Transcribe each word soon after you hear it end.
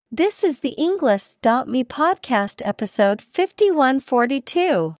This is the Englist.me podcast episode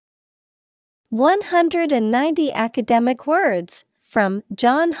 5142. 190 academic words from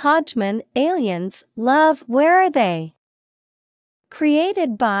John Hodgman. Aliens, Love, Where Are They?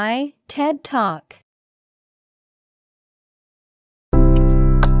 Created by TED Talk.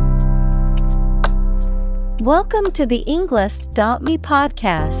 Welcome to the Englist.me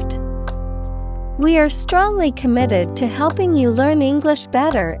podcast. We are strongly committed to helping you learn English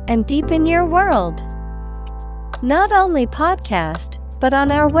better and deepen your world. Not only podcast, but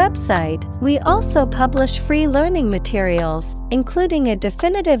on our website, we also publish free learning materials, including a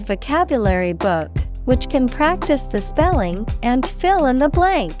definitive vocabulary book, which can practice the spelling and fill in the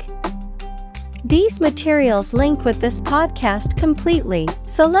blank. These materials link with this podcast completely,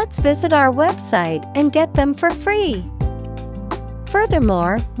 so let's visit our website and get them for free.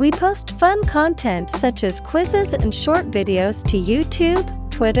 Furthermore, we post fun content such as quizzes and short videos to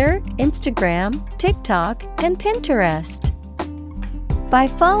YouTube, Twitter, Instagram, TikTok, and Pinterest. By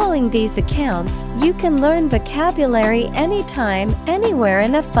following these accounts, you can learn vocabulary anytime, anywhere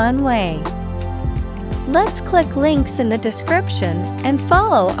in a fun way. Let's click links in the description and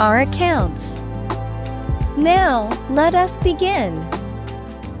follow our accounts. Now, let us begin.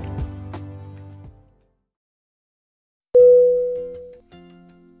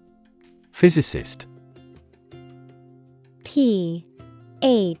 Physicist. P-H-Y-S-I-C-I-S-T.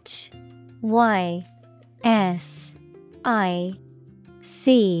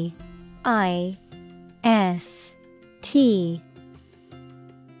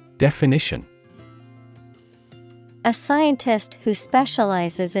 Definition: a scientist who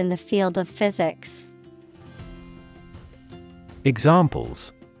specializes in the field of physics.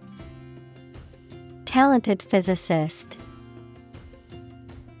 Examples: talented physicist,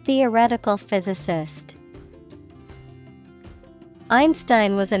 theoretical physicist.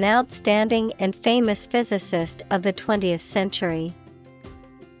 Einstein was an outstanding and famous physicist of the 20th century.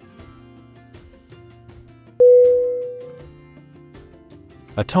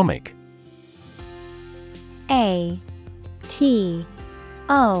 Atomic. A-T-O-M-I-C.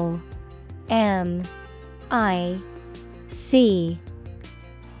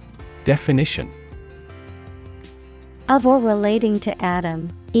 Definition: of or relating to atom,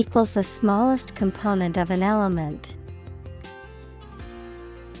 equals the smallest component of an element.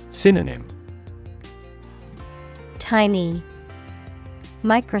 Synonym: tiny,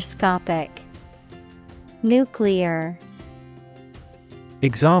 microscopic, nuclear.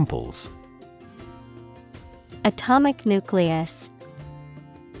 Examples: atomic nucleus,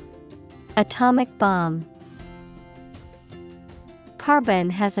 atomic bomb. Carbon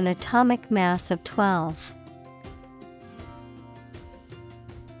has an atomic mass of 12.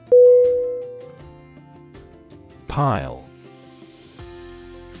 Pile.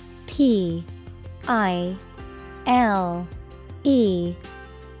 P-I-L-E.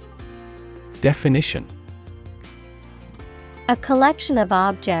 Definition: a collection of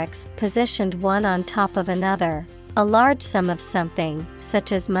objects positioned one on top of another, a large sum of something,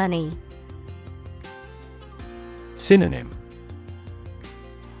 such as money. Synonym: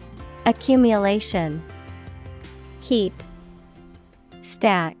 accumulation, heap,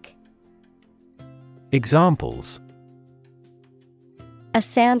 stack. Examples: a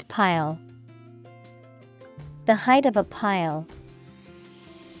sand pile, the height of a pile.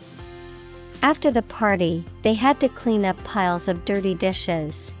 After the party, they had to clean up piles of dirty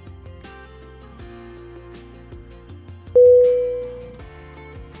dishes.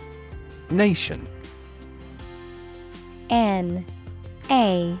 Nation. N-A-T-I-O-N.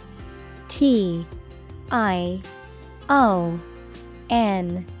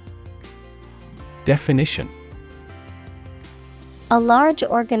 Definition: a large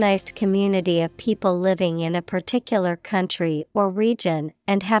organized community of people living in a particular country or region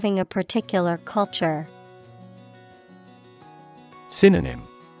and having a particular culture. Synonym: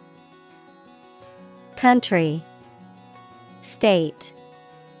 country, state,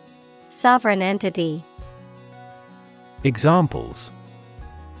 sovereign entity. Examples: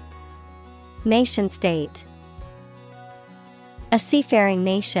 nation state, a seafaring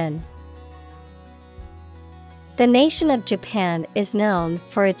nation. The nation of Japan is known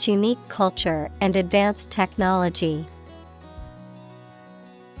for its unique culture and advanced technology.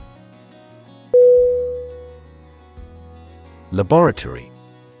 Laboratory.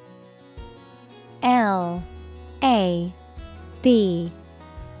 L-A-B-O-R-A-T-O-R-Y.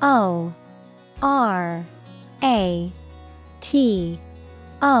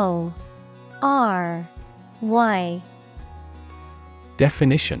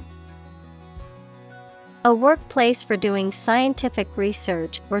 Definition: A workplace for doing scientific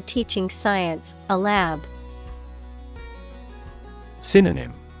research or teaching science, a lab.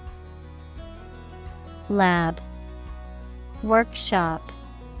 Synonym: Lab, workshop,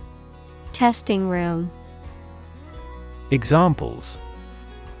 testing room. Examples: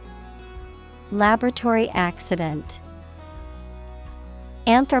 Laboratory accident,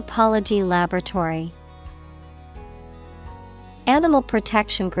 anthropology laboratory. Animal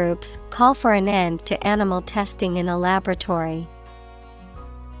protection groups call for an end to animal testing in a laboratory.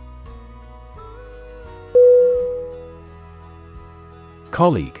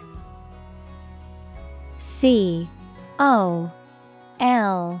 Colleague. COLLEAGUE.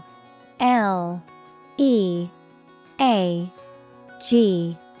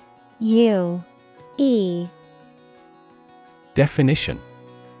 Definition: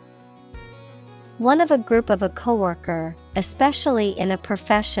 one of a group of a coworker, especially in a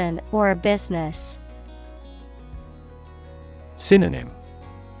profession or a business. Synonym: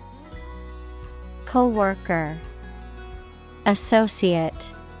 Coworker,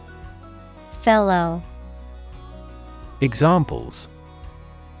 associate, fellow. Examples: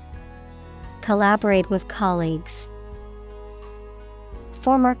 collaborate with colleagues,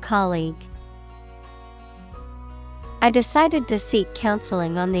 former colleague. I decided to seek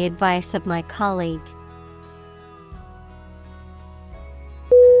counseling on the advice of my colleague.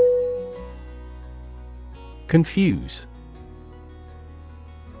 Confuse.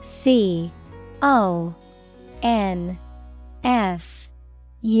 CONFUSE.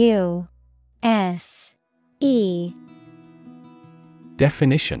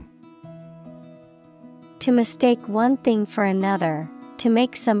 Definition: to mistake one thing for another, to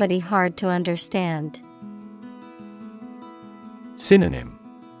make somebody hard to understand. Synonym: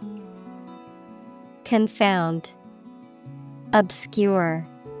 confound, obscure,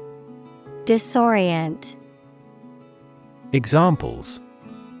 disorient. Examples: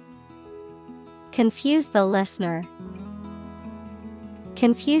 confuse the listener,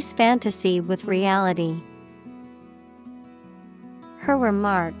 confuse fantasy with reality. Her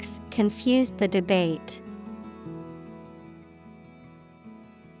remarks confused the debate.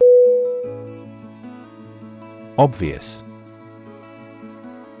 Obvious.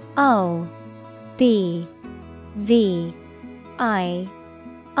 OBVIOUS.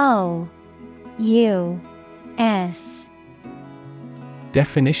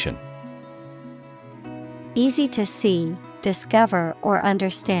 Definition: easy to see, discover, or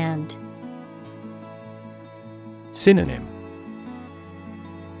understand. Synonym: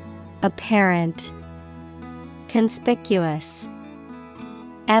 apparent, conspicuous,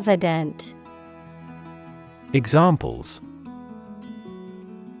 evident. Examples: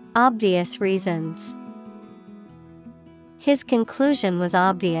 obvious reasons. His conclusion was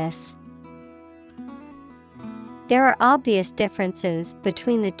obvious. There are obvious differences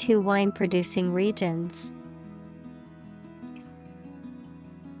between the two wine-producing regions.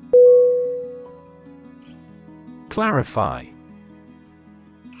 Clarify.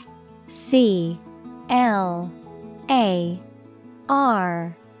 CLARIFY.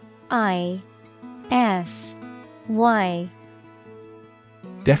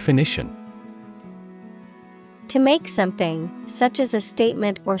 Definition: to make something, such as a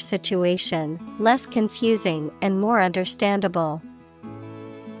statement or situation, less confusing and more understandable.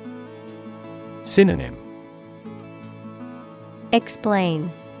 Synonym: explain,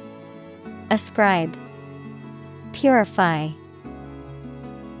 ascribe, purify.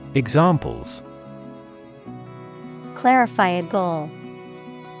 Examples: clarify a goal,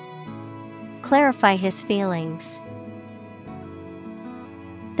 clarify his feelings.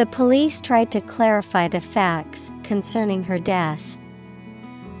 The police tried to clarify the facts concerning her death.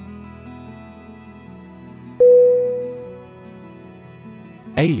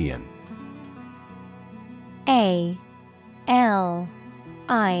 Alien. ALIEN.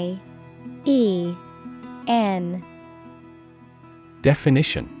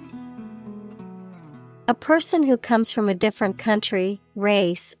 Definition: a person who comes from a different country,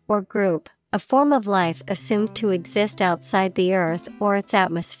 race, or group, a form of life assumed to exist outside the Earth or its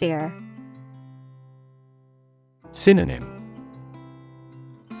atmosphere. Synonym: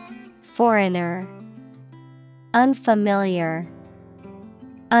 foreigner, unfamiliar,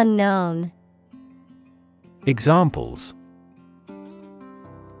 unknown. Examples: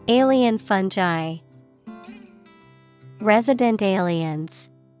 alien fungi, resident aliens.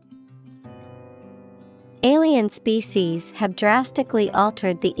 Alien species have drastically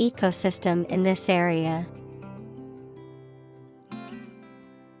altered the ecosystem in this area.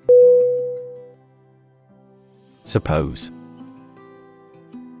 Suppose.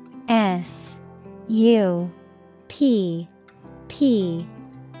 SUPPOSE. U P P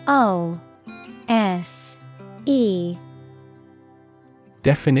O S E.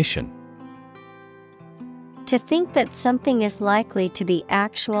 Definition: To think that something is likely to be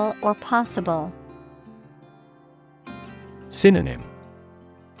actual or possible. Synonym: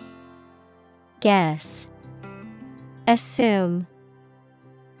 Guess, assume,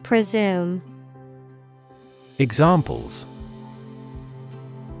 presume. Examples: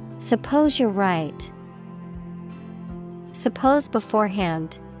 Suppose you're right. Suppose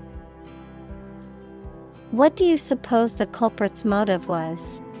beforehand. What do you suppose the culprit's motive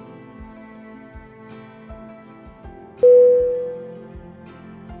was?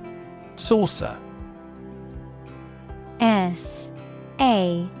 Saucer. S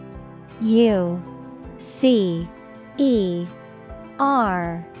A U C E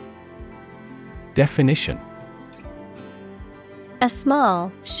R. Definition: A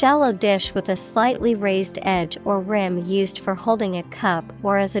small, shallow dish with a slightly raised edge or rim used for holding a cup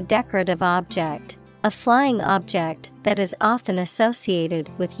or as a decorative object, a flying object that is often associated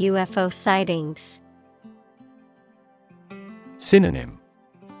with UFO sightings. Synonym: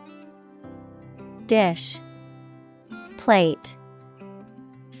 Dish, plate,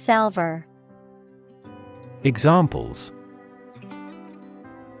 salver. Examples: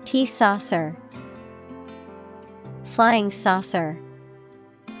 Tea saucer, flying saucer.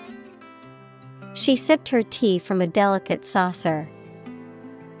 She sipped her tea from a delicate saucer.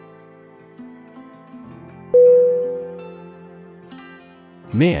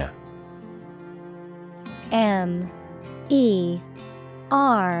 Mere. M E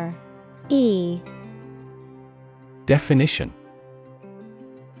R E. Definition: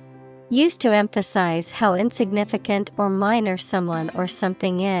 Used to emphasize how insignificant or minor someone or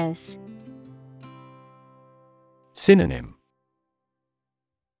something is. Synonym: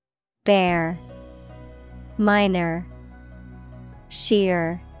 Bare, minor,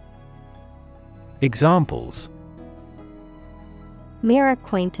 sheer. Examples: Mere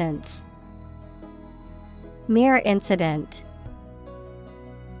acquaintance, mere incident.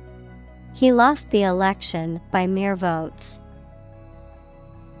 He lost the election by mere votes.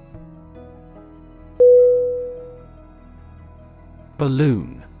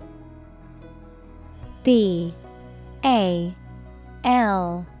 Balloon. B A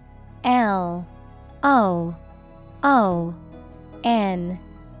L L O O N.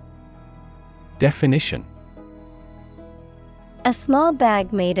 Definition: A small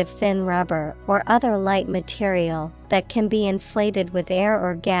bag made of thin rubber or other light material that can be inflated with air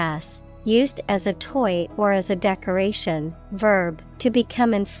or gas, used as a toy or as a decoration. Verb, to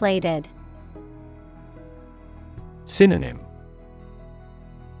become inflated. Synonym: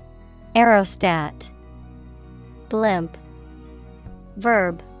 Aerostat, blimp.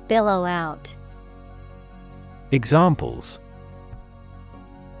 Verb, billow out. Examples: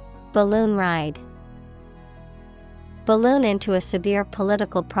 Balloon ride. Balloon into a severe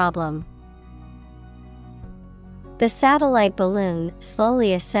political problem. The satellite balloon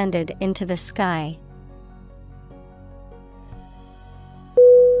slowly ascended into the sky.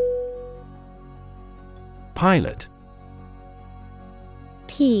 Pilot.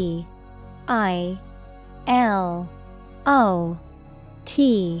 P I L O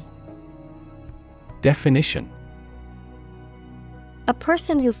T. Definition: A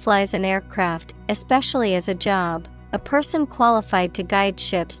person who flies an aircraft, especially as a job, a person qualified to guide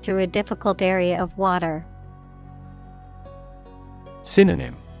ships through a difficult area of water.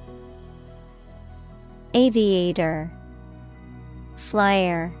 Synonym: Aviator,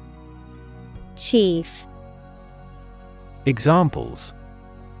 flyer, chief. Examples: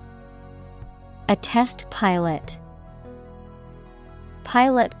 A test pilot.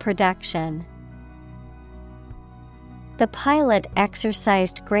 Pilot production. The pilot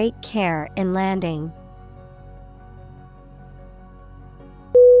exercised great care in landing.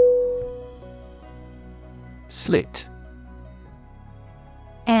 Slit.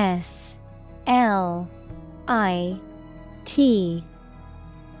 S L I T.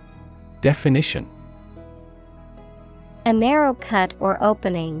 Definition: A narrow cut or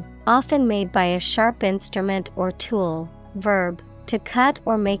opening, often made by a sharp instrument or tool. Verb, to cut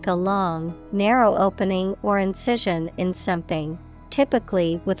or make a long, narrow opening or incision in something,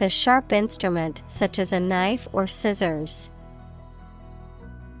 typically with a sharp instrument such as a knife or scissors.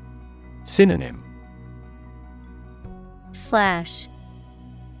 Synonym: Slash,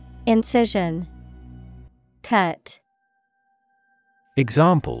 incision, cut.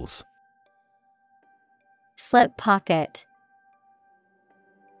 Examples: Slit pocket.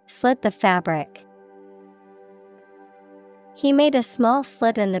 Slit the fabric. He made a small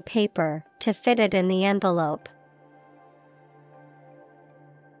slit in the paper to fit it in the envelope.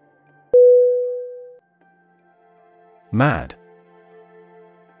 Mad.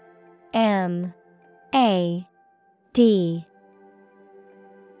 M-A-D.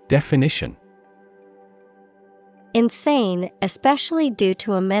 Definition: Insane, especially due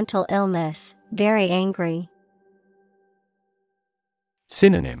to a mental illness, very angry.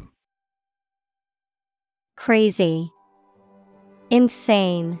 Synonym: Crazy,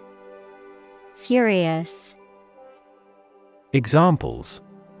 insane, furious. Examples: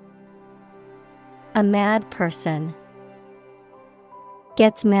 A mad person.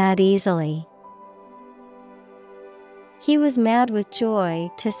 Gets mad easily. He was mad with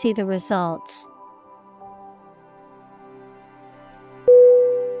joy to see the results.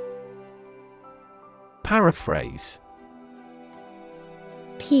 Paraphrase.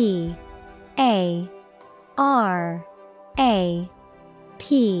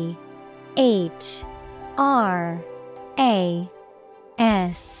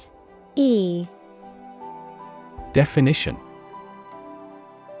 Definition: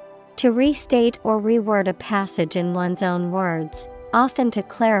 To restate or reword a passage in one's own words, often to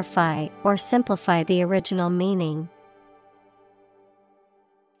clarify or simplify the original meaning.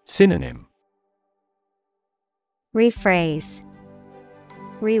 Synonym: Rephrase,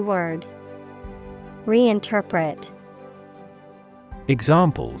 reword, reinterpret.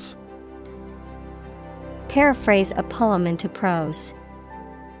 Examples: Paraphrase a poem into prose.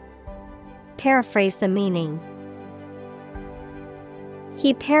 Paraphrase the meaning.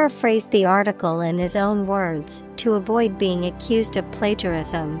 He paraphrased the article in his own words to avoid being accused of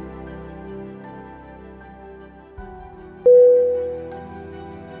plagiarism.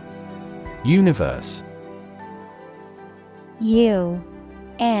 Universe. U-N-I-V-E-R-S-E.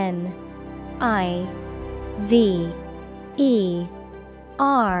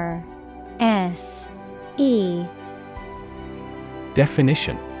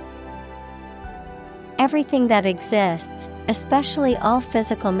 Definition: Everything that exists, especially all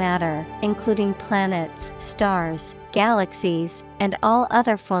physical matter, including planets, stars, galaxies, and all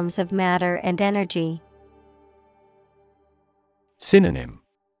other forms of matter and energy. Synonym: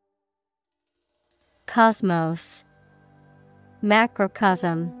 Cosmos,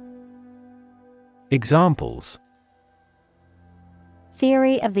 macrocosm. Examples: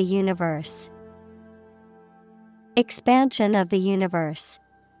 Theory of the universe. Expansion of the universe.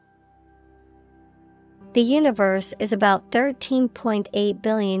 The universe is about 13.8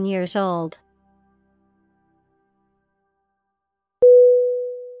 billion years old.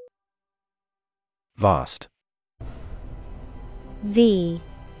 Vast. V-A-S-T.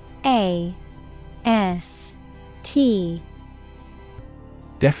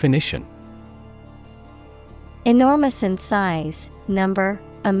 Definition: Enormous in size, number,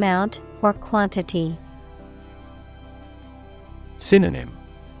 amount, or quantity. Synonym: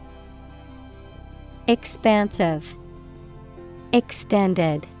 Expansive,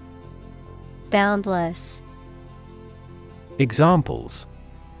 extended, boundless. Examples: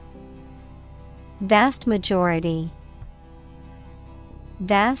 Vast majority.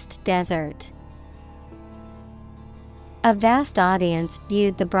 Vast desert. A vast audience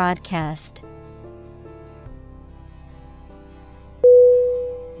viewed the broadcast.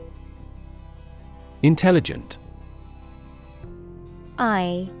 Intelligent.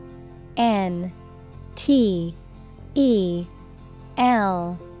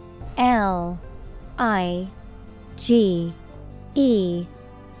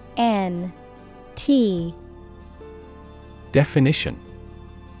 Definition: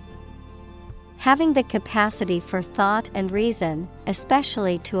 Having the capacity for thought and reason,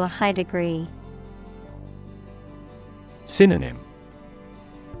 especially to a high degree. Synonym: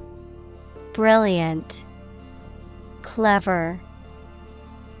 Brilliant, clever,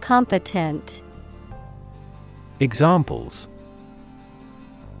 competent. Examples: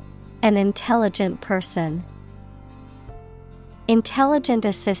 An intelligent person. Intelligent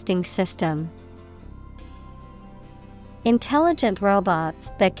assisting system. Intelligent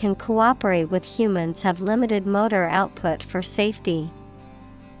robots that can cooperate with humans have limited motor output for safety.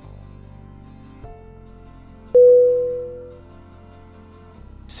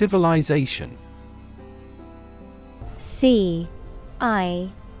 Civilization.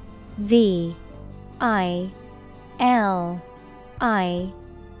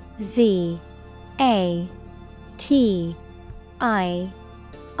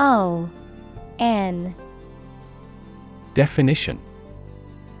 Definition: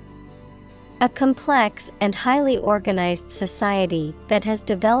 A complex and highly organized society that has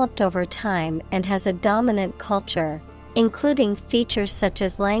developed over time and has a dominant culture, including features such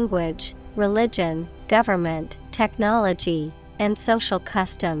as language, religion, government, technology, and social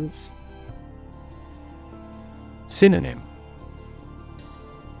customs. Synonym: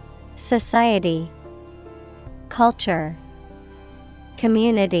 Society, culture,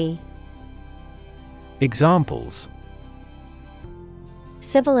 community. Examples: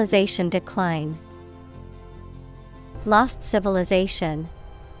 Civilization decline, lost civilization.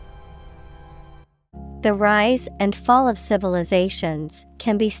 The rise and fall of civilizations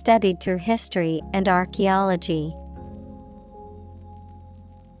can be studied through history and archaeology.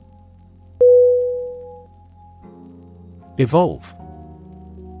 Evolve.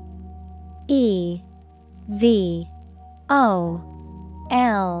 E-V-O-L-V-E.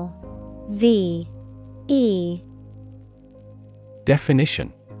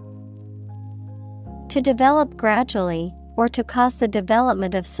 Definition: To develop gradually, or to cause the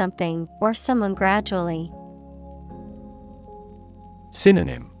development of something or someone gradually.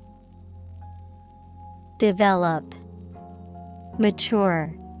 Synonym: Develop,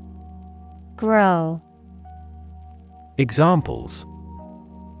 mature, grow. Examples: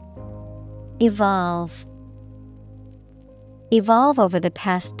 Evolve. Evolve over the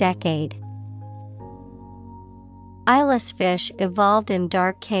past decade. Eyeless fish evolved in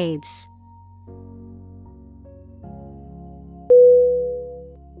dark caves.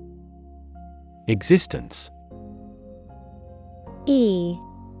 Existence. E-X-I-S-T-E-N-C-E.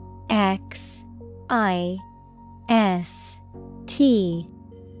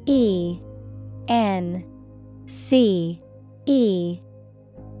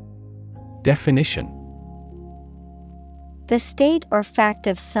 Definition: The state or fact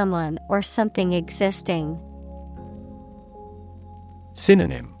of someone or something existing.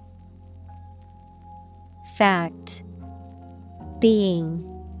 Synonym: Fact, being,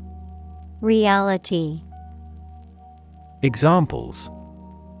 reality. Examples: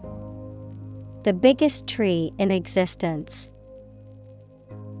 The biggest tree in existence.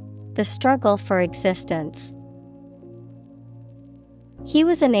 The struggle for existence. He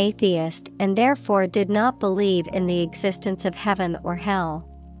was an atheist and therefore did not believe in the existence of heaven or hell.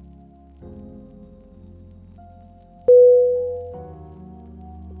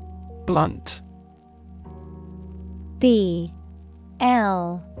 Blunt. B-L-U-N-T.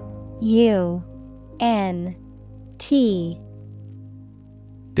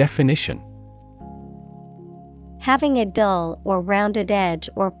 Definition: Having a dull or rounded edge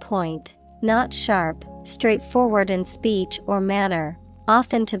or point, not sharp, straightforward in speech or manner,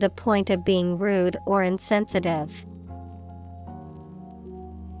 often to the point of being rude or insensitive.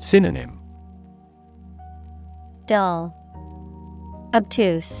 Synonym: Dull,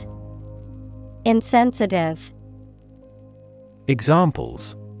 obtuse, insensitive.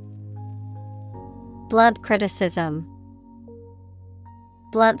 Examples: Blunt criticism.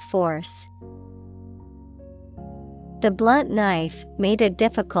 Blunt force. The blunt knife made it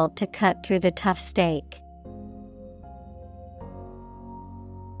difficult to cut through the tough steak.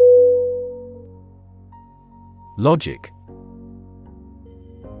 Logic.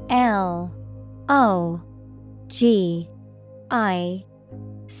 L-O-G-I-C.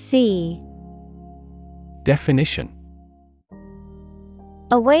 Definition: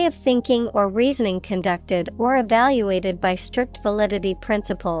 A way of thinking or reasoning conducted or evaluated by strict validity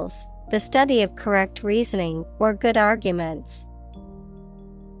principles, the study of correct reasoning or good arguments.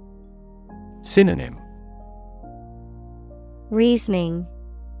 Synonym: Reasoning,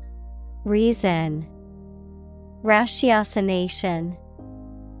 reason, ratiocination.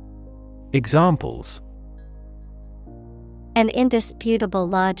 Examples: An indisputable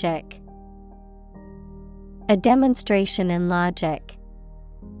logic. A demonstration in logic.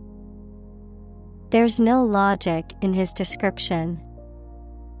 There's no logic in his description.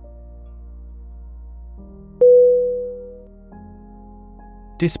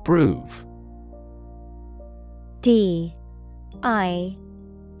 Disprove. D-I-S-P-R-O-V-E.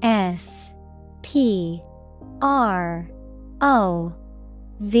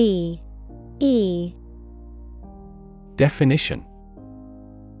 Definition: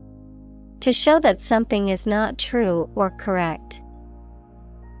 To show that something is not true or correct.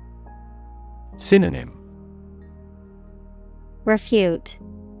 Synonym: Refute,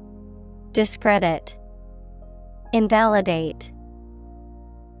 discredit, invalidate.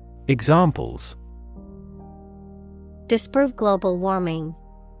 Examples: Disprove global warming.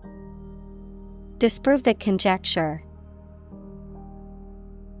 Disprove the conjecture.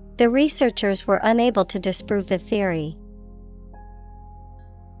 The researchers were unable to disprove the theory.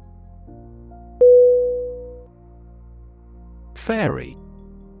 Fairy.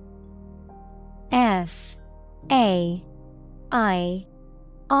 F A-I-R-Y.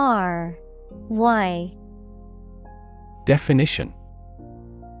 Definition: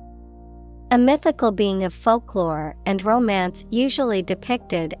 a mythical being of folklore and romance usually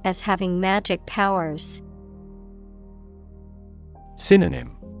depicted as having magic powers.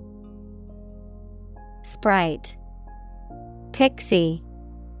 Synonym: Sprite, pixie,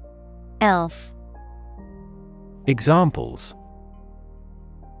 elf. Examples: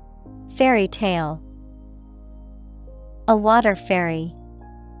 Fairy tale, a water fairy.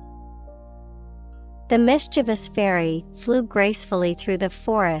 The mischievous fairy flew gracefully through the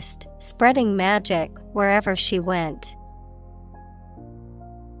forest, spreading magic wherever she went.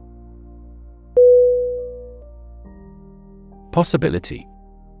 Possibility.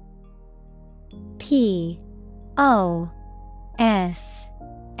 Possibility.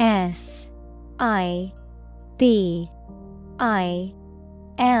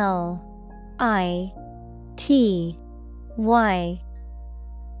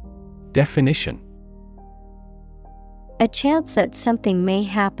 Definition: a chance that something may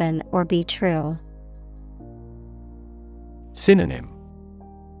happen or be true. Synonym: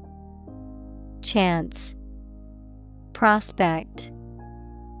 Chance, prospect,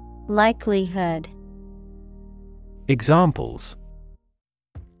 likelihood. Examples: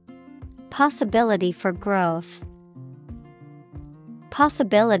 possibility for growth,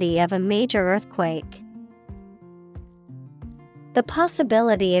 possibility of a major earthquake. The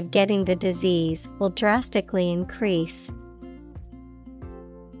possibility of getting the disease will drastically increase.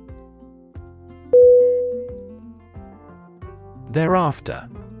 Thereafter.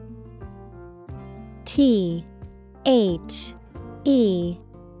 Thereafter.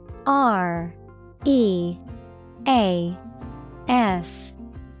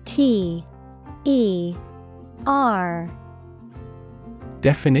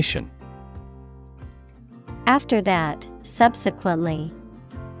 Definition: after that, subsequently.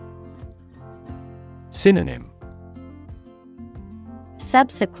 Synonym: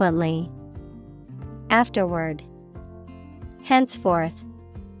 subsequently, afterward, henceforth.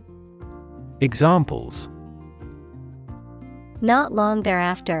 Examples: not long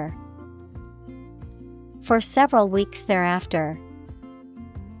thereafter, for several weeks thereafter.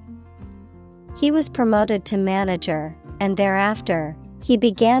 He was promoted to manager, and thereafter, he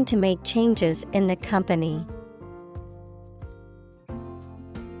began to make changes in the company.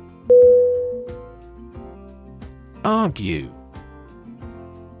 Argue.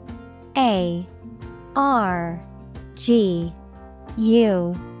 A-R-G-U-E.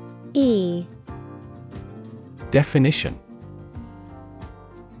 Definition: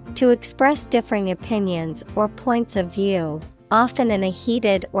 to express differing opinions or points of view, often in a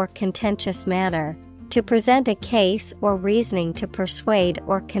heated or contentious manner, to present a case or reasoning to persuade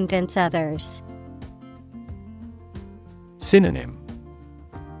or convince others. Synonym: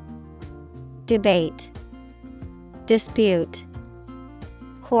 debate, dispute,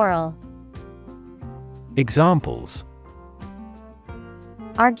 quarrel. Examples: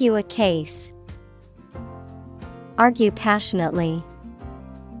 argue a case, argue passionately.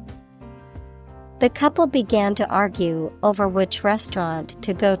 The couple began to argue over which restaurant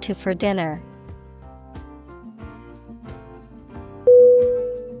to go to for dinner.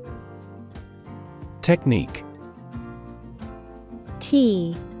 Technique.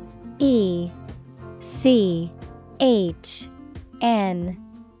 T-E-C-H-N-I-Q-U-E.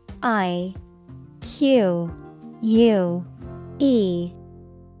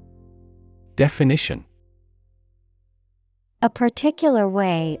 Definition: a particular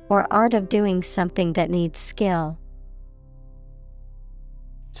way or art of doing something that needs skill.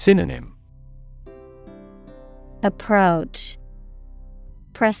 Synonym: approach,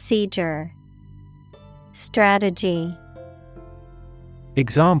 procedure, strategy.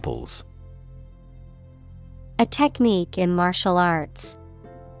 Examples: a technique in martial arts.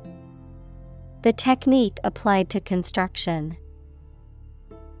 The technique applied to construction.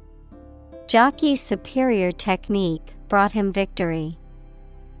 Jockey's superior technique brought him victory.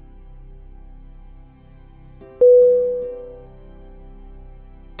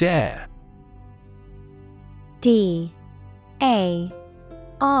 Dare. D-A-R-E.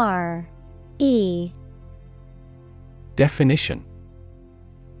 Definition: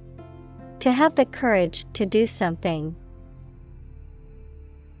 to have the courage to do something.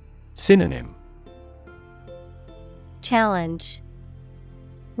 Synonym: challenge,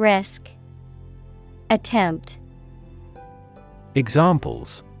 risk, attempt.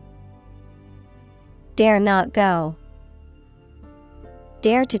 Examples: dare not go,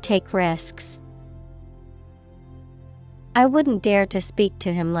 dare to take risks. I wouldn't dare to speak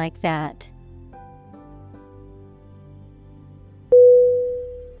to him like that.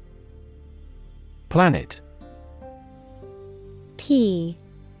 Planet. Planet.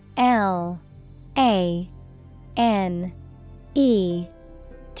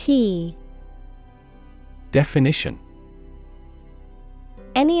 Definition.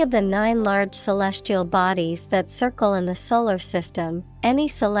 Any of the 9 large celestial bodies that circle in the solar system, any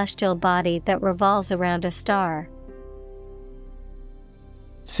celestial body that revolves around a star.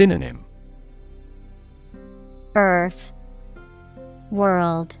 Synonym. Earth,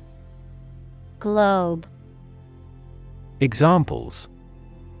 world, globe. Examples.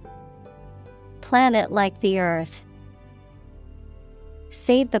 Planet like the Earth.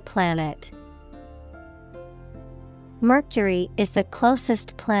 Save the planet. Mercury is the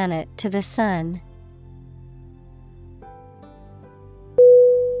closest planet to the Sun.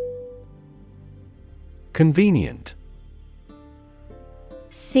 Convenient.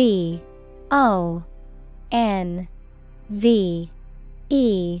 CONVENIENT.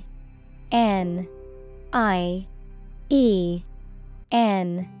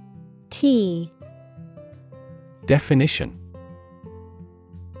 Definition.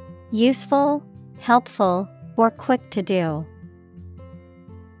 Useful, helpful, or quick to do.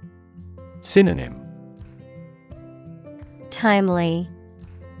 Synonym. Timely,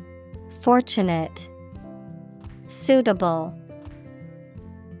 fortunate, suitable.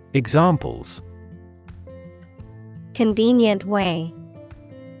 Examples. Convenient way.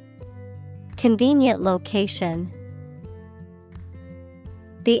 Convenient location.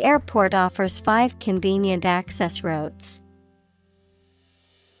 The airport offers 5 convenient access routes.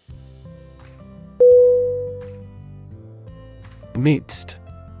 Midst.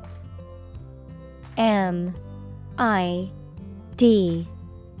 MIDST.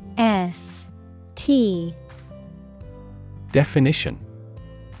 Definition.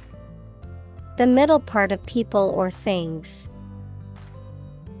 The middle part of people or things.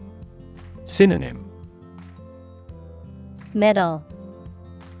 Synonym. Middle,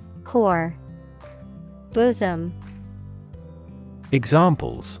 core, bosom.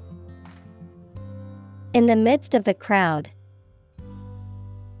 Examples. In the midst of the crowd.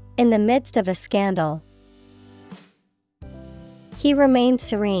 In the midst of a scandal. He remained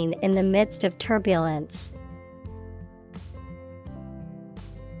serene in the midst of turbulence.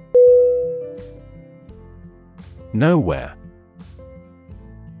 Nowhere.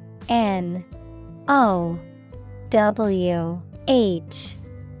 Nowhere.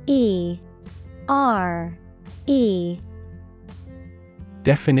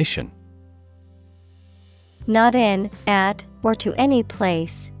 Definition. Not in, at, or to any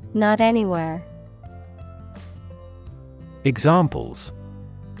place, not anywhere. Examples.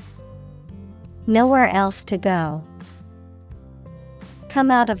 Nowhere else to go.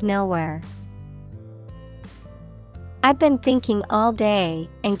 Come out of nowhere. I've been thinking all day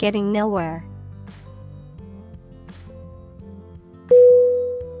and getting nowhere.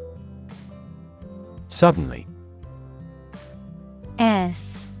 Suddenly.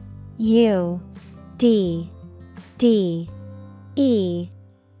 SUDDENLY.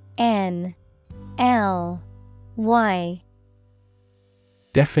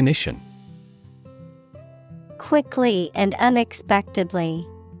 Definition. Quickly and unexpectedly.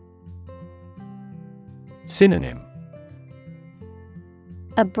 Synonym.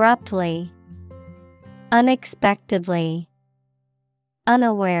 Abruptly, unexpectedly,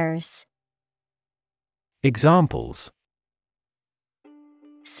 unawares. Examples.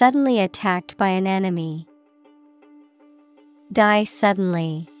 Suddenly attacked by an enemy. Die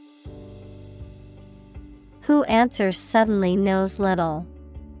suddenly. Who answers suddenly knows little.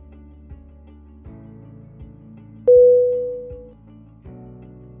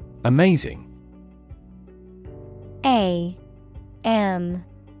 Amazing. AMAZING.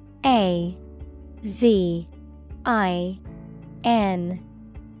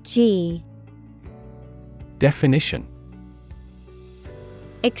 Definition.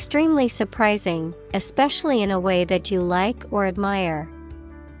 Extremely surprising, especially in a way that you like or admire.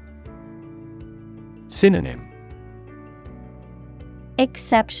 Synonym.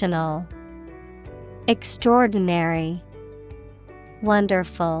 Exceptional, extraordinary,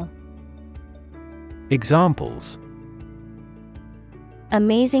 wonderful. Examples.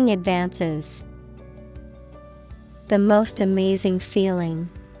 Amazing advances. The most amazing feeling.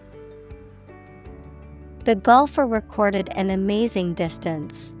 The golfer recorded an amazing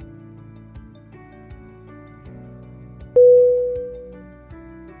distance.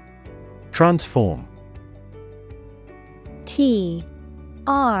 Transform. TRANSFORM.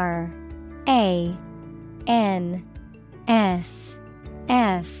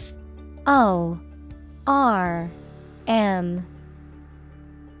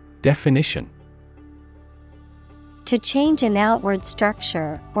 Definition. To change an outward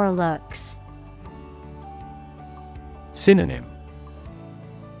structure or looks. Synonym: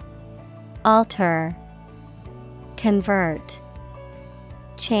 Alter, convert,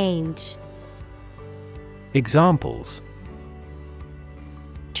 change. Examples: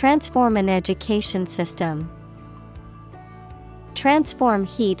 Transform an education system. Transform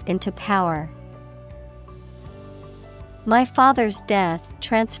heat into power. My father's death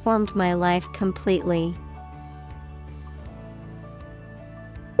transformed my life completely.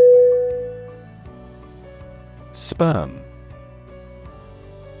 Sperm.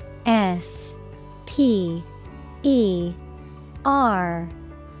 S-P-E-R-M.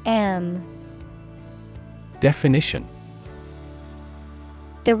 Definition: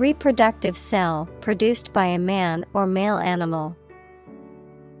 The reproductive cell produced by a man or male animal.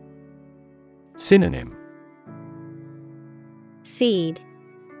 Synonym: Seed,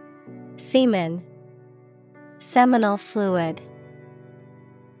 semen, seminal fluid.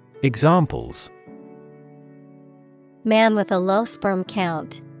 Examples: Man with a low sperm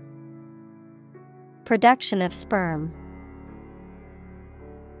count. Production of sperm.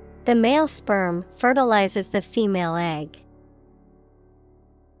 The male sperm fertilizes the female egg.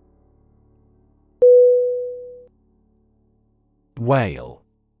 Whale.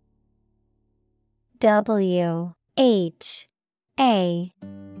 W-H-A-L-E.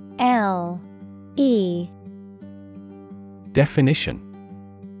 Definition: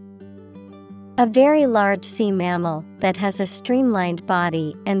 A very large sea mammal that has a streamlined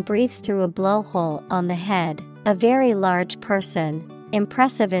body and breathes through a blowhole on the head. A very large person,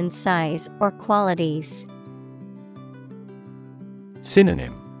 impressive in size or qualities.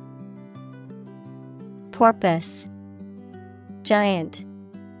 Synonym: Porpoise, giant.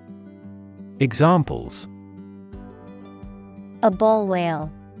 Examples: A bull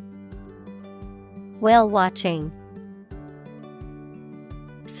whale. Whale watching.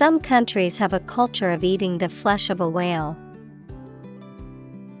 Some countries have a culture of eating the flesh of a whale.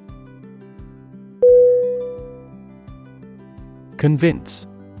 Convince.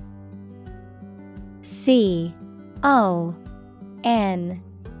 C-O-N-V-I-N-C-E.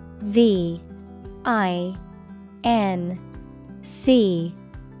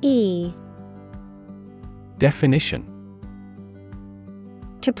 Definition: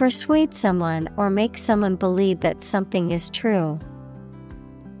 To persuade someone or make someone believe that something is true.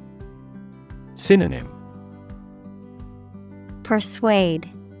 Synonym: Persuade,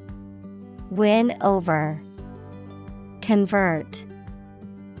 win over, convert.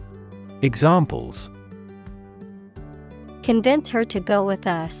 Examples: Convince her to go with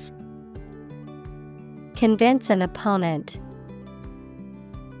us. Convince an opponent.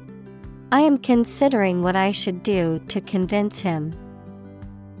 I am considering what I should do to convince him.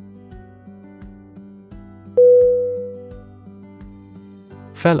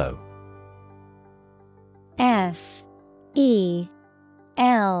 Fellow. F-E-L-L-O-W.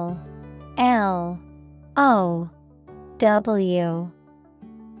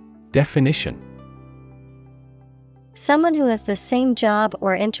 Definition: Someone who has the same job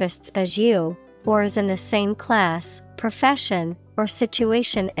or interests as you, or is in the same class, profession, or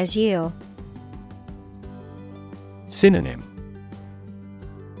situation as you. Synonym: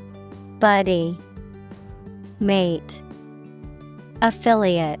 Buddy, mate,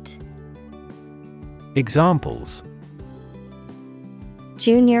 affiliate. Examples: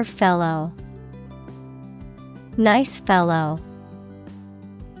 Junior fellow, nice fellow.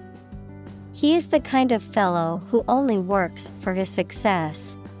 He is the kind of fellow who only works for his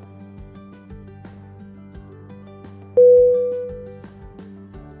success.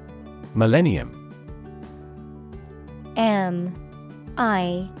 Millennium. M-I-L-L-E-N-N-I-U-M.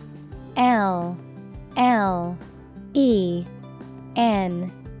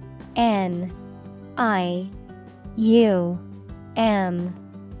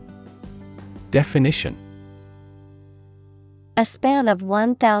 Definition: A span of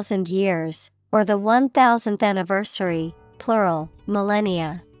 1,000 years, or the 1,000th anniversary, plural,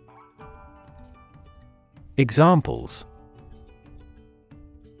 millennia. Examples: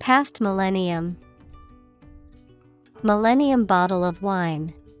 Past millennium. Millennium bottle of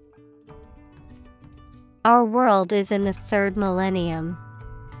wine. Our world is in the third millennium.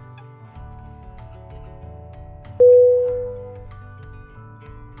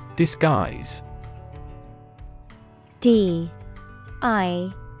 Disguise. D-I-S-G-U-I-S-E.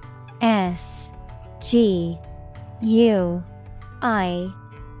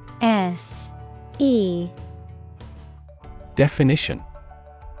 Definition: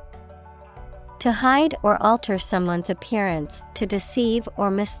 To hide or alter someone's appearance to deceive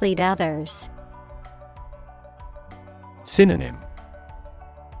or mislead others. Synonym: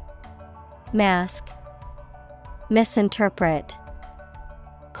 mask, misinterpret,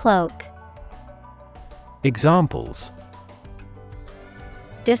 cloak. Examples: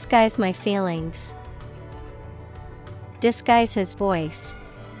 Disguise my feelings. Disguise his voice.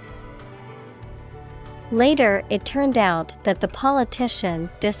 Later, it turned out that the politician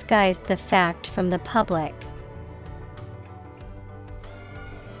disguised the fact from the public.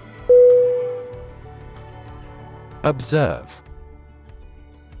 Observe.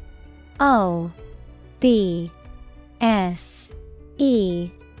 O-B-S-E-R-V-E.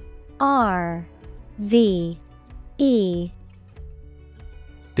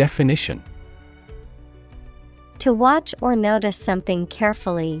 Definition: to watch or notice something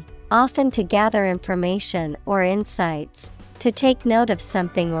carefully, often to gather information or insights, to take note of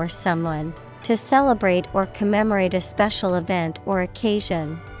something or someone, to celebrate or commemorate a special event or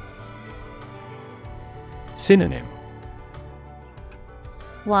occasion. Synonym: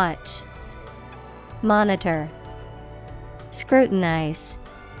 Watch, monitor, scrutinize.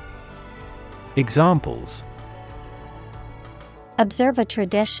 Examples: Observe a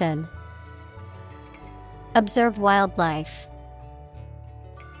tradition. Observe wildlife.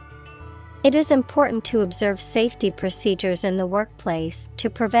 It is important to observe safety procedures in the workplace to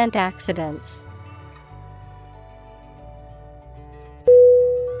prevent accidents.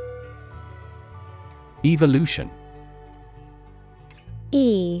 Evolution.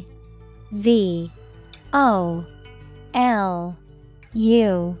 E-V-O-L-U-T-I-O-N.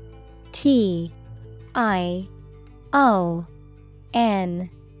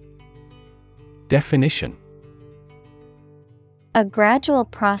 Definition: a gradual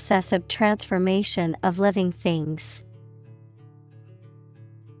process of transformation of living things.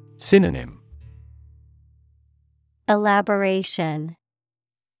 Synonym: Elaboration,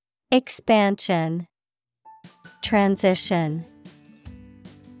 expansion, transition.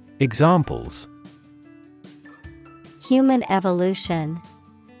 Examples: human evolution.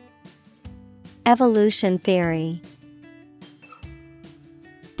 Evolution theory.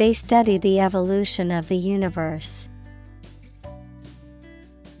 They study the evolution of the universe.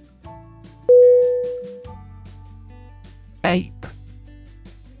 Ape.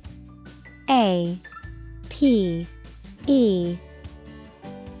 A-P-E.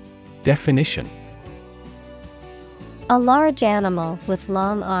 Definition: a large animal with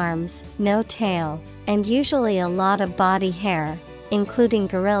long arms, no tail, and usually a lot of body hair, including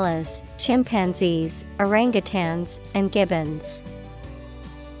gorillas, chimpanzees, orangutans, and gibbons.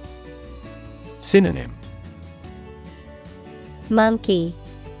 Synonym: monkey,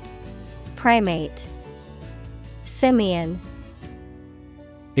 primate, simian.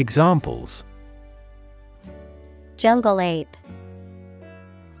 Examples: jungle ape.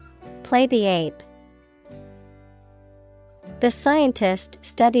 Play the ape. The scientist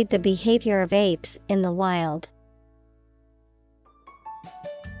studied the behavior of apes in the wild.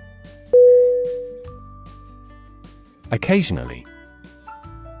 Occasionally.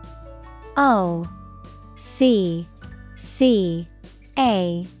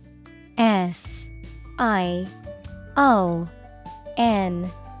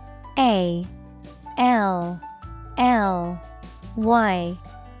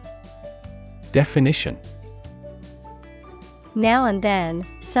 Definition: now and then,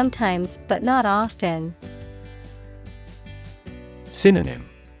 sometimes but not often. Synonym: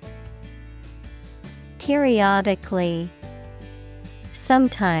 periodically,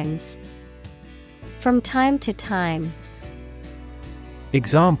 sometimes, from time to time.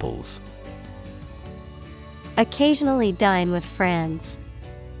 Examples: occasionally dine with friends.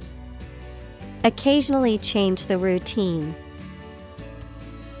 Occasionally change the routine.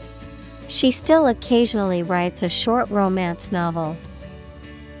 She still occasionally writes a short romance novel.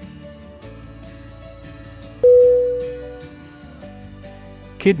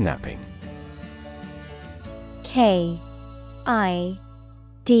 Kidnapping. K-I-D-N-A-P-P-I-N-G.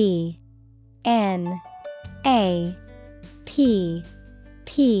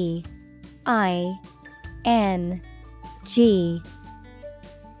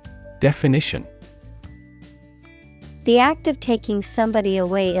 Definition: the act of taking somebody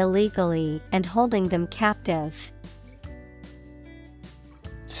away illegally and holding them captive.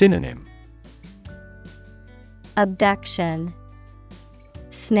 Synonym: abduction,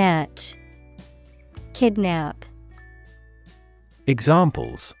 snatch, kidnap.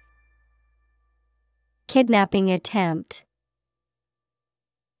 Examples: kidnapping attempt.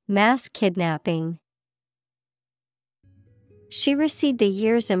 Mass kidnapping. She received a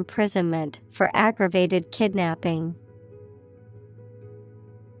year's imprisonment for aggravated kidnapping.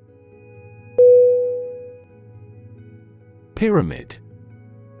 Pyramid.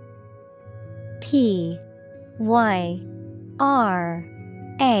 Pyramid.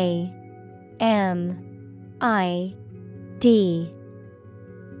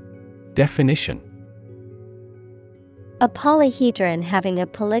 Definition. A polyhedron having a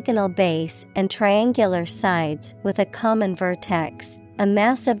polygonal base and triangular sides with a common vertex, a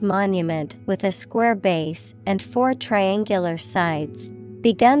massive monument with a square base and 4 triangular sides,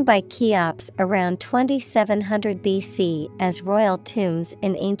 begun by Cheops around 2700 BC as royal tombs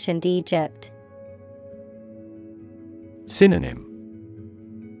in ancient Egypt. Synonym.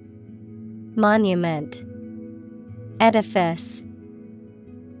 Monument, edifice,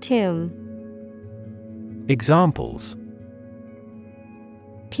 tomb. Examples.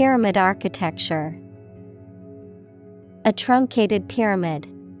 Pyramid architecture. A truncated pyramid.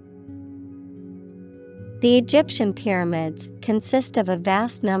 The Egyptian pyramids consist of a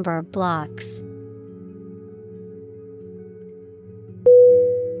vast number of blocks.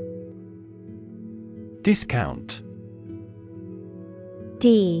 Discount.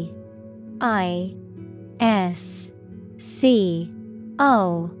 DISCOUNT.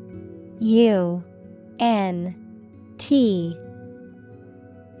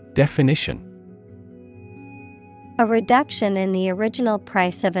 Definition. A reduction in the original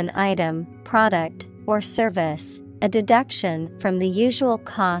price of an item, product, or service, a deduction from the usual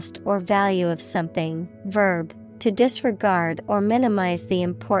cost or value of something. Verb, to disregard or minimize the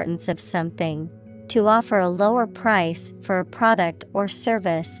importance of something. To offer a lower price for a product or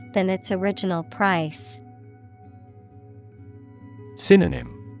service than its original price. Synonym.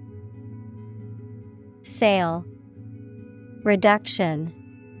 Sale, reduction.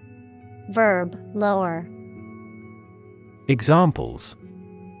 Verb, lower. Examples.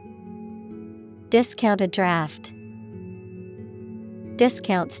 Discounted draft.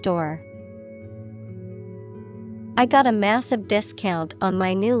 Discount store. I got a massive discount on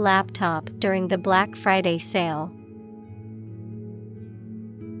my new laptop during the Black Friday sale.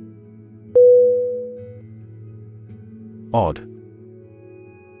 Odd.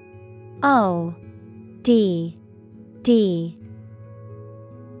 O-D-D.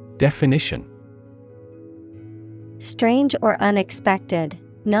 Definition. Strange or unexpected,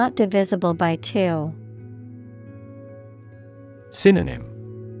 not divisible by 2. Synonym.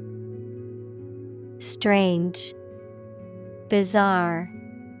 Strange, bizarre,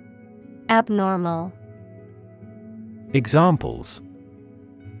 abnormal. Examples.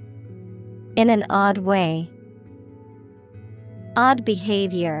 In an odd way. Odd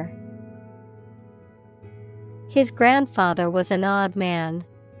behavior. His grandfather was an odd man.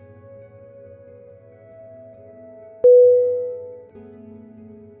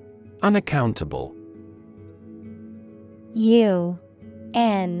 Unaccountable.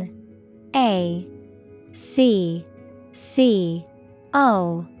 UNACCOUNTABLE.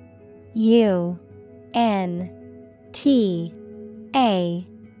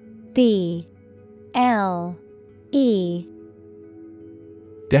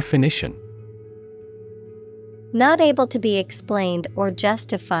 Definition. Not able to be explained or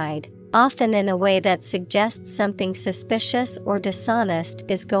justified, often in a way that suggests something suspicious or dishonest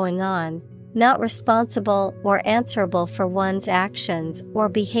is going on, not responsible or answerable for one's actions or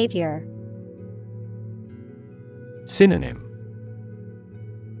behavior. Synonym.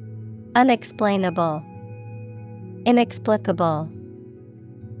 Unexplainable, inexplicable,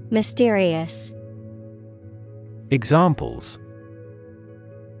 mysterious. Examples.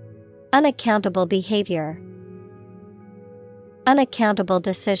 Unaccountable behavior. Unaccountable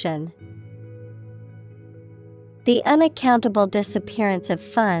decision. The unaccountable disappearance of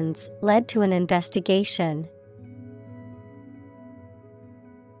funds led to an investigation.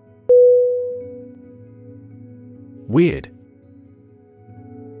 Weird.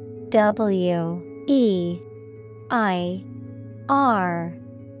 W-E-I-R-D.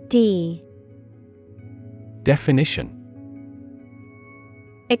 Definition.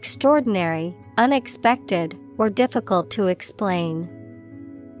 Extraordinary, unexpected, or difficult to explain.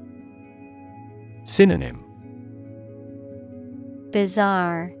 Synonym.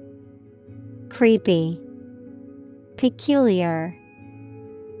 Bizarre, creepy, peculiar.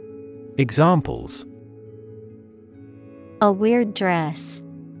 Examples. A weird dress.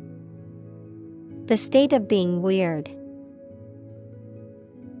 The state of being weird.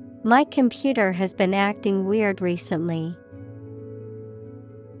 My computer has been acting weird recently.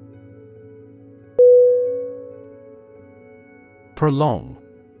 Prolong.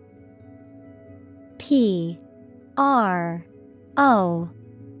 P-R-O-L-O-N-G.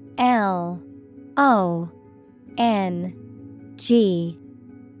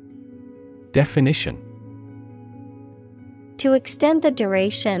 Definition. To extend the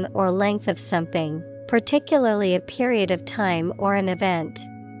duration or length of something, particularly a period of time or an event.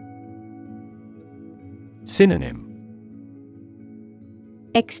 Synonym: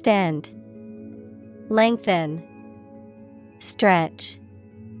 Extend, lengthen, stretch.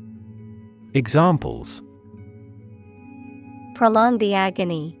 Examples: Prolong the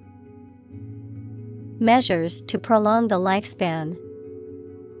agony. Measures to prolong the lifespan.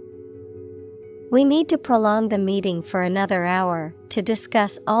 We need to prolong the meeting for another hour to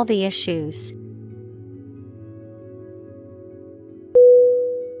discuss all the issues.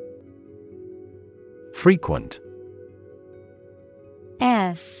 Frequent.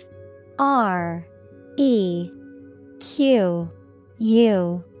 F R E Q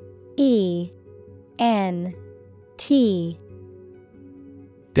U E N T.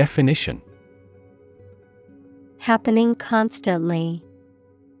 Definition: Happening constantly.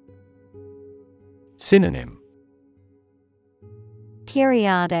 Synonym: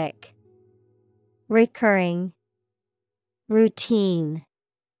 Periodic, recurring, routine.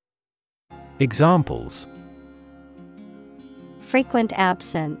 Examples: Frequent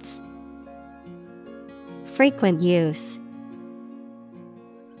absence, frequent use.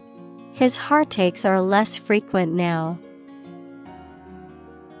 His heartaches are less frequent now.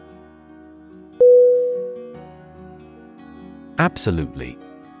 Absolutely.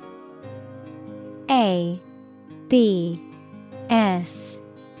 A B S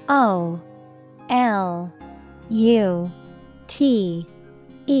O L U T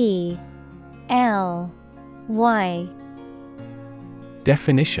E L Y.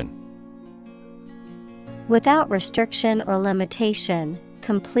 Definition: Without restriction or limitation,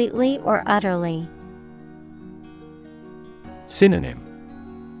 completely or utterly. Synonym: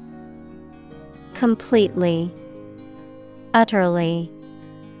 Completely, utterly,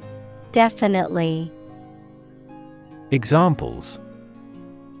 definitely. Examples: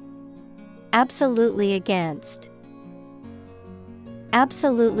 Absolutely against.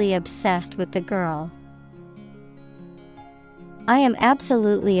 Absolutely obsessed with the girl. I am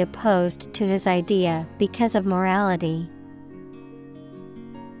absolutely opposed to his idea because of morality.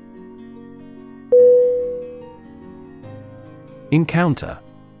 Encounter.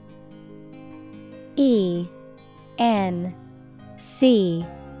 E N C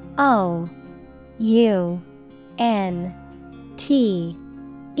O U N T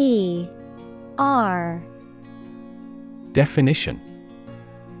E R. Definition: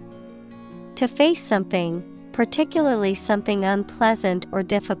 To face something, particularly something unpleasant or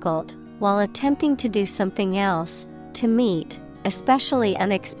difficult, while attempting to do something else, to meet, especially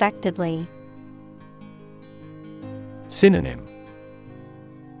unexpectedly. Synonym: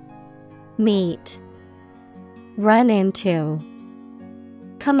 Meet, run into,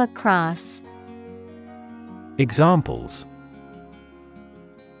 come across. Examples: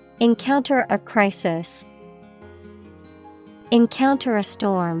 Encounter a crisis. Encounter a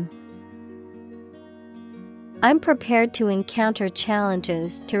storm. I'm prepared to encounter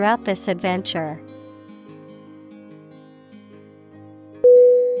challenges throughout this adventure.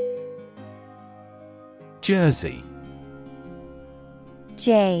 Jersey.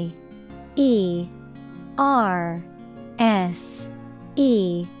 J E R S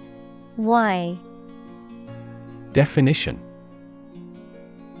E Y. Definition: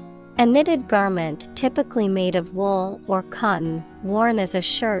 A knitted garment typically made of wool or cotton, worn as a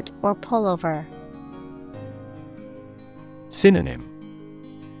shirt or pullover. Synonym: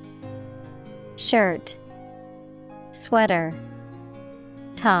 Shirt, sweater,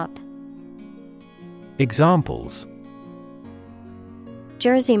 top. Examples: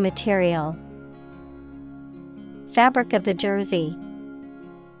 Jersey material. Fabric of the jersey.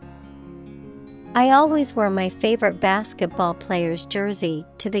 I always wear my favorite basketball player's jersey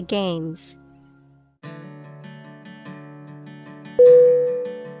to the games.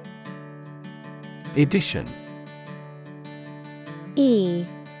 Edition. E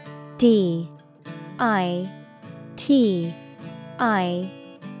D I T I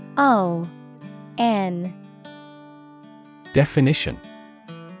O N. Definition: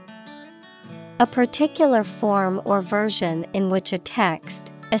 A particular form or version in which a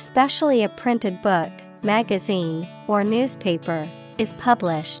text, especially a printed book, magazine, or newspaper, is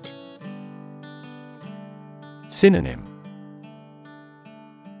published. Synonym: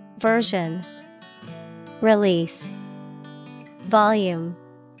 Version, release, volume.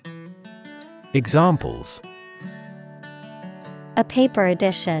 Examples: A paper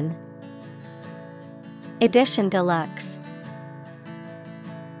edition. Edition deluxe.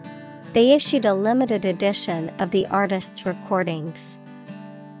 They issued a limited edition of the artist's recordings.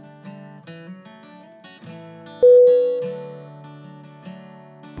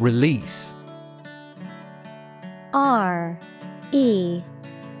 Release. RELEASE.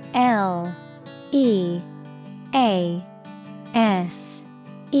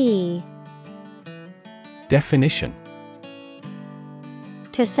 Definition: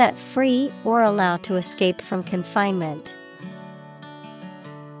 To set free or allow to escape from confinement.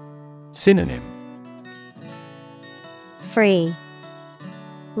 Synonym: Free,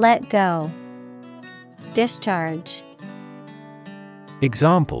 let go, discharge.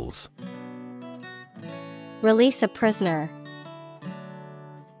 Examples: Release a prisoner.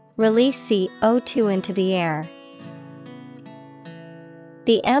 Release CO2 into the air.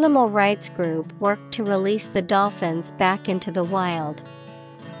 The animal rights group worked to release the dolphins back into the wild.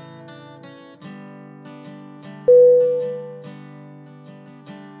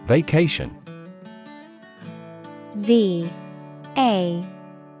 Vacation. VACATION.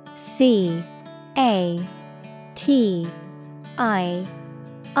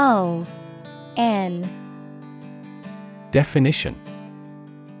 Definition: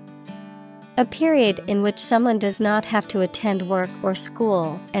 A period in which someone does not have to attend work or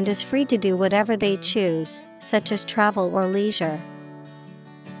school and is free to do whatever they choose, such as travel or leisure.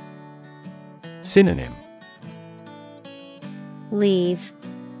 Synonym: Leave,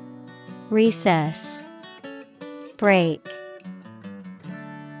 recess, break.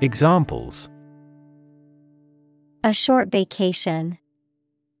 Examples: A short vacation.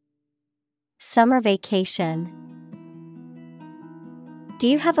 Summer vacation. Do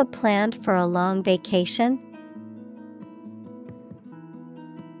you have a plan for a long vacation?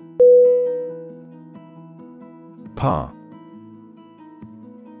 Par.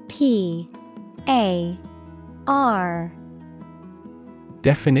 P-A-R.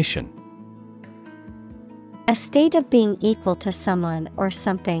 Definition: A state of being equal to someone or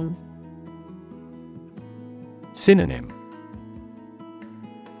something. Synonym: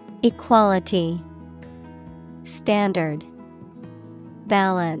 Equality, standard,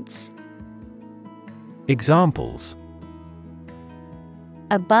 balance. Examples: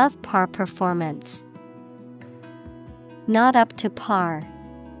 Above par performance. Not up to par.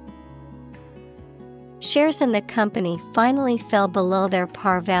 Shares in the company finally fell below their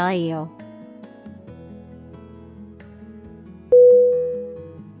par value.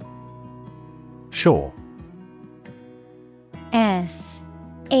 Shore. S-H-O-R-E.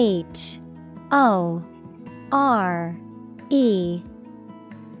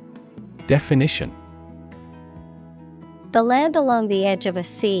 Definition: The land along the edge of a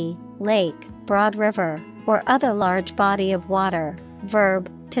sea, lake, broad river, or other large body of water. Verb,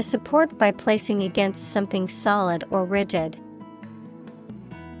 to support by placing against something solid or rigid.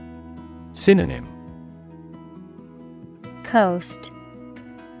 Synonym: Coast,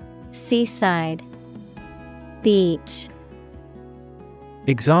 seaside, beach.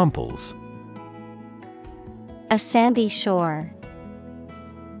 Examples: A sandy shore.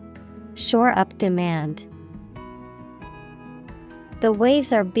 Shore up demand. The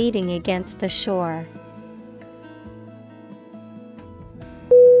waves are beating against the shore.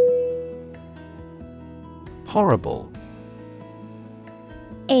 Horrible.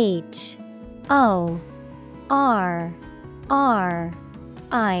 H-O-R-R-I-B-L-E.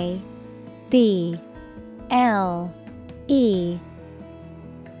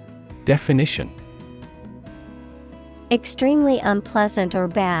 Definition: Extremely unpleasant or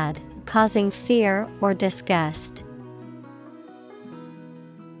bad, causing fear or disgust.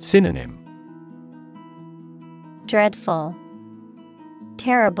 Synonym: Dreadful,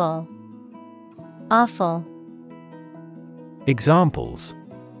 terrible, awful. Examples: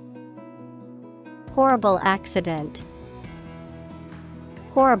 Horrible accident.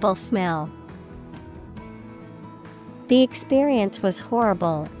 Horrible smell. The experience was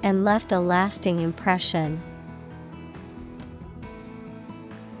horrible and left a lasting impression.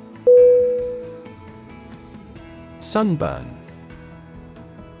 Sunburn.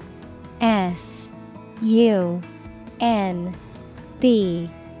 S-U-N-B-U-R-N.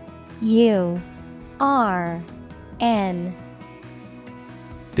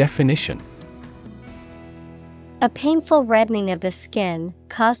 Definition: A painful reddening of the skin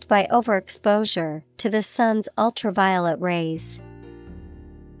caused by overexposure to the sun's ultraviolet rays.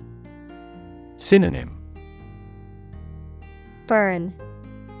 Synonym: Burn,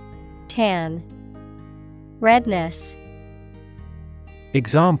 tan, redness.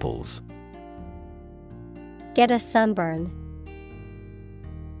 Examples: Get a sunburn.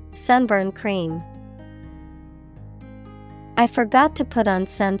 Sunburn cream. I forgot to put on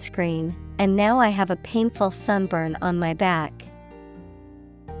sunscreen, and now I have a painful sunburn on my back.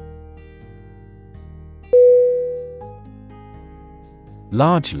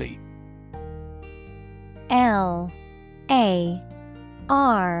 Largely.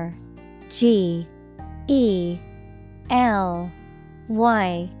 Largely.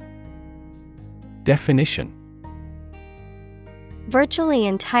 Definition. Virtually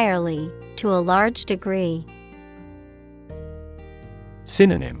entirely, to a large degree.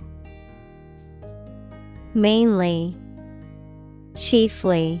 Synonym. Mainly,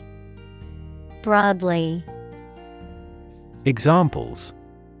 chiefly, broadly. Examples.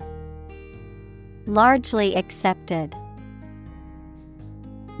 Largely accepted.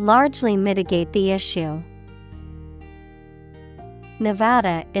 Largely mitigate the issue.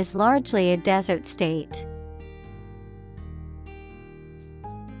 Nevada is largely a desert state.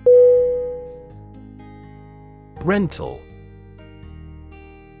 Rental.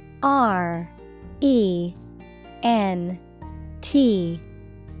 RENTAL.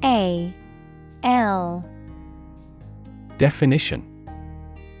 Definition.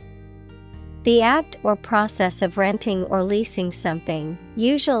 The act or process of renting or leasing something,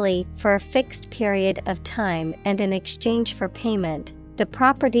 usually for a fixed period of time and in exchange for payment, the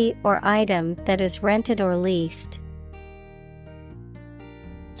property or item that is rented or leased.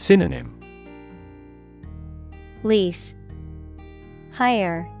 Synonym. Lease,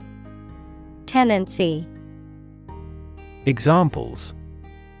 hire, tenancy. Examples.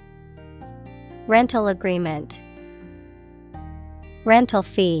 Rental agreement. Rental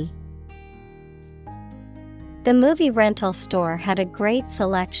fee. The movie rental store had a great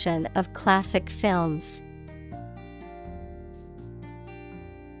selection of classic films.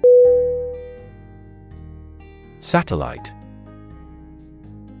 Satellite.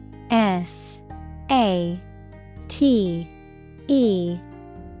 SATELLITE.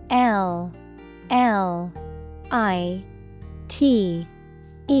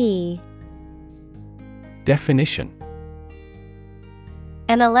 Definition.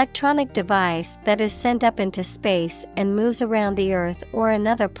 An electronic device that is sent up into space and moves around the Earth or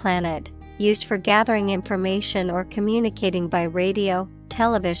another planet, used for gathering information or communicating by radio,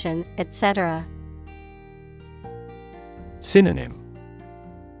 television, etc. Synonym.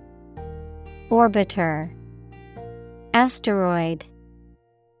 Orbiter, asteroid,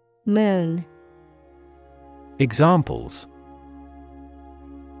 moon. Examples.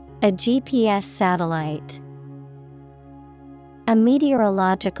 A GPS satellite. A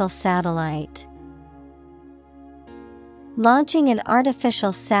meteorological satellite. Launching an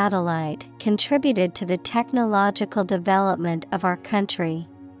artificial satellite contributed to the technological development of our country.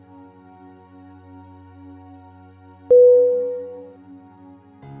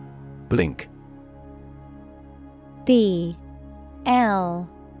 Blink. BLINK.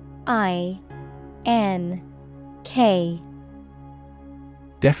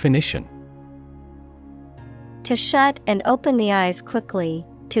 Definition. To shut and open the eyes quickly,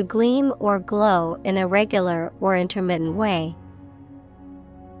 to gleam or glow in a regular or intermittent way.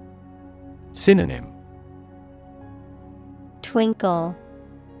 Synonym. Twinkle,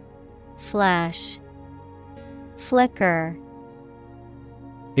 flash, flicker.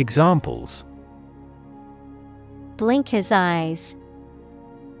 Examples. Blink his eyes.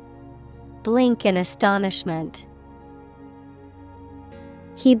 Blink in astonishment.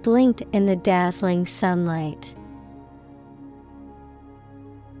 He blinked in the dazzling sunlight.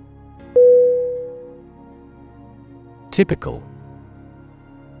 Typical.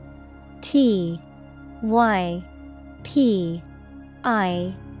 TYPICAL.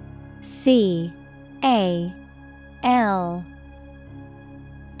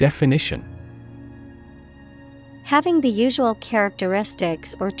 Definition. Having the usual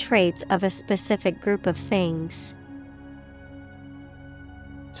characteristics or traits of a specific group of things.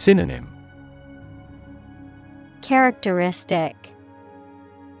 Synonym. Characteristic,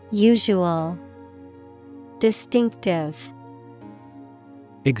 usual, distinctive.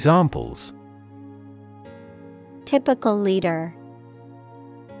 Examples. Typical leader.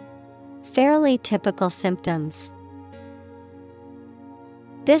 Fairly typical symptoms.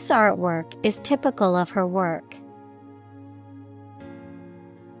 This artwork is typical of her work.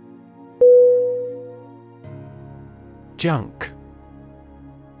 Junk.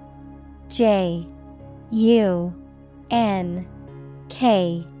 JUNK.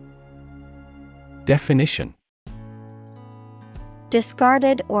 Definition.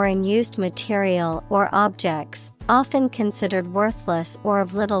 Discarded or unused material or objects, often considered worthless or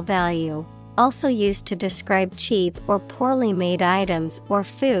of little value, also used to describe cheap or poorly made items or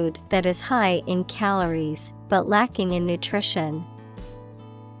food that is high in calories but lacking in nutrition.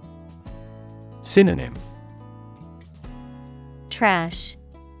 Synonym. Trash,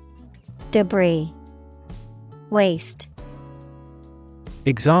 debris, waste.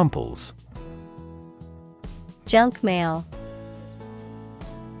 Examples: junk mail,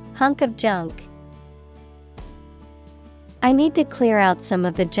 hunk of junk. I need to clear out some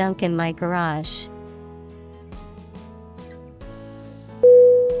of the junk in my garage.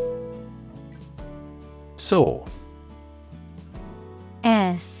 Saw.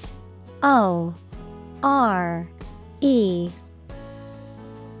 S-O-R-E.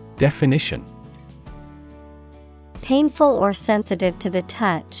 Definition: painful or sensitive to the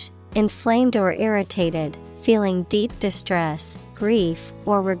touch, inflamed or irritated, feeling deep distress, grief,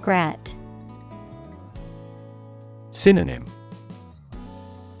 or regret. Synonym: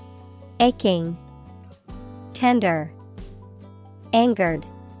 aching, tender, angered.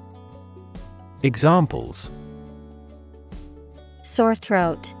 Examples: sore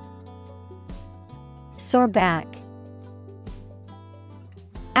throat, sore back.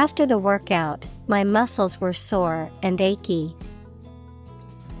 After the workout, my muscles were sore and achy.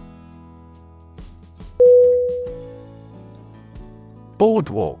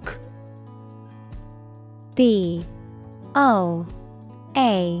 Boardwalk. B-O-A-R-D-W-A-L-K.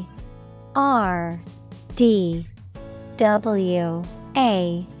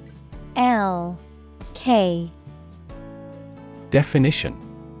 Definition: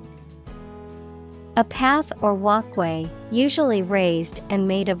 a path or walkway, usually raised and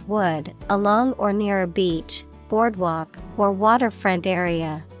made of wood, along or near a beach, boardwalk, or waterfront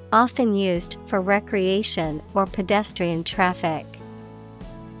area, often used for recreation or pedestrian traffic.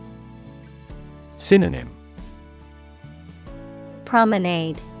 Synonym: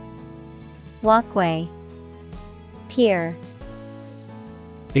 promenade, walkway, pier.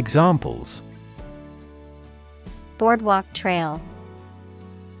 Examples: boardwalk trail,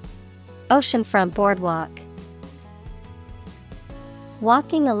 oceanfront boardwalk.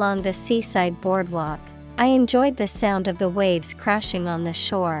 Walking along the seaside boardwalk, I enjoyed the sound of the waves crashing on the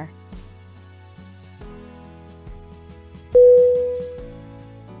shore.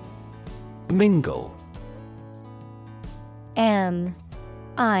 Mingle. M-I-N-G-L-E.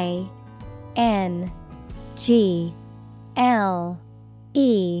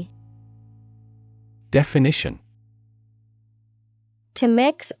 Definition: to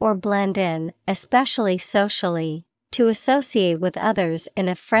mix or blend in, especially socially, to associate with others in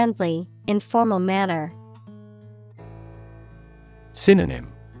a friendly, informal manner.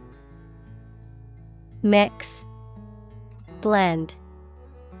 Synonym: mix, blend,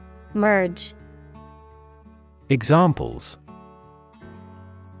 merge. Examples: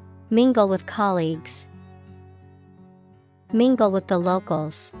 mingle with colleagues, mingle with the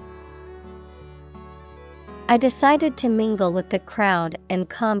locals. I decided to mingle with the crowd and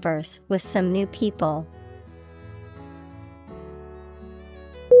converse with some new people.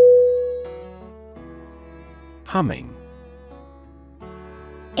 Humming.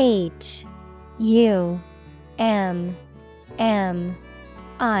 H-U-M-M-I-N-G.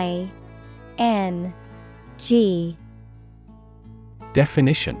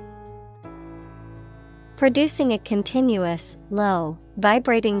 Definition: producing a continuous, low,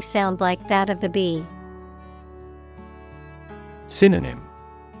 vibrating sound like that of the bee. Synonym: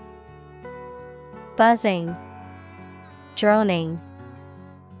 buzzing, droning,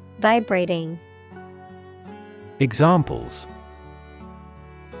 vibrating. Examples: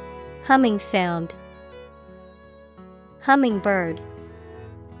 humming sound, hummingbird.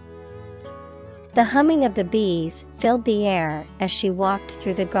 The humming of the bees filled the air as she walked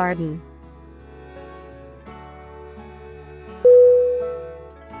through the garden.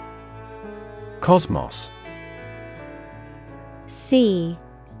 Cosmos. C-O-S-M-O-S.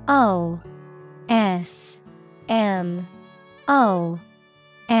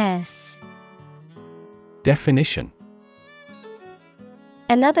 Definition: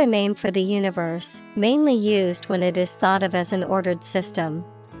 another name for the universe, mainly used when it is thought of as an ordered system.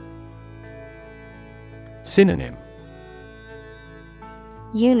 Synonym: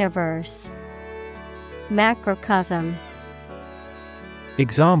 universe, macrocosm.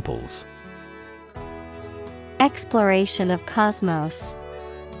 Examples: exploration of cosmos,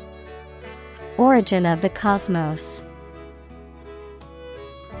 origin of the cosmos.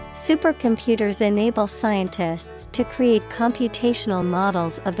 Supercomputers enable scientists to create computational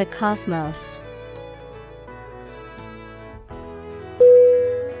models of the cosmos.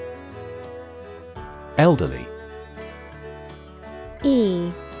 Elderly.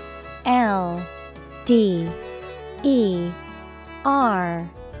 E-L-D-E-R-L-Y.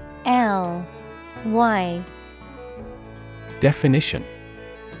 Definition: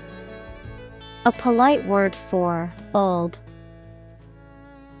 a polite word for old.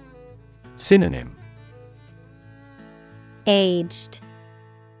 Synonym: aged,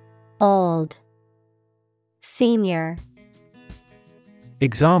 Old. Senior.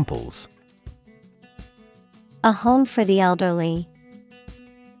 Examples: A home for the elderly.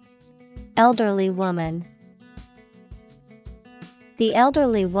 Elderly woman. The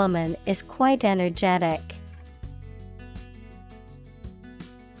elderly woman is quite energetic.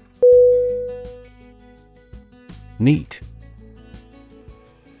 Neat.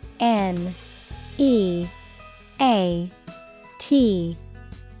 N-E-A-T.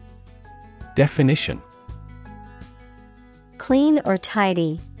 Definition: Clean or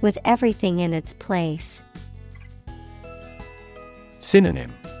tidy, with everything in its place.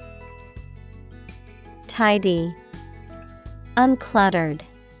 Synonym: Tidy, uncluttered,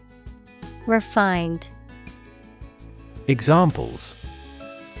 refined. Examples: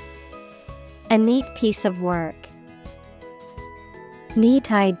 A neat piece of work.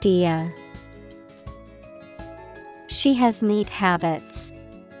 Neat idea. She has neat habits.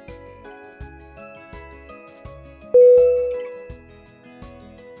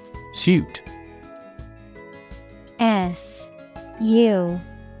 Suit. S-U-I-T.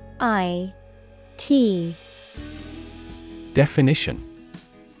 Definition: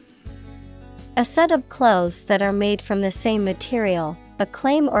 A set of clothes that are made from the same material. A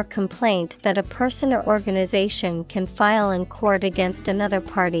claim or complaint that a person or organization can file in court against another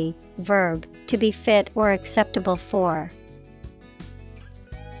party. Verb, to be fit or acceptable for.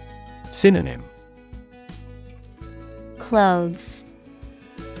 Synonym: Clothes.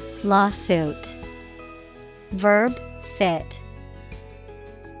 Lawsuit. Verb, fit.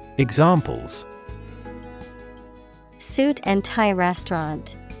 Examples: Suit and tie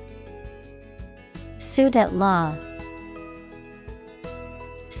restaurant. Suit at law.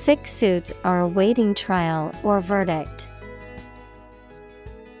 6 suits are awaiting trial or verdict.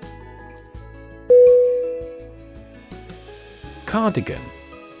 Cardigan.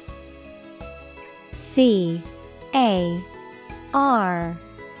 C-A-R-D-I-G-A-N.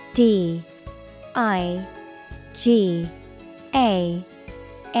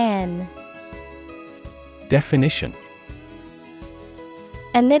 Definition: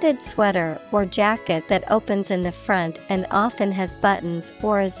 A knitted sweater or jacket that opens in the front and often has buttons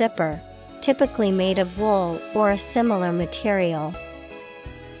or a zipper, typically made of wool or a similar material.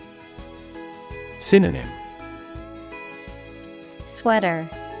 Synonym: Sweater,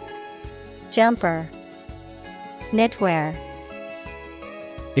 jumper, knitwear.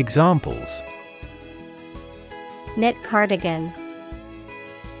 Examples: Knit cardigan.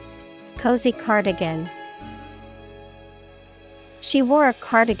 Cozy cardigan. She wore a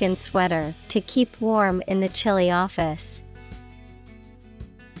cardigan sweater to keep warm in the chilly office.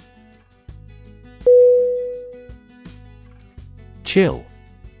 Chill.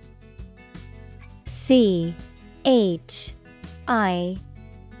 C-H-I-L-L.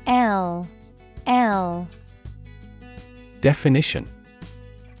 Definition: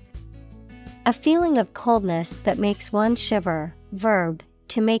 A feeling of coldness that makes one shiver. Verb,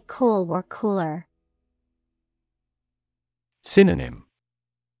 to make cool or cooler. Synonym: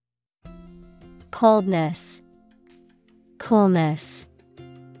 Coldness, coolness.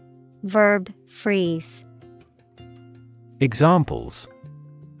 Verb, freeze. Examples: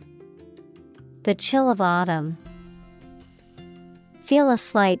 The chill of autumn. Feel a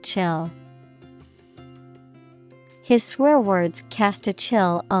slight chill. His swear words cast a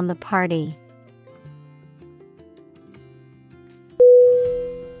chill on the party.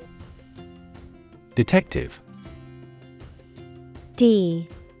 Detective.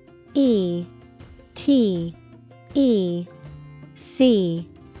 D-E-T-E-C-T-I-V-E.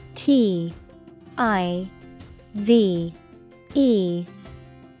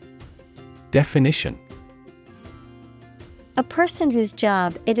 Definition: A person whose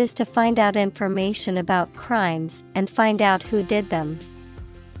job it is to find out information about crimes and find out who did them.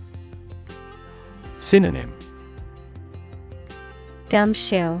 Synonym: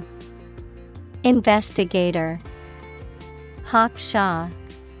 Gumshoe. Investigator. Hawkshaw.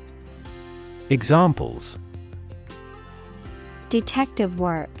 Examples: Detective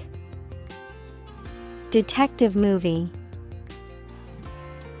work. Detective movie.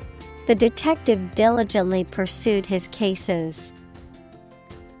 The detective diligently pursued his cases.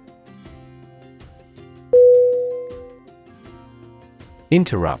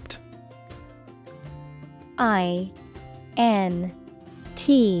 Interrupt. I-N-T-E-R-R-U-P-T.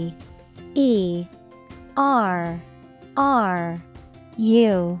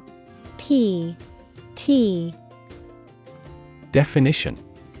 Definition: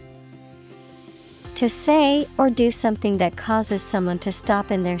 To say or do something that causes someone to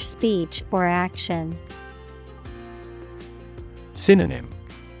stop in their speech or action. Synonym: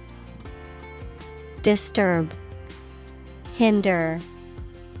 disturb, hinder,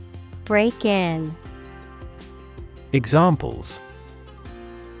 break in. Examples: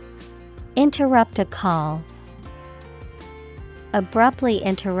 Interrupt a call. Abruptly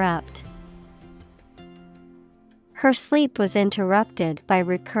interrupt. Her sleep was interrupted by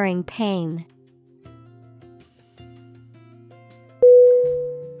recurring pain.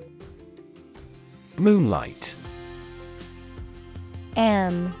 Moonlight.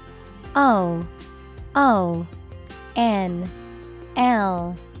 MOONLIGHT.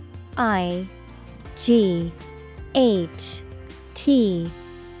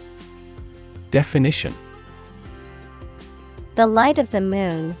 Definition: The light of the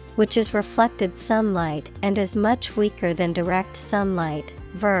moon, which is reflected sunlight and is much weaker than direct sunlight.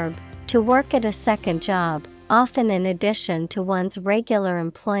 Verb: to work at a second job, often in addition to one's regular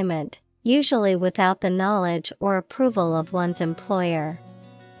employment, usually without the knowledge or approval of one's employer.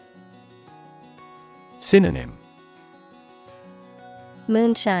 Synonym: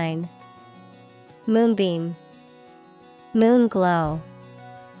 Moonshine, moonbeam, moonglow.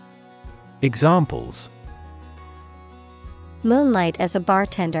 Examples: Moonlight as a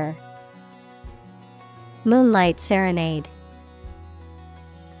bartender. Moonlight serenade.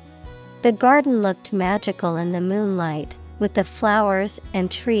 The garden looked magical in the moonlight, with the flowers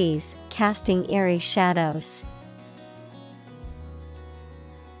and trees casting eerie shadows.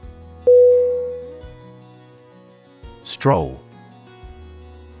 Stroll.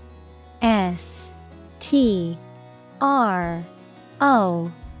 STROLL.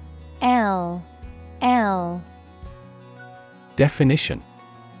 Definition: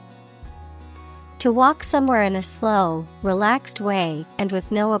 To walk somewhere in a slow, relaxed way and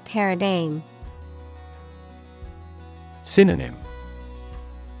with no apparent aim. Synonym: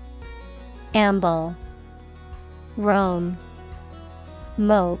 Amble, roam,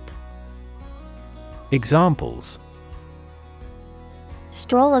 mope. Examples: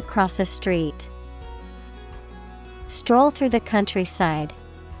 Stroll across a street. Stroll through the countryside.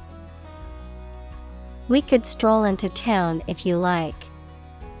 We could stroll into town if you like.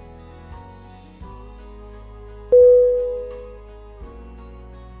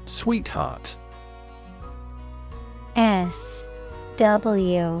 Sweetheart. SWEETHEART.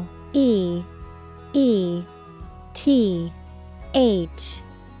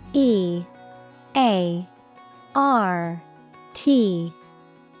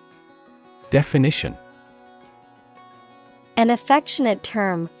 Definition: An affectionate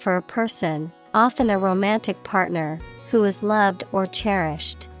term for a person, often a romantic partner, who is loved or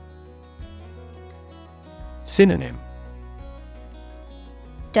cherished. Synonym: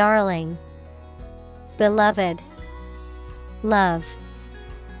 Darling, beloved, love.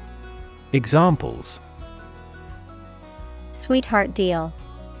 Examples: Sweetheart deal.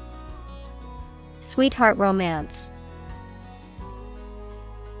 Sweetheart romance.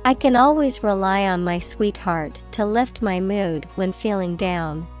 I can always rely on my sweetheart to lift my mood when feeling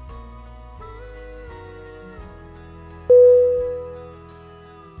down.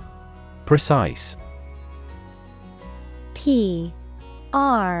 Precise. PRECISE.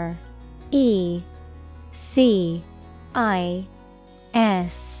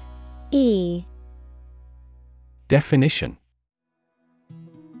 Definition: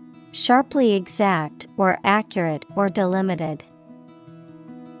 Sharply exact or accurate or delimited.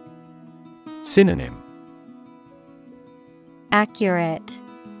 Synonym: Accurate,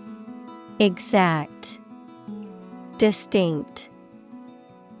 exact, distinct.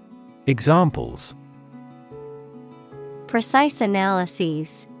 Examples: Precise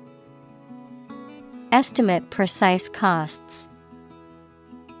analyses. Estimate precise costs.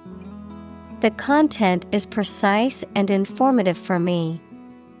 The content is precise and informative for me.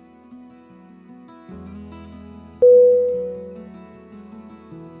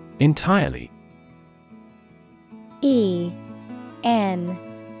 Entirely. ENTIRELY.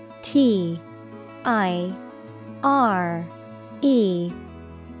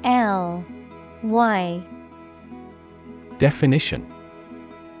 Definition: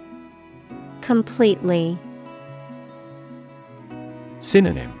 Completely.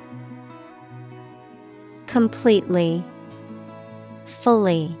 Synonym: Completely,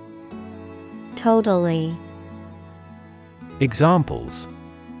 fully, totally. Examples: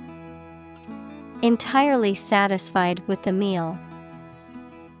 Entirely satisfied with the meal.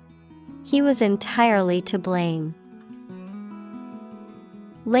 He was entirely to blame.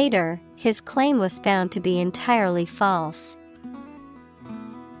 Later, his claim was found to be entirely false.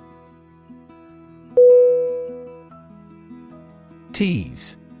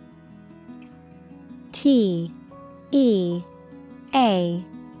 Tease. TEASE.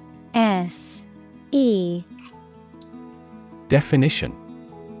 E. Definition: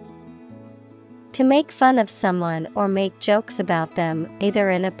 To make fun of someone or make jokes about them, either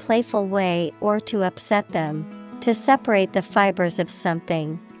in a playful way or to upset them. To separate the fibers of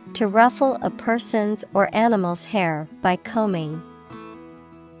something. To ruffle a person's or animal's hair by combing.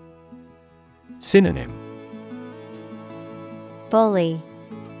 Synonym: Bully,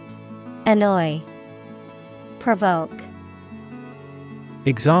 annoy, provoke.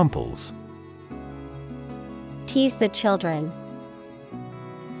 Examples: Tease the children.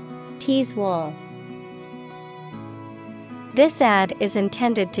 Tease wool. This ad is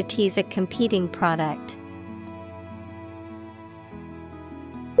intended to tease a competing product.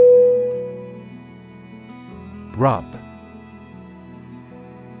 Rub.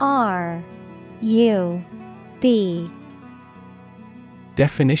 R-U-B.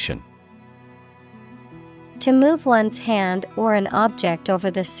 Definition: To move one's hand or an object over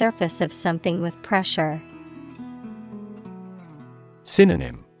the surface of something with pressure.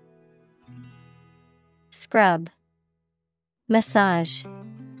 Synonym: Scrub, massage,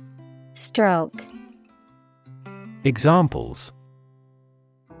 stroke. Examples: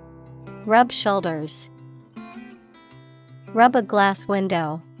 Rub shoulders. Rub a glass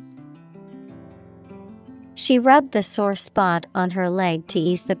window. She rubbed the sore spot on her leg to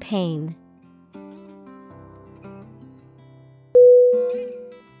ease the pain.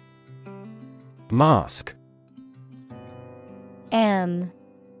 Mask. M-A-S-K.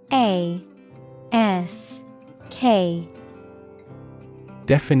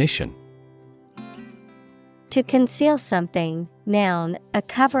 Definition: To conceal something, noun, a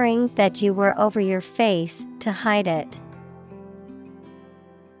covering that you wear over your face to hide it.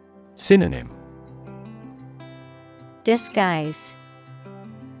 Synonym: Disguise,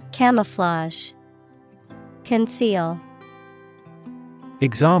 camouflage, conceal.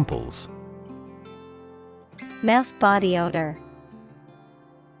 Examples: Mask body odor.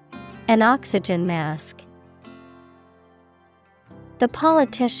 An oxygen mask. The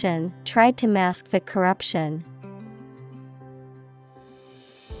politician tried to mask the corruption.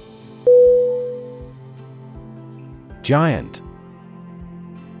 Giant.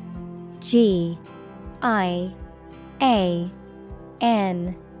 G-I-A-N-T.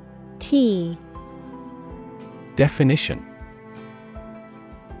 Definition: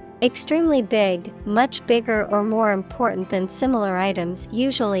 Extremely big, much bigger or more important than similar items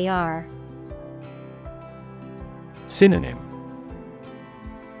usually are. Synonym: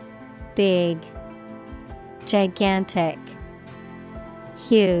 Big, gigantic,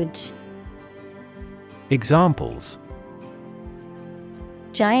 huge. Examples: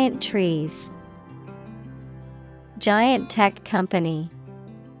 Giant trees. Giant tech company.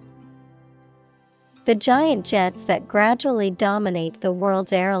 The giant jets that gradually dominate the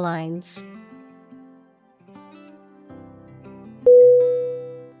world's airlines.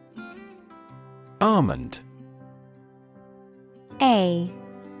 Almond. A-L-M-O-N-D.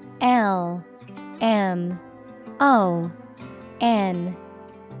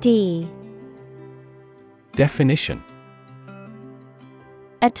 Definition: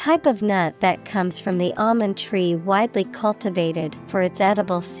 A type of nut that comes from the almond tree, widely cultivated for its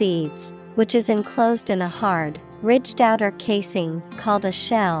edible seeds, which is enclosed in a hard, ridged outer casing called a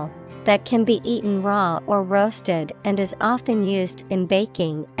shell that can be eaten raw or roasted and is often used in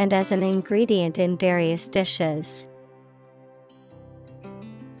baking and as an ingredient in various dishes.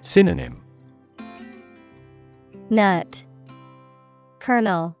 Synonym: Nut,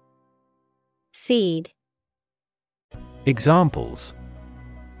 kernel, seed. Examples: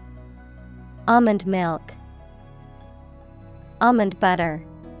 Almond milk. Almond butter.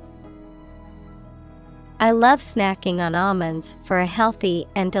 I love snacking on almonds for a healthy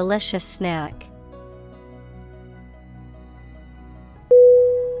and delicious snack.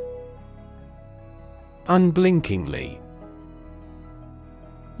 Unblinkingly.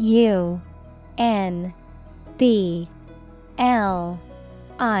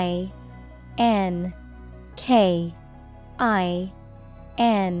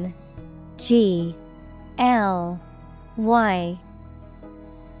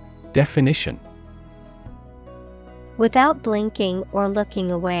 Definition: Without blinking or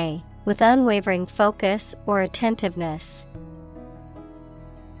looking away, with unwavering focus or attentiveness.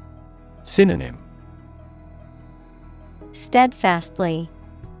 Synonym: Steadfastly,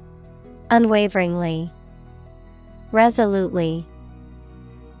 unwaveringly, resolutely.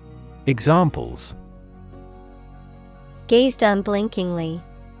 Examples: Gazed unblinkingly.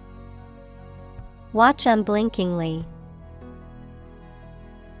 Watch unblinkingly.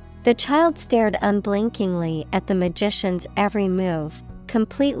 The child stared unblinkingly at the magician's every move,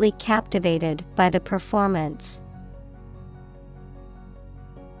 completely captivated by the performance.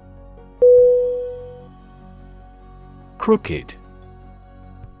 Crooked.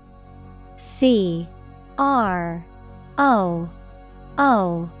 CROOKED.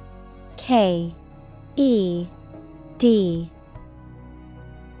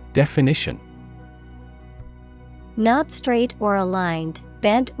 Definition. Not straight or aligned,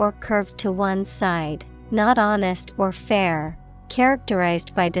 bent or curved to one side, not honest or fair,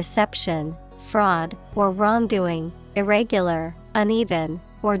 characterized by deception, fraud, or wrongdoing, irregular, uneven,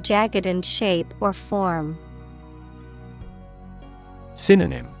 or jagged in shape or form.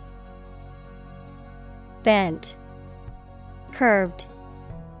 Synonym. Bent, curved,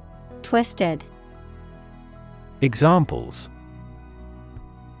 twisted. Examples.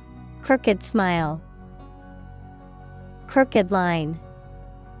 Crooked smile, crooked line.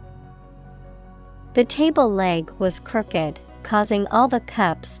 The table leg was crooked, causing all the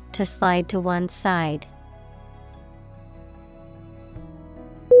cups to slide to one side.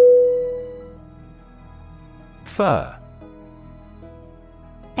 Fur.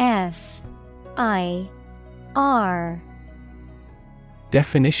 FIR.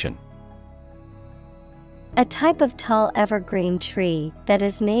 Definition. A type of tall evergreen tree that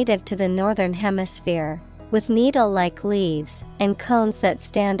is native to the northern hemisphere, with needle-like leaves and cones that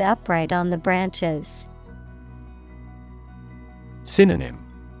stand upright on the branches. Synonym.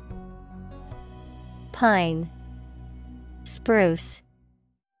 Pine, spruce,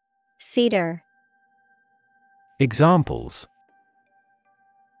 cedar. Examples.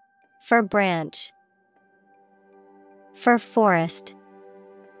 Fir branch, fir forest.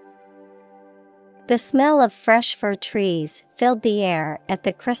 The smell of fresh fir trees filled the air at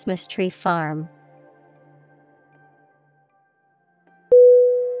the Christmas tree farm.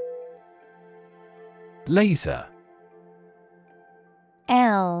 Laser.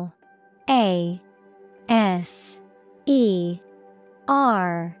 LASER.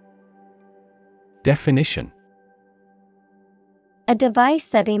 Definition. A device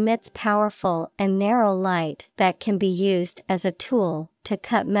that emits powerful and narrow light that can be used as a tool to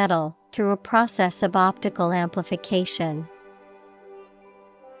cut metal through a process of optical amplification.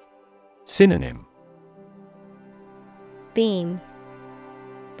 Synonym. Beam,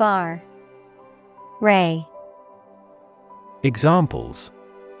 bar, ray. Examples.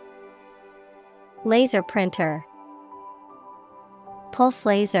 Laser printer, pulse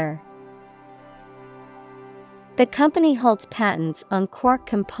laser. The company holds patents on core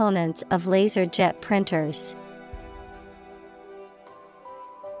components of laser jet printers.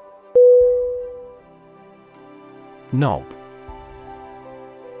 Knob.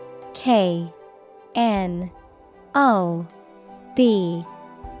 KNOB.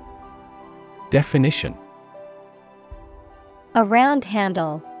 Definition. A round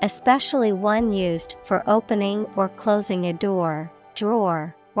handle, especially one used for opening or closing a door,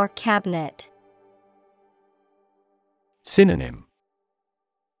 drawer, or cabinet. Synonym.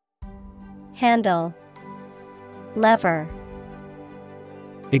 Handle, lever.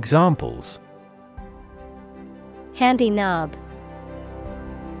 Examples. Handy knob,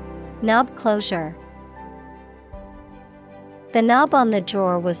 knob closure. The knob on the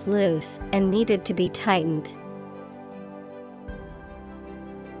drawer was loose and needed to be tightened.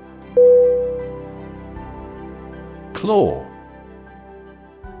 Claw.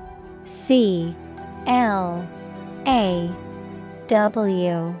 CLAW.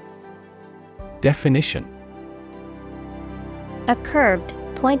 Definition. A curved,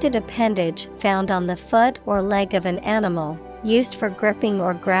 pointed appendage found on the foot or leg of an animal, used for gripping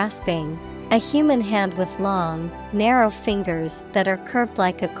or grasping. A human hand with long, narrow fingers that are curved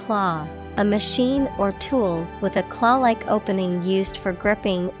like a claw. A machine or tool with a claw-like opening used for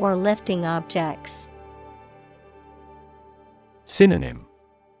gripping or lifting objects. Synonym.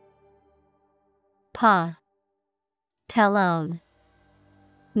 Paw, talon,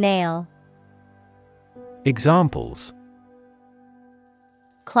 nail. Examples.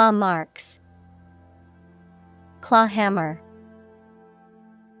 Claw marks, claw hammer.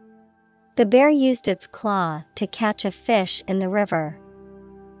 The bear used its claw to catch a fish in the river.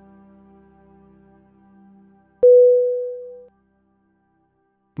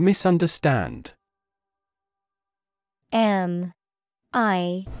 Misunderstand. Misunderstand.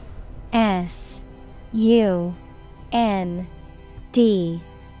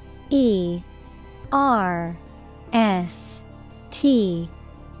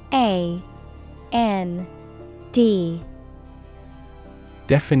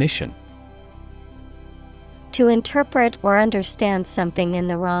 Definition. To interpret or understand something in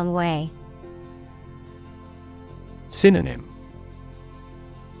the wrong way. Synonym.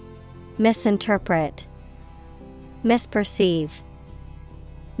 Misinterpret, misperceive,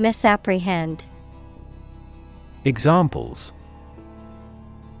 misapprehend. Examples: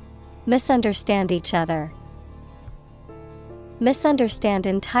 misunderstand each other, misunderstand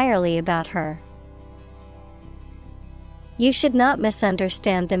entirely about her. You should not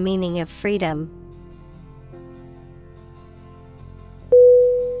misunderstand the meaning of freedom.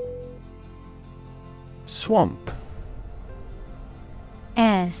 Swamp.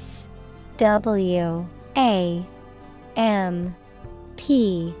 SWAMP.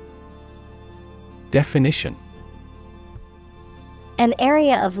 Definition: an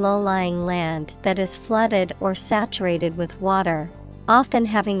area of low-lying land that is flooded or saturated with water, often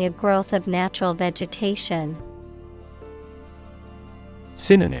having a growth of natural vegetation.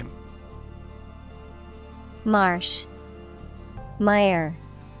 Synonym: marsh, mire,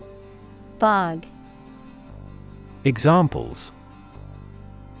 bog. Examples: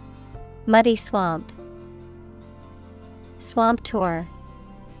 muddy swamp, swamp tour.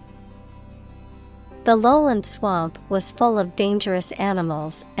 The lowland swamp was full of dangerous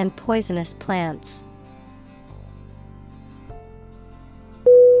animals and poisonous plants.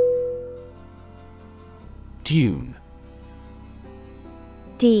 Dune.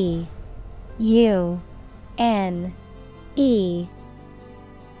 D-U-N-E.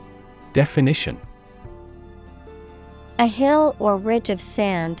 Definition: a hill or ridge of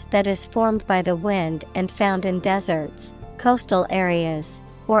sand that is formed by the wind and found in deserts, coastal areas,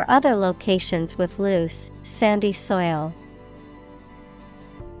 or other locations with loose, sandy soil.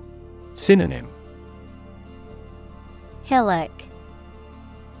 Synonym: hillock,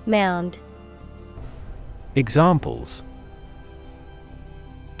 mound. Examples: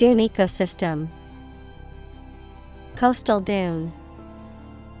 dune ecosystem, coastal dune.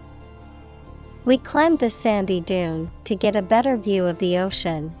 We climbed the sandy dune to get a better view of the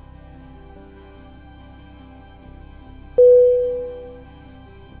ocean.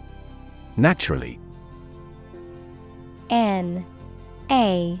 Naturally. Naturally.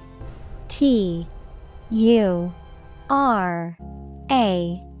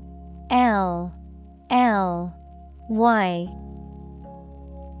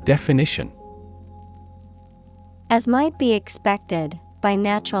 Definition: as might be expected, by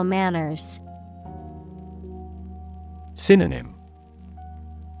natural manners. Synonym: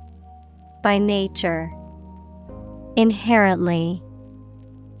 by nature, inherently,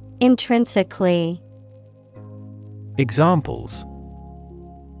 intrinsically. Examples: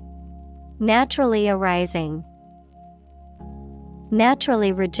 naturally arising,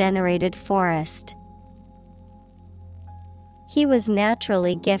 naturally regenerated forest. He was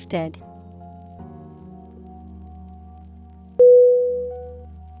naturally gifted.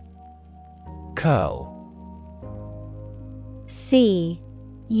 Curl.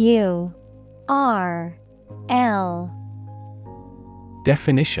 C-U-R-L.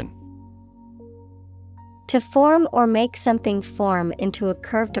 Definition: to form or make something form into a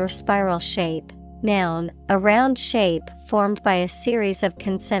curved or spiral shape. Noun, a round shape formed by a series of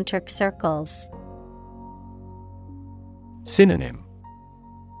concentric circles. Synonym: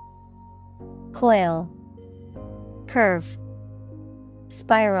 coil, curve,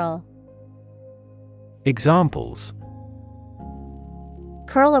 spiral. Examples: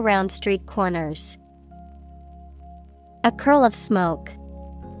 curl around street corners. A curl of smoke.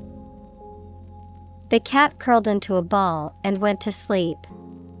 The cat curled into a ball and went to sleep.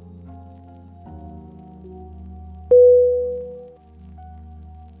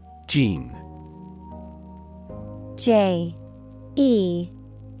 Gene. J-E-A-N.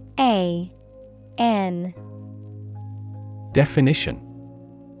 Definition: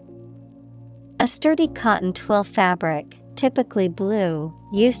 a sturdy cotton twill fabric, typically blue,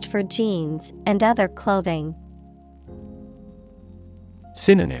 used for jeans and other clothing.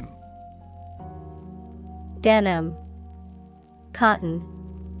 Synonym: denim, cotton,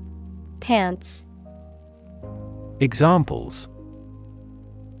 pants. Examples: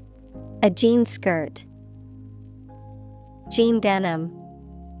 a jean skirt, jean denim.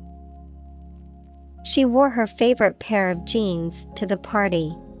 She wore her favorite pair of jeans to the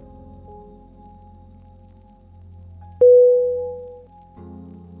party.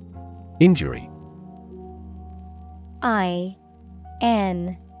 Injury. I-N-J-U-R-Y.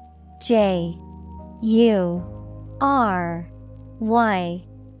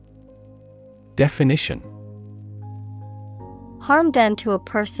 Definition: harm done to a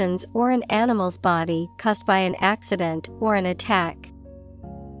person's or an animal's body caused by an accident or an attack.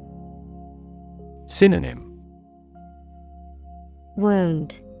 Synonym: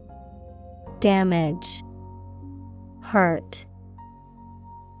 wound, damage, hurt.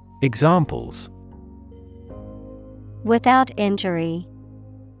 Examples: without injury,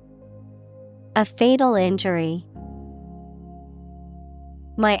 a fatal injury.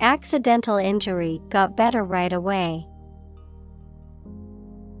 My accidental injury got better right away.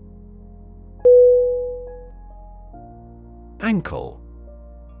 Ankle.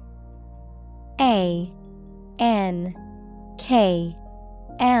 A-N-K-L-E.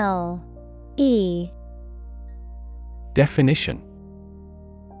 Definition: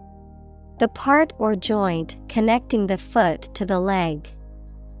 the part or joint connecting the foot to the leg.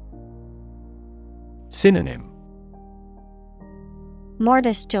 Synonym: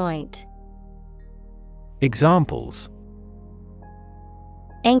 mortise joint. Examples: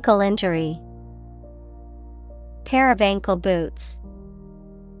 ankle injury, pair of ankle boots.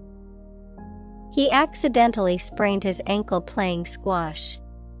 He accidentally sprained his ankle playing squash.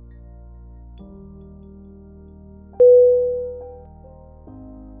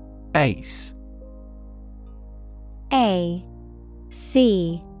 Ace. A-C-E.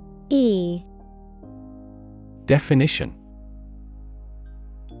 Definition: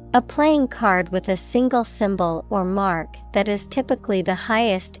 a playing card with a single symbol or mark that is typically the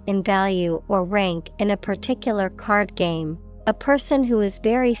highest in value or rank in a particular card game. A person who is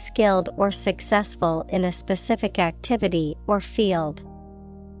very skilled or successful in a specific activity or field.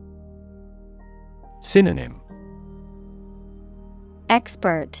 Synonym: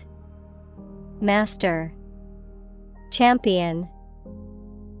 expert, master, champion.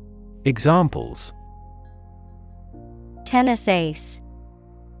 Examples: tennis ace,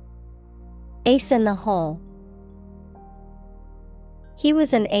 ace in the hole. He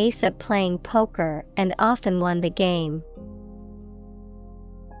was an ace at playing poker and often won the game.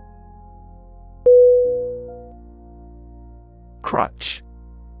 Crutch.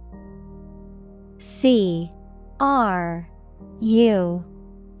 C-R-U-T-C-H.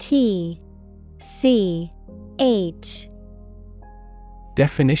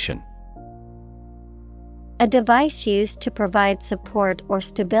 Definition: a device used to provide support or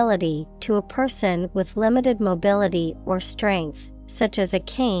stability to a person with limited mobility or strength, such as a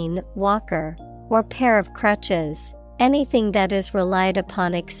cane, walker, or pair of crutches. Anything that is relied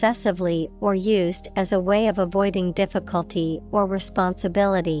upon excessively or used as a way of avoiding difficulty or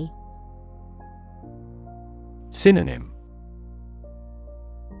responsibility. Synonym: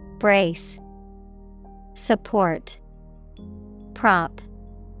 brace, support, prop.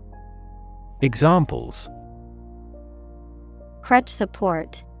 Examples: crutch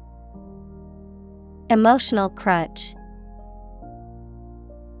support, emotional crutch.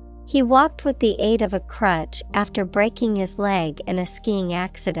 He walked with the aid of a crutch after breaking his leg in a skiing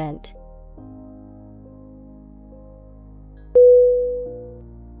accident.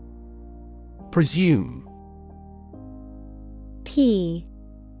 Presume. P-R-E-S-U-M-E.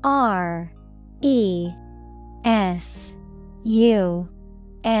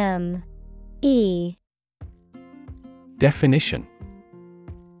 Definition: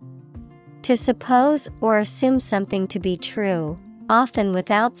 to suppose or assume something to be true, often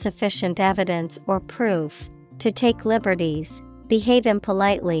without sufficient evidence or proof, to take liberties, behave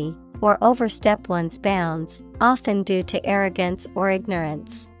impolitely, or overstep one's bounds, often due to arrogance or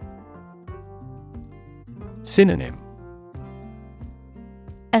ignorance. Synonym: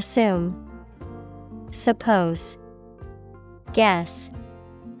 assume, suppose, guess.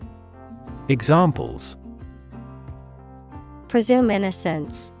 Examples: presume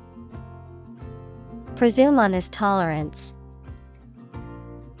innocence, presume on his tolerance.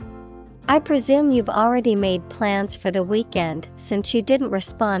 I presume you've already made plans for the weekend since you didn't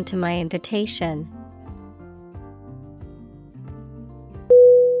respond to my invitation.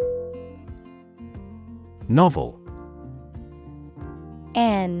 Novel.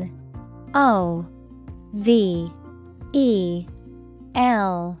 N-O-V-E-L.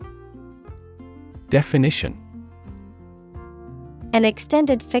 Definition: an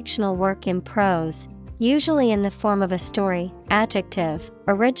extended fictional work in prose, usually in the form of a story. Adjective,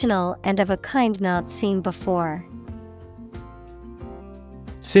 original and of a kind not seen before.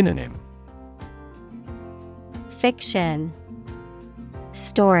 Synonym: fiction,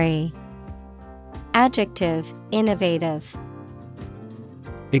 story. Adjective, innovative.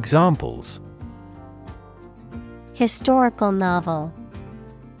 Examples: historical novel,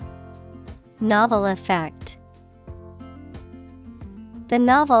 novel effect. The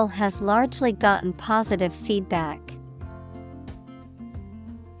novel has largely gotten positive feedback.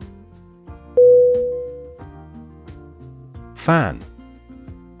 Fan.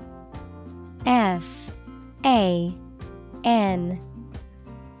 F-A-N.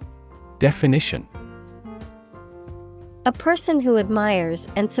 Definition: A person who admires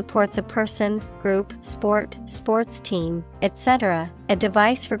and supports a person, group, sport, sports team, etc. A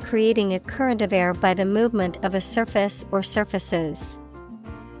device for creating a current of air by the movement of a surface or surfaces.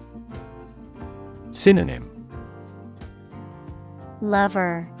 Synonym: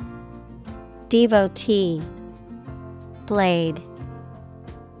 Lover, devotee, blade.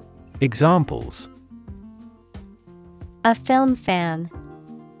 Examples: A film fan,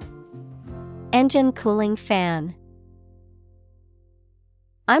 engine cooling fan.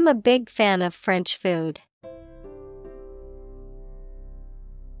 I'm a big fan of French food.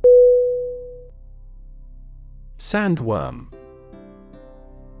 Sandworm.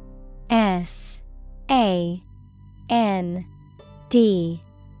 S-A-N-D-W-O-R-M.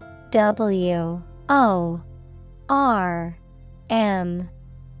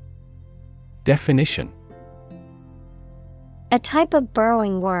 Definition: A type of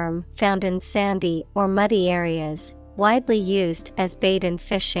burrowing worm found in sandy or muddy areas, widely used as bait in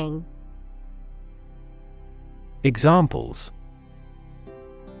fishing. Examples: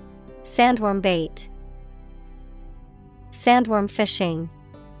 Sandworm bait, sandworm fishing.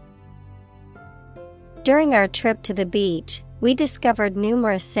 During our trip to the beach, we discovered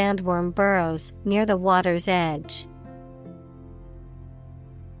numerous sandworm burrows near the water's edge.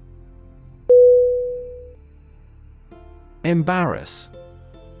 Embarrass.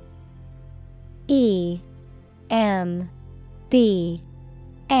 E-M-B-A-R-R-A-S-S.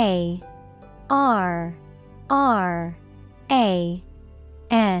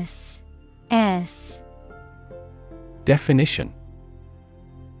 Definition: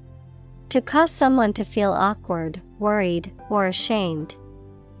 To cause someone to feel awkward, worried, or ashamed.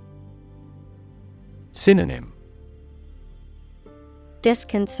 Synonym: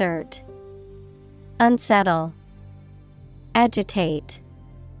 Disconcert, unsettle, agitate.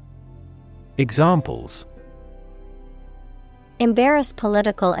 Examples: Embarrass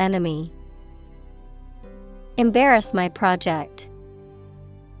political enemy. Embarrass my project.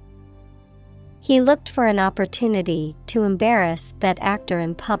 He looked for an opportunity to embarrass that actor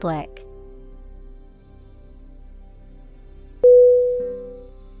in public.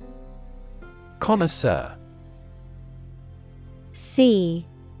 Connoisseur. C-O-N-N-O-I-S-S-E-U-R.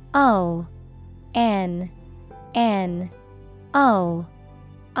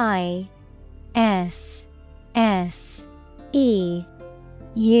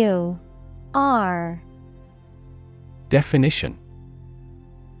 Definition: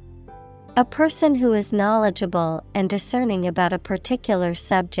 A person who is knowledgeable and discerning about a particular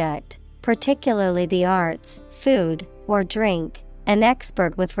subject, particularly the arts, food, or drink, an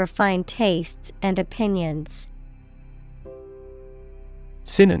expert with refined tastes and opinions.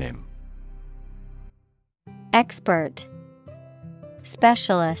 Synonym: Expert,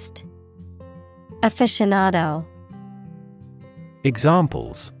 specialist, aficionado.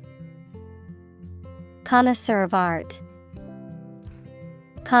 Examples: Connoisseur of art,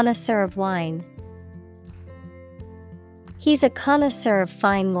 connoisseur of wine. He's a connoisseur of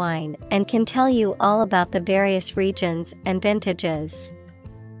fine wine and can tell you all about the various regions and vintages.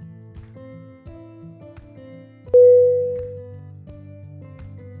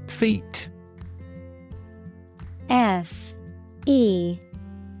 Feat. F-E-A-T.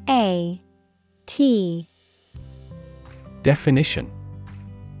 Definition: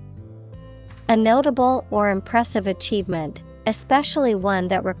 A notable or impressive achievement, especially one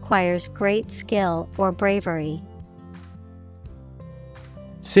that requires great skill or bravery.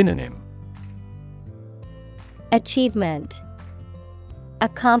 Synonym: Achievement,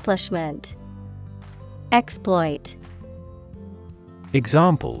 accomplishment, exploit.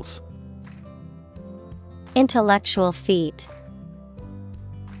 Examples: Intellectual feat,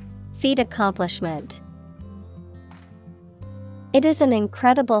 feat accomplishment. It is an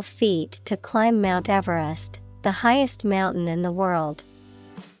incredible feat to climb Mount Everest, the highest mountain in the world.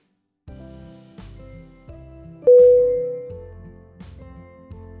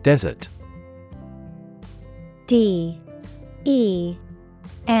 Desert. D-E-S-E-R-T.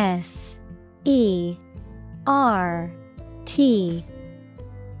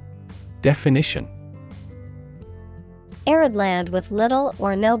 Definition: Arid land with little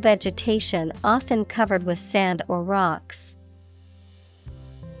or no vegetation, often covered with sand or rocks.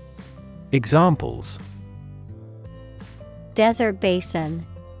 Examples: Desert basin,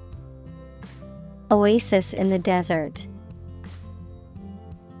 oasis in the desert.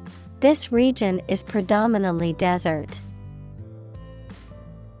 This region is predominantly desert.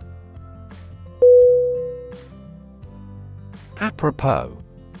 Apropos.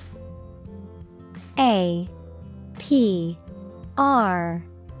 A-P-R-O-P-O.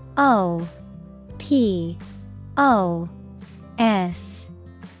 O S.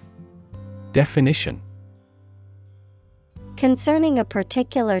 Definition: Concerning a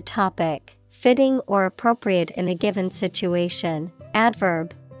particular topic, fitting or appropriate in a given situation.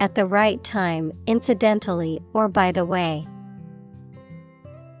 Adverb, at the right time, incidentally, or by the way.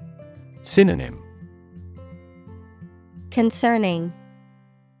 Synonym: Concerning,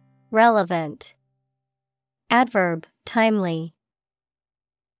 relevant. Adverb, timely.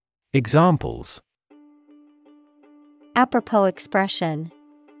 Examples: Apropos expression.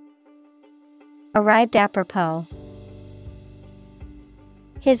 Arrived apropos.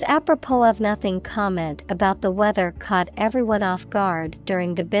 His apropos of nothing comment about the weather caught everyone off guard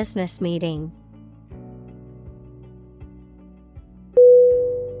during the business meeting.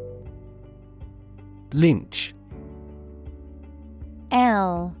 Lynch.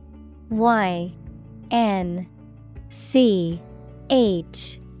 Lynch.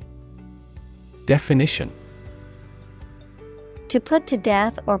 Definition: To put to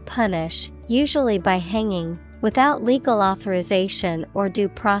death or punish, usually by hanging, without legal authorization or due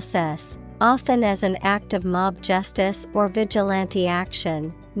process, often as an act of mob justice or vigilante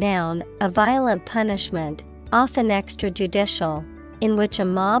action. Noun, a violent punishment, often extrajudicial, in which a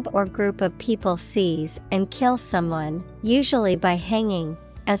mob or group of people seize and kill someone, usually by hanging,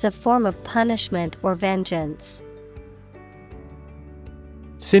 as a form of punishment or vengeance.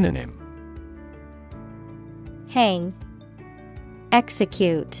 Synonym: Hang,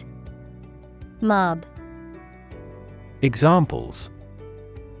 execute, mob. Examples: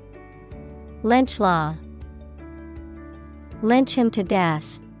 Lynch law. Lynch him to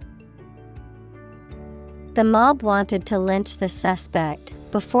death. The mob wanted to lynch the suspect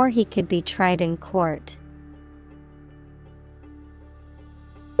before he could be tried in court.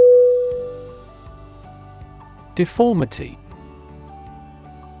 Deformity.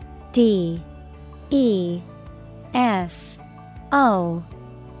 D-E-F-O-R-M-I-T-Y.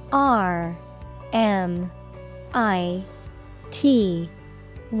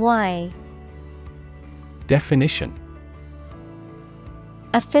 Definition: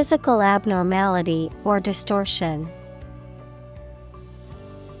 A physical abnormality or distortion.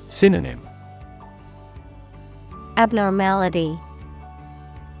 Synonym: Abnormality,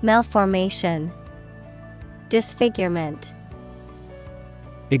 malformation, disfigurement.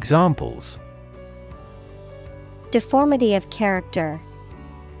 Examples: Deformity of character.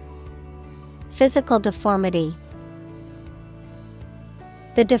 Physical deformity.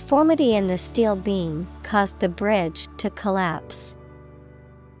 The deformity in the steel beam caused the bridge to collapse.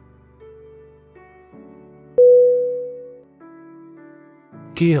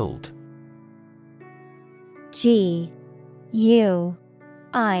 Guild. G-U-I-L-D.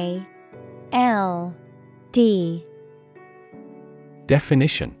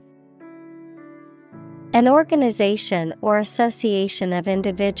 Definition: An organization or association of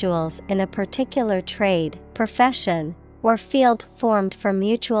individuals in a particular trade, profession, or field formed for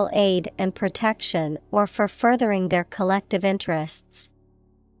mutual aid and protection or for furthering their collective interests.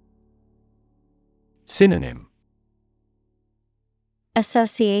 Synonym: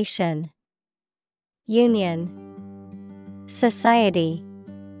 Association, union, society.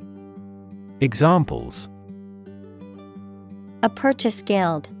 Examples: A purchase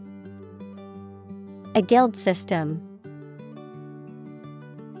guild. A guild system.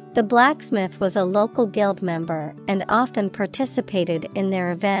 The blacksmith was a local guild member and often participated in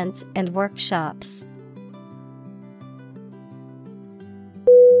their events and workshops.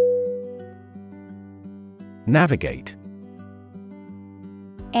 Navigate.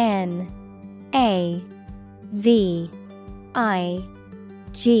 N-A-V-I-G-A-T-E.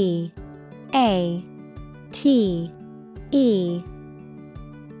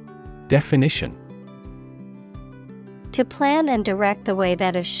 Definition: To plan and direct the way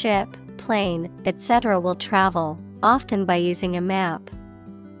that a ship, plane, etc. will travel, often by using a map.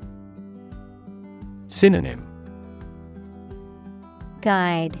 Synonym: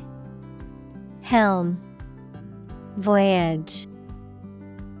 Guide, helm, voyage.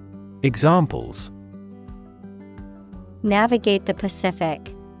 Examples: Navigate the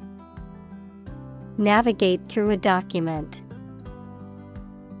Pacific. Navigate through a document.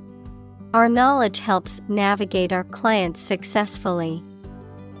 Our knowledge helps navigate our clients successfully.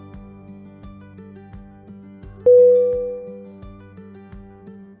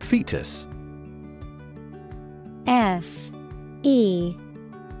 Fetus. F-E-T-U-S.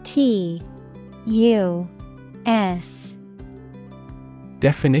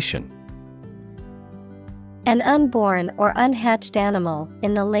 Definition: An unborn or unhatched animal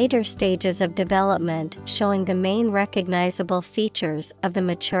in the later stages of development, showing the main recognizable features of the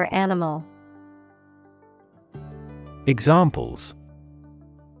mature animal. Examples: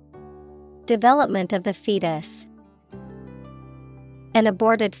 development of the fetus, an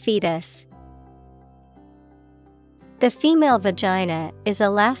aborted fetus. The female vagina is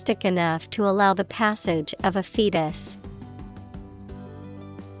elastic enough to allow the passage of a fetus.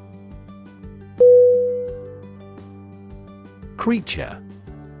 Creature.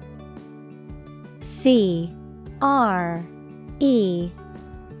 CREATURE.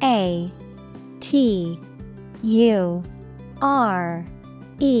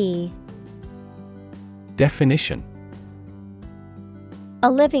 Definition: a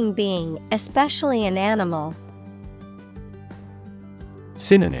living being, especially an animal.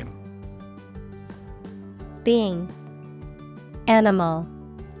 Synonym: Being, animal,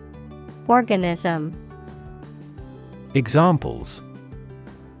 organism. Examples: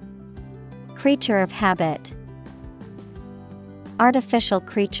 creature of habit, artificial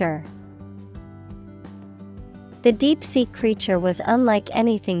creature. The deep-sea creature was unlike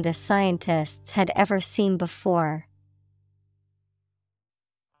anything the scientists had ever seen before.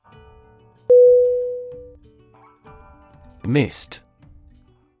 Mist.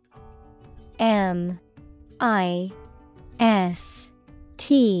 M-I-S-T.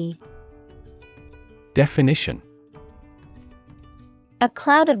 Definition: a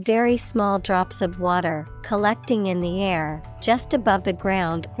cloud of very small drops of water collecting in the air, just above the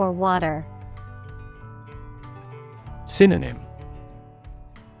ground or water. Synonym: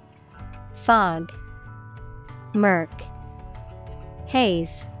 fog, murk,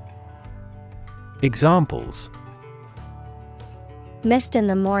 haze. Examples: mist in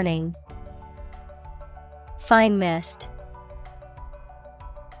the morning, fine mist.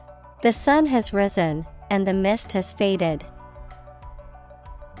 The sun has risen and the mist has faded.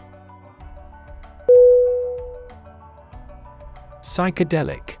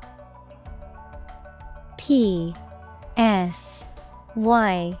 Psychedelic. P-S-Y-C-H-E-D-E-L-I-C.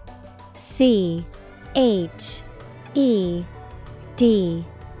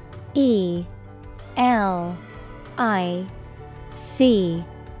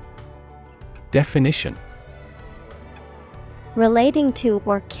 Definition: relating to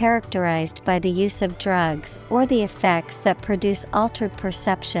or characterized by the use of drugs or the effects that produce altered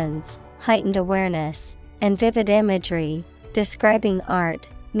perceptions, heightened awareness, and vivid imagery, describing art,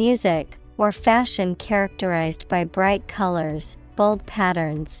 music, or fashion characterized by bright colors, bold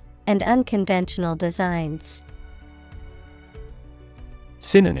patterns, and unconventional designs.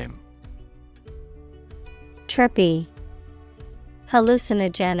 Synonym: trippy,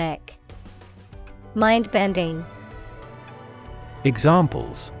 hallucinogenic, mind-bending.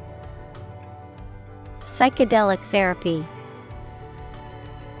 Examples: psychedelic therapy,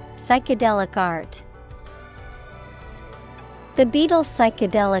 psychedelic art. The Beatles'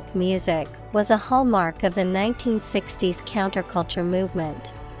 psychedelic music was a hallmark of the 1960s counterculture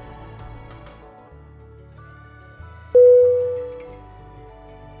movement.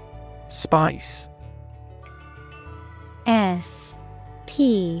 Spice. S-P-I-C-E.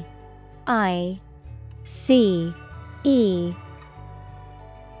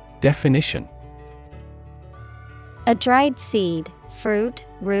 Definition: a dried seed, fruit,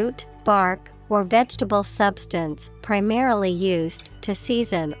 root, bark, or vegetable substance primarily used to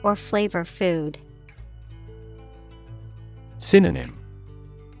season or flavor food. Synonym: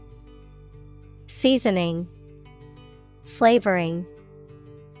 seasoning, flavoring,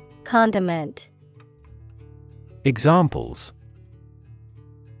 condiment. Examples: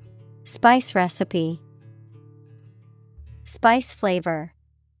 spice recipe, spice flavor.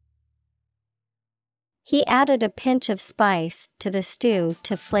 He added a pinch of spice to the stew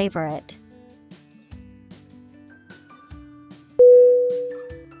to flavor it.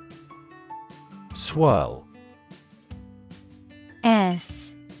 Swirl. S-W-I-R-L.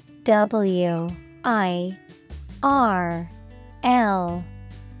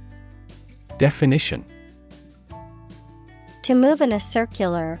 Definition: to move in a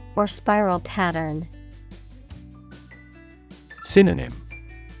circular or spiral pattern. Synonym: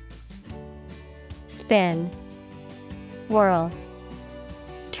 spin, whirl,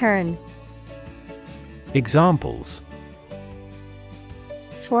 turn. Examples: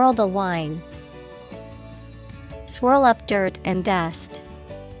 swirl the wine, swirl up dirt and dust.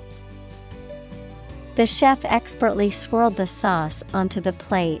 The chef expertly swirled the sauce onto the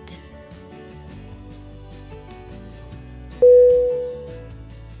plate.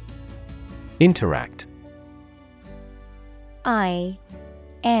 Interact. I-N-T-E-R-A-C-T.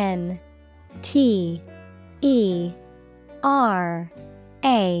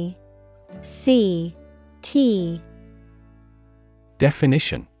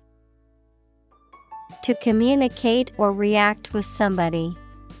 Definition: To communicate or react with somebody.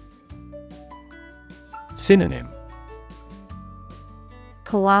 Synonym: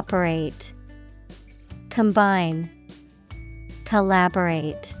 Cooperate, combine,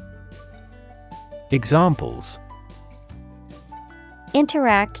 collaborate. Examples: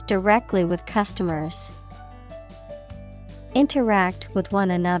 Interact directly with customers. Interact with one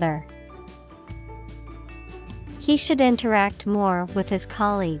another. He should interact more with his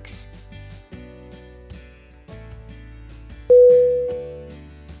colleagues.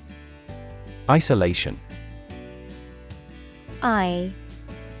 Isolation. I-S-O-L-A-T-I-O-N.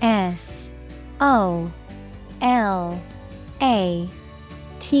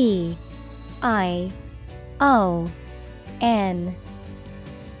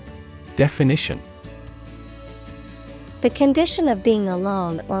 Definition: The condition of being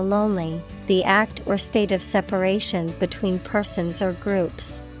alone or lonely, the act or state of separation between persons or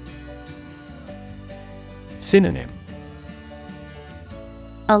groups. Synonym: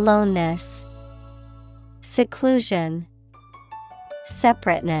 Aloneness, seclusion,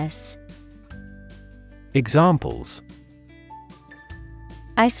 separateness. Examples: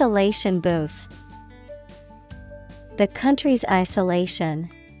 Isolation booth. The country's isolation.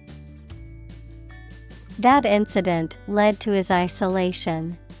 That incident led to his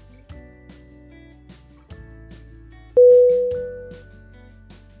isolation.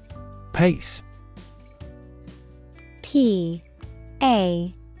 Pace. P-A-C-E.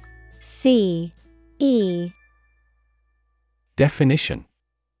 Definition: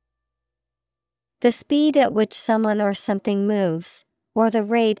 The speed at which someone or something moves, or the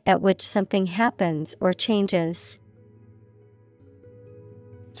rate at which something happens or changes.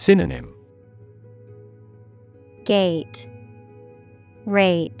 Synonym: Gait,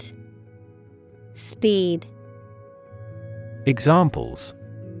 rate, speed. Examples: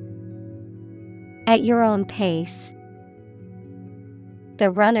 At your own pace. The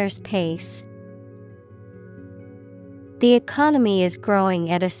runner's pace. The economy is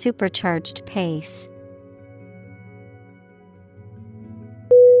growing at a supercharged pace.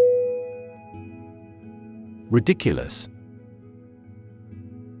 Ridiculous.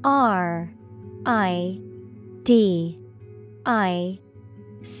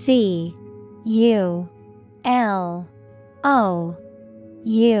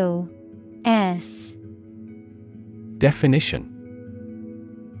 Definition: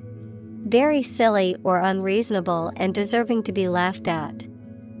 Very silly or unreasonable and deserving to be laughed at.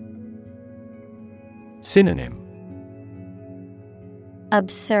 Synonym: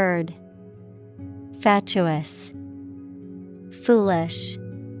 Absurd, fatuous, foolish.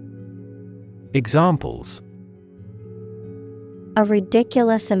 Examples: A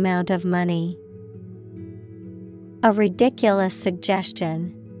ridiculous amount of money. A ridiculous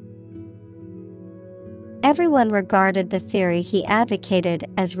suggestion. Everyone regarded the theory he advocated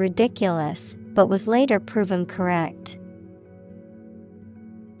as ridiculous, but was later proven correct.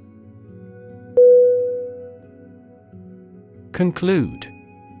 Conclude.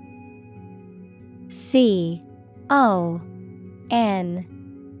 C-O-N-C-L-U-D-E.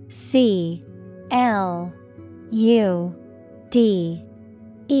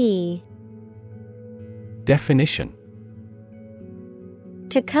 Definition: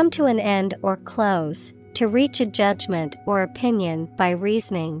 To come to an end or close, to reach a judgment or opinion by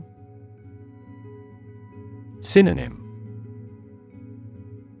reasoning. Synonym: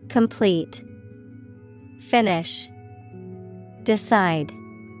 Complete, finish, decide.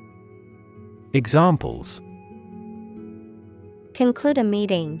 Examples: Conclude a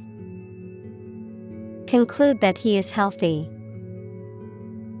meeting. Conclude that he is healthy.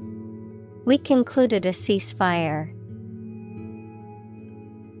 We concluded a ceasefire.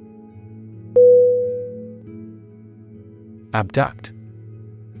 Abduct.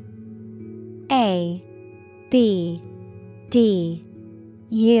 A B D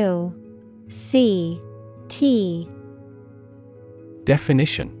U C T.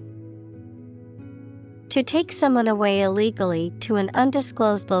 Definition: To take someone away illegally to an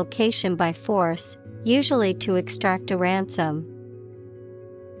undisclosed location by force, usually to extract a ransom.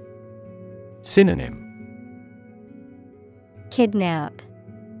 Synonym: Kidnap,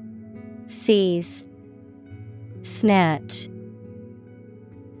 seize, snatch.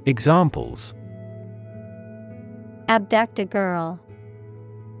 Examples: Abduct a girl.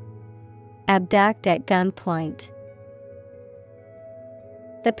 Abduct at gunpoint.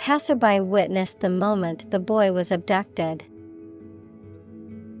 The passerby witnessed the moment the boy was abducted.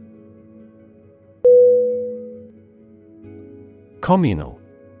 Communal.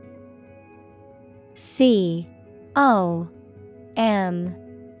 C-O-M-M-U-N-A-L.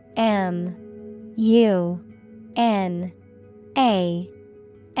 U N A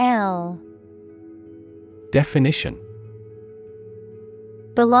L. Definition: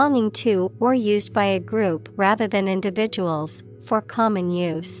 Belonging to or used by a group rather than individuals, for common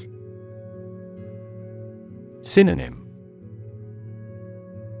use. Synonym: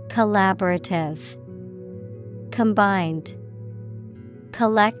 Collaborative, combined,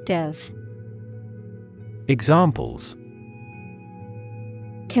 collective. Examples: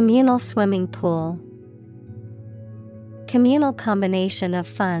 Communal swimming pool. Communal combination of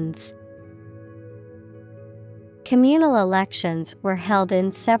funds. Communal elections were held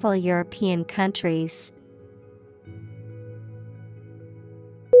in several European countries.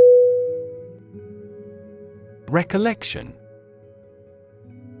 Recollection.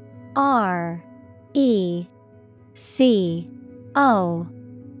 R E C O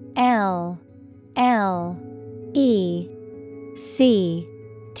L L E C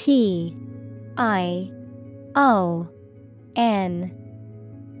T I O N.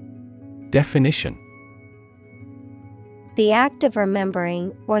 Definition: The act of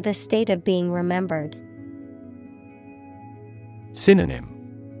remembering or the state of being remembered. Synonym: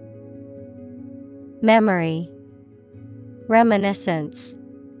 Memory, reminiscence,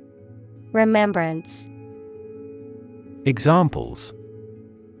 remembrance. Examples: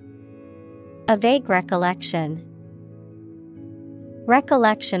 A vague recollection.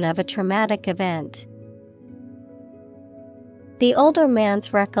 Recollection of a traumatic event. The older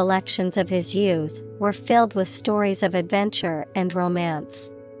man's recollections of his youth were filled with stories of adventure and romance.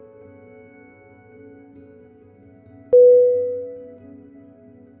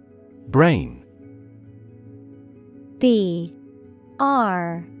 Brain. B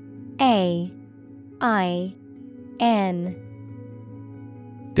R A I N.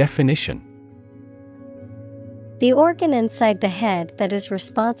 Definition: The organ inside the head that is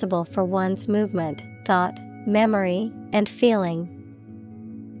responsible for one's movement, thought, memory, and feeling.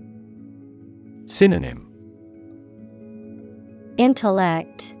 Synonym: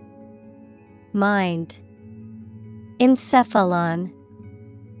 Intellect, mind, encephalon.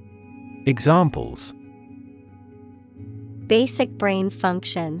 Examples: Basic brain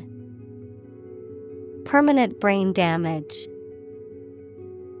function. Permanent brain damage.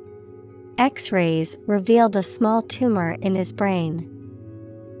 X-rays revealed a small tumor in his brain.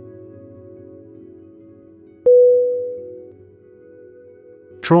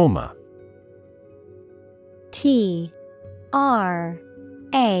 Trauma. T R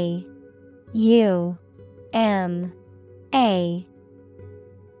A U M A.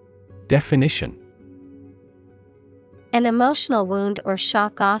 Definition: An emotional wound or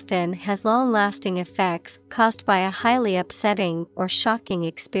shock often has long-lasting effects caused by a highly upsetting or shocking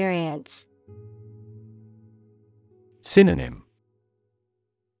experience. Synonym: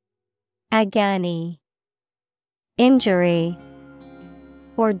 Agony, injury,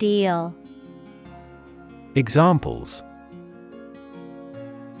 ordeal. Examples: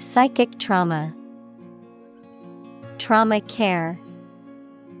 Psychic trauma. Trauma care.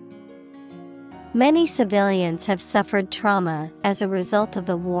 Many civilians have suffered trauma as a result of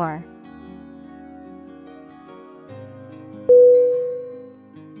the war.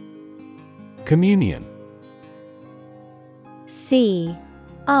 Communion. C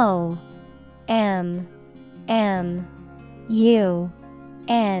O M M U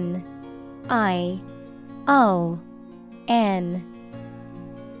N I O N.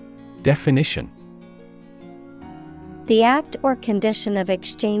 Definition: The act or condition of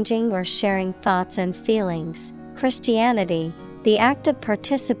exchanging or sharing thoughts and feelings. Christianity, the act of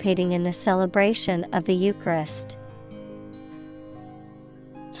participating in the celebration of the Eucharist.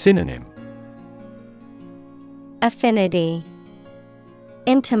 Synonym: Affinity,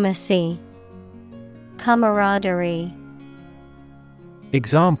 intimacy, camaraderie.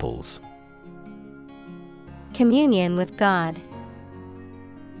 Examples: Communion with God.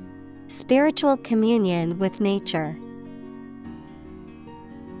 Spiritual communion with nature.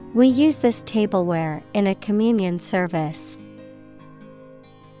 We use this tableware in a communion service.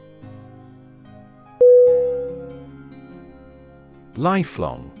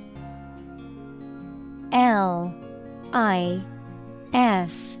 Lifelong. L I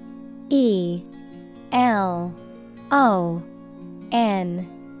F E L O N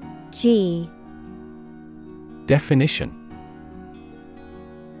G. Definition: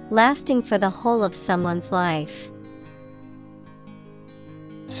 Lasting for the whole of someone's life.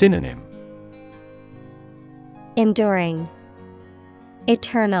 Synonym: Enduring,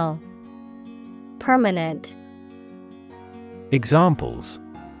 eternal, permanent. Examples: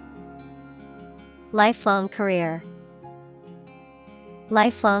 Lifelong career.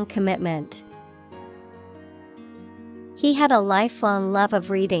 Lifelong commitment. He had a lifelong love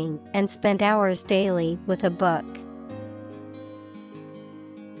of reading and spent hours daily with a book.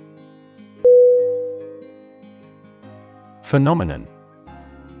 Phenomenon.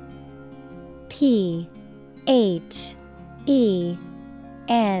 Phenomenon.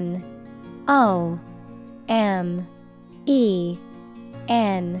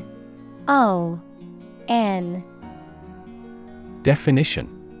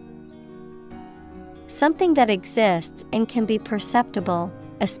 Definition. Something that exists and can be perceptible,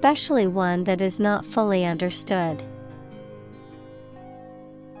 especially one that is not fully understood.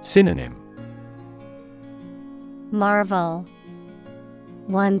 Synonym. Marvel,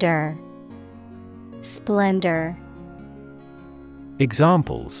 wonder, splendor.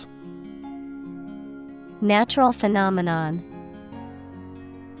 Examples. Natural phenomenon.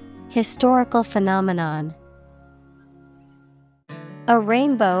 Historical phenomenon. A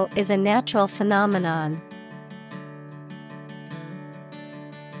rainbow is a natural phenomenon.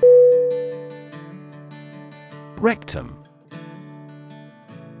 Rectum.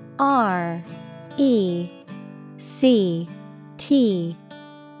 R-E-C-T-U-M.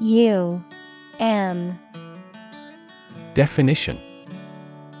 Definition.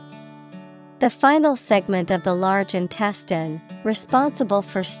 The final segment of the large intestine, responsible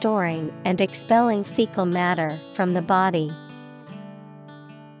for storing and expelling fecal matter from the body.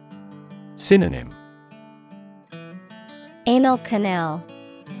 Synonym. Anal canal.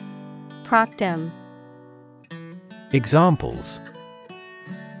 Proctum. Examples.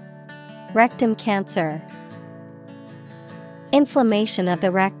 Rectum cancer. Inflammation of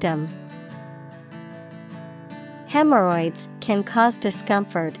the rectum. Hemorrhoids can cause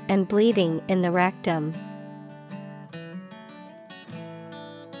discomfort and bleeding in the rectum.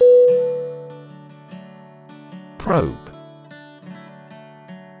 Probe.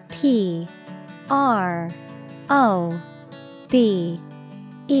 P-R-O-B-E.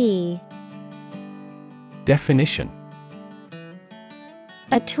 Definition.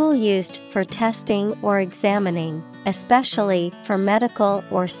 A tool used for testing or examining, especially for medical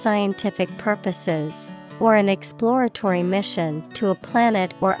or scientific purposes, or an exploratory mission to a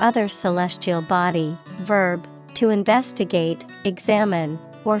planet or other celestial body. Verb, to investigate, examine,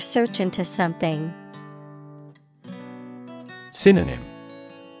 or search into something. Synonym.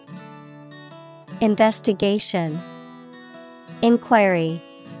 Investigation, inquiry,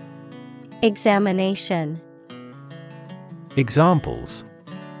 examination. Examples.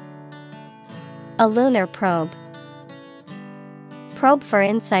 A lunar probe. Probe for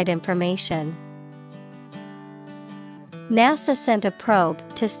inside information. NASA sent a probe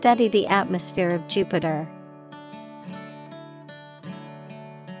to study the atmosphere of Jupiter.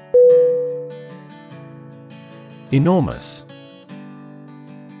 Enormous.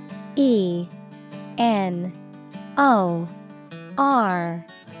 E-N-O-R-M-O-U-S.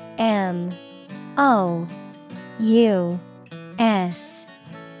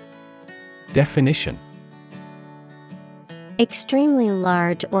 Definition. Extremely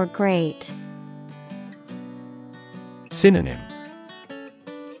large or great. Synonym.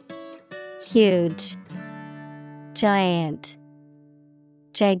 Huge, giant,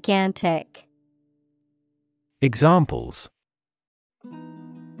 gigantic. Examples.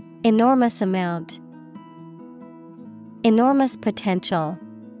 Enormous amount. Enormous potential.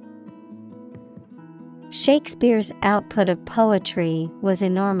 Shakespeare's output of poetry was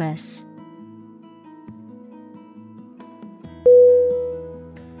enormous.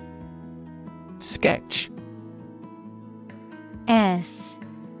 Sketch. S-K-E-T-C-H.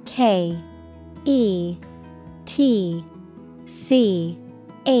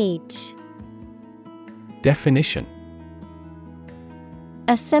 Definition.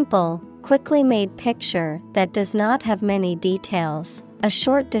 A simple, quickly made picture that does not have many details, a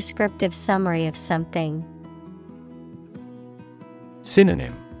short descriptive summary of something.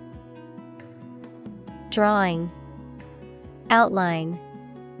 Synonym. Drawing, outline,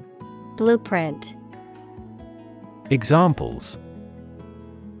 blueprint. Examples.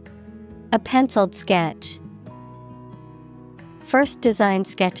 A penciled sketch. First design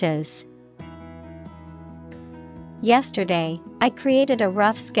sketches. Yesterday, I created a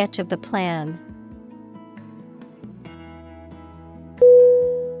rough sketch of the plan.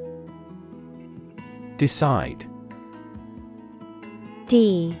 Decide.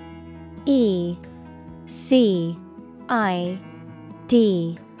 D-E-C-I-D-E.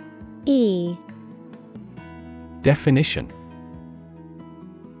 Definition.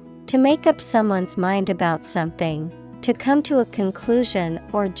 To make up someone's mind about something, to come to a conclusion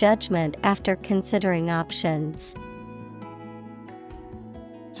or judgment after considering options.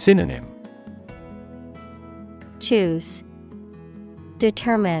 Synonym. choose,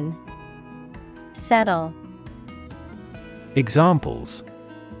 determine, settle. Examples: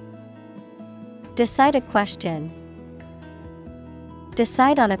 decide a question,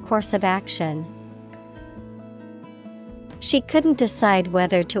 decide on a course of action. She couldn't decide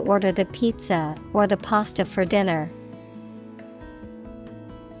whether to order the pizza or the pasta for dinner.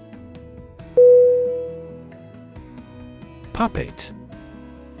 Puppet.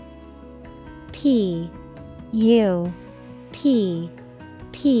 P-U-P-P-E-T.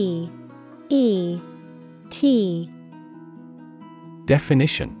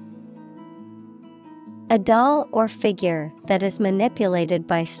 Definition: a doll or figure that is manipulated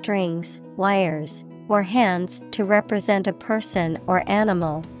by strings, wires, or hands to represent a person or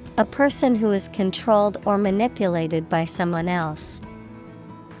animal, a person who is controlled or manipulated by someone else.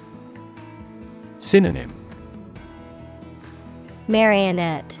 Synonym: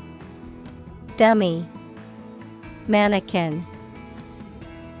 marionette, dummy, mannequin.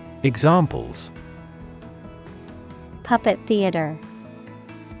 Examples: puppet theater,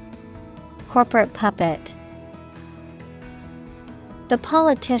 corporate puppet. The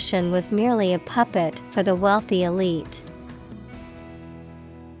politician was merely a puppet for the wealthy elite.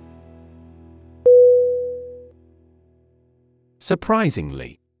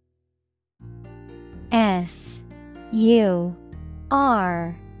 Surprisingly.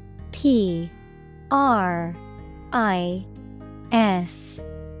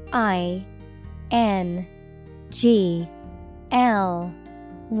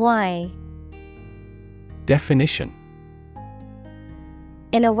 Definition: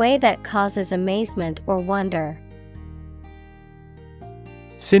 in a way that causes amazement or wonder.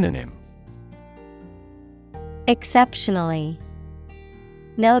 Synonym: exceptionally,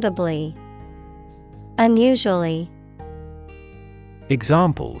 notably, unusually.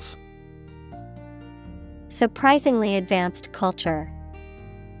 Examples: surprisingly advanced culture,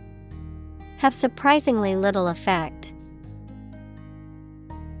 have surprisingly little effect.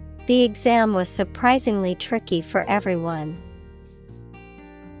 The exam was surprisingly tricky for everyone.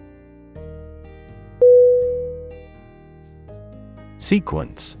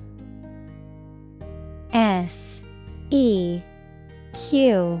 Sequence. S-E-Q-U-E-N-C-E.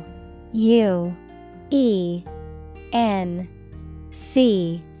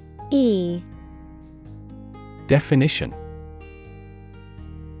 Definition: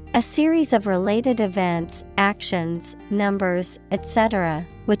 a series of related events, actions, numbers, etc.,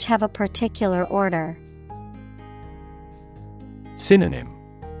 which have a particular order. Synonym: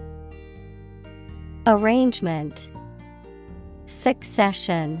 arrangement,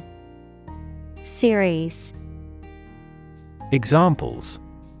 succession, series. Examples: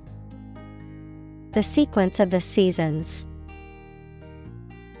 the sequence of the seasons,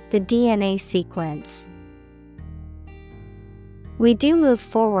 the DNA sequence. We do move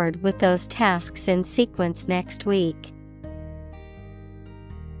forward with those tasks in sequence next week.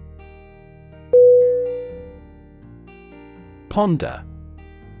 Ponder.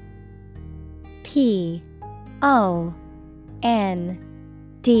 P-O-N-D-E-R.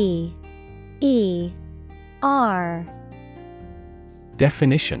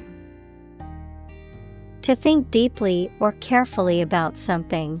 Definition: to think deeply or carefully about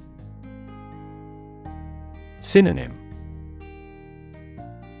something. Synonym: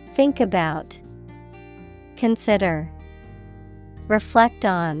 think about, consider, reflect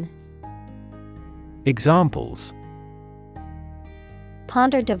on. Examples: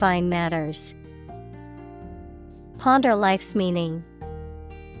 ponder divine matters, ponder life's meaning.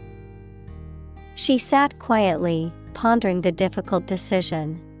 She sat quietly, pondering the difficult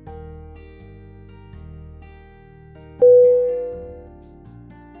decision.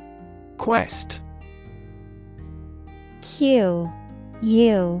 Quest. Q-U-E-S-T.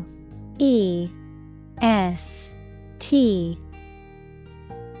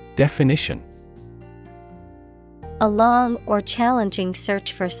 Definition: a long or challenging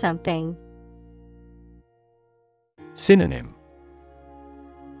search for something. Synonym: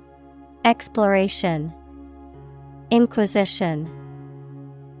 exploration, inquisition,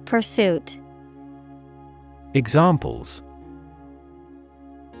 pursuit. Examples: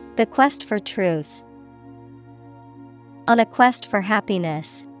 the quest for truth, on a quest for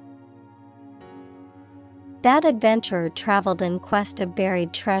happiness. That adventurer traveled in quest of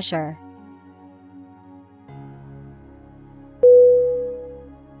buried treasure.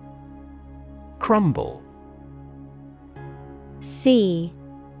 Crumble. C-R-U-M-B-L-E.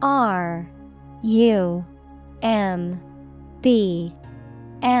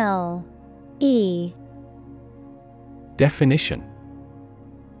 Definition: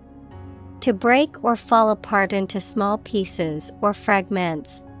 To break or fall apart into small pieces or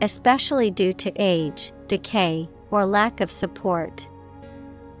fragments, especially due to age, decay, or lack of support.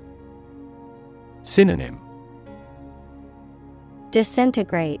 Synonym: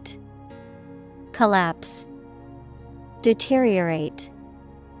 Disintegrate, collapse, deteriorate.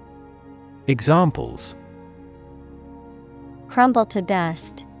 Examples: Crumble to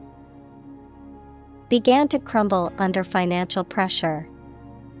dust. Began to crumble under financial pressure.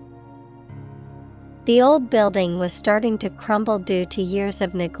 The old building was starting to crumble due to years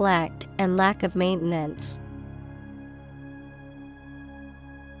of neglect and lack of maintenance.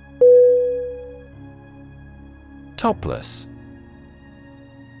 Topless.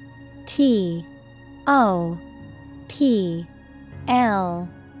 T-O-P-L-E-S-S.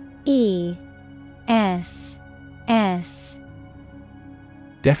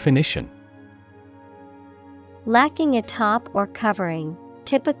 Definition: Lacking a top or covering,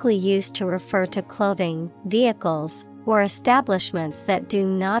 typically used to refer to clothing, vehicles, or establishments that do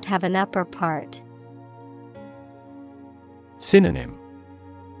not have an upper part. Synonym: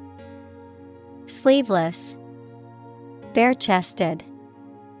 Sleeveless, bare-chested.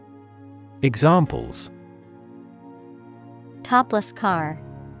 Examples: Topless car,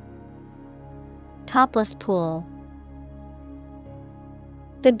 topless pool.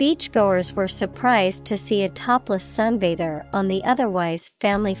 The beachgoers were surprised to see a topless sunbather on the otherwise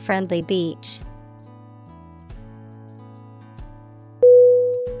family-friendly beach.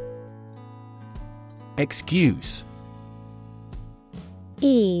 Excuse.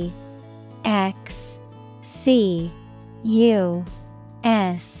 E-X-C-U-S-E.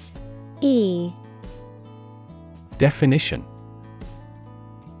 Definition: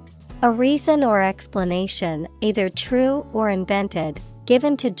 A reason or explanation, either true or invented,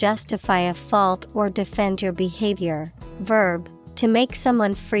 given to justify a fault or defend your behavior. Verb, to make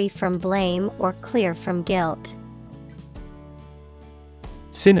someone free from blame or clear from guilt.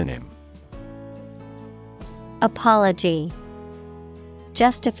 Synonym: Apology,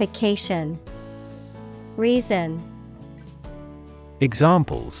 justification, reason.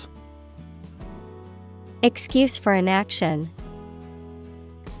 Examples: Excuse for inaction.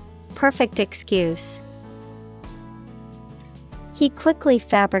 Perfect excuse. He quickly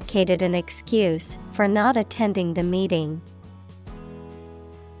fabricated an excuse for not attending the meeting.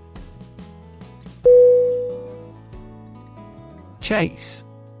 Chase.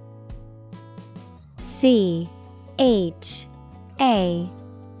 C-H-A-S-E.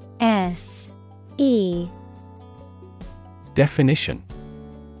 Definition: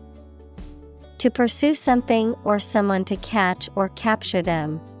 To pursue something or someone, to catch or capture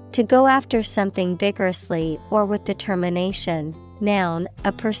them. To go after something vigorously or with determination. Noun,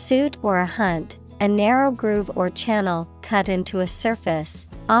 a pursuit or a hunt, a narrow groove or channel cut into a surface,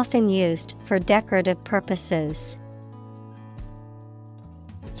 often used for decorative purposes.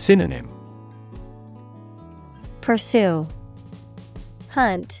 Synonym: Pursue,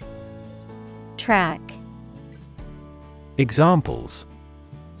 hunt, track. Examples: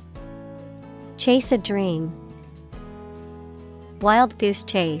 Chase a dream. Wild goose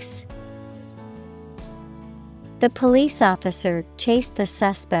chase. The police officer chased the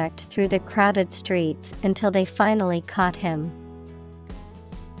suspect through the crowded streets until they finally caught him.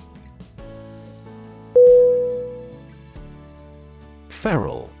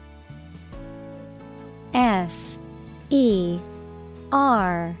 Feral. F-E-R-A-L.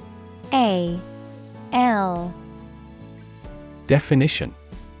 Definition: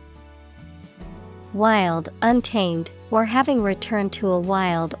 Wild, untamed, or having returned to a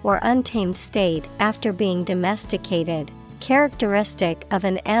wild or untamed state after being domesticated, characteristic of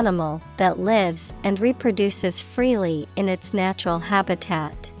an animal that lives and reproduces freely in its natural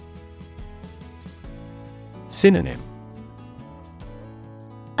habitat. Synonym: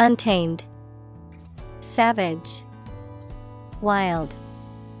 Untamed, savage, wild.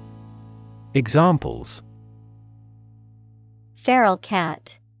 Examples: Feral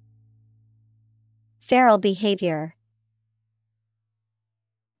cat. Feral behavior.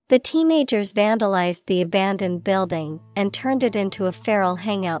 The teenagers vandalized the abandoned building and turned it into a feral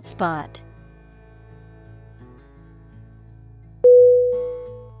hangout spot.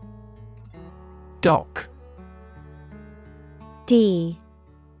 Dock. D-O-C-K.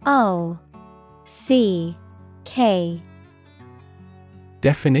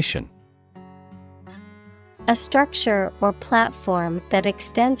 Definition: A structure or platform that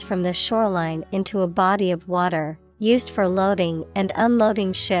extends from the shoreline into a body of water, used for loading and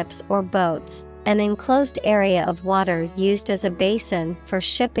unloading ships or boats, an enclosed area of water used as a basin for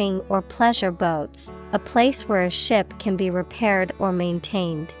shipping or pleasure boats, a place where a ship can be repaired or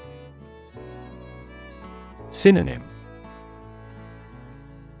maintained. Synonym: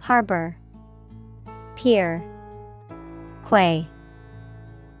 harbor, pier, quay.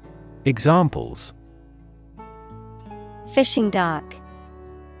 Examples: Fishing dock,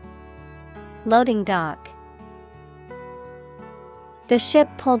 loading dock. The ship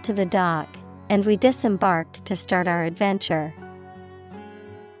pulled to the dock, and we disembarked to start our adventure.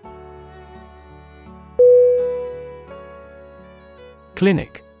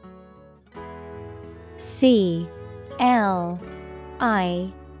 Clinic. C-L-I-N-I-C.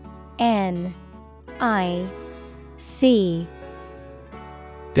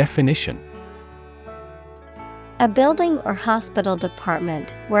 Definition: a building or hospital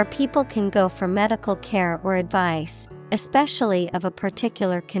department where people can go for medical care or advice, especially of a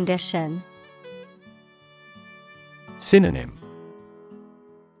particular condition. Synonym: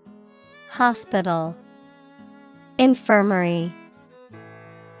 Hospital, infirmary.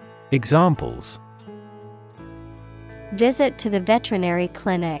 Examples: visit to the veterinary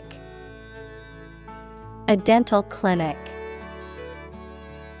clinic, a dental clinic.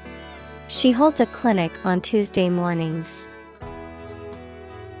 She holds a clinic on Tuesday mornings.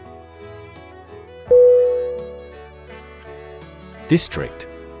 District.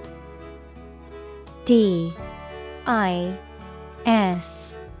 D-I-S-T-R-I-C-T.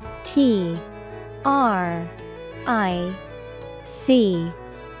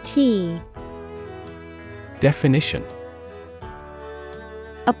 Definition: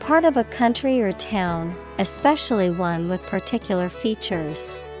 a part of a country or town, especially one with particular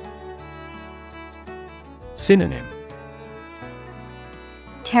features. Synonym: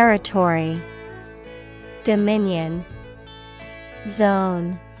 territory, dominion,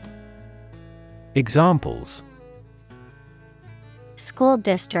 zone. Examples: school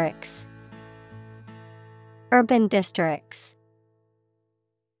districts, urban districts.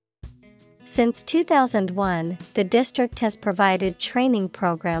 Since 2001, the district has provided training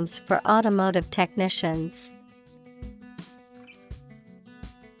programs for automotive technicians.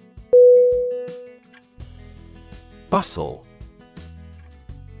 Bustle.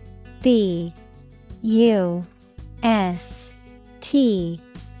 B-U-S-T-L-E.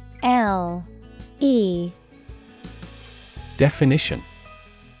 Definition: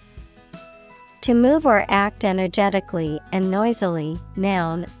 to move or act energetically and noisily.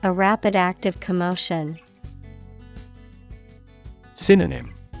 Noun, a rapid active commotion.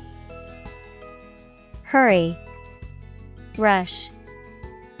 Synonym: hurry, rush,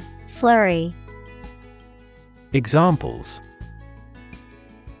 flurry. Examples: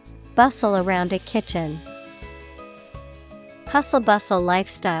 bustle around a kitchen, hustle-bustle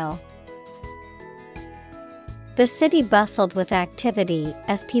lifestyle. The city bustled with activity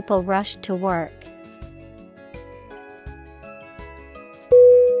as people rushed to work.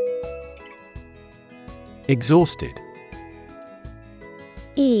 Exhausted.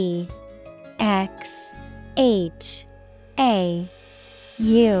 E-X-H-A-U-S-T-E-D.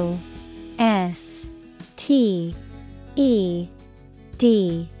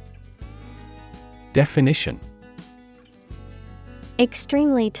 Definition: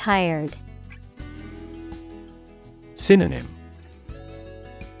 extremely tired. Synonym: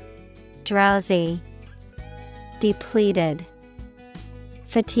 drowsy, depleted,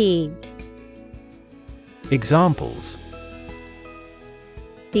 fatigued. Examples: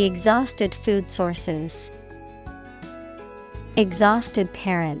 the exhausted food sources, exhausted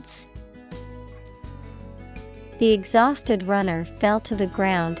parents. The exhausted runner fell to the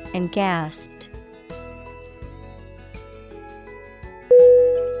ground and gasped.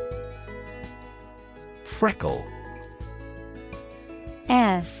 Freckle.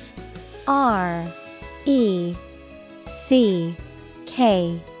 F-R-E-C-K-L-E.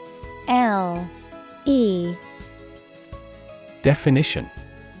 Definition: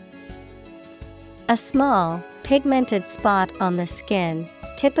 a small, pigmented spot on the skin,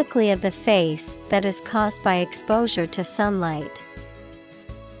 typically of the face, that is caused by exposure to sunlight.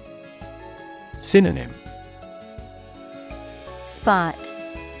 Synonym: spot,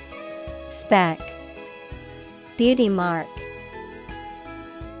 speck, beauty mark.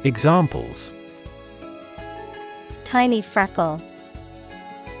 Examples: tiny freckle,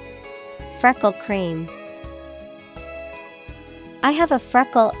 freckle cream. I have a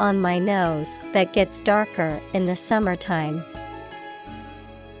freckle on my nose that gets darker in the summertime.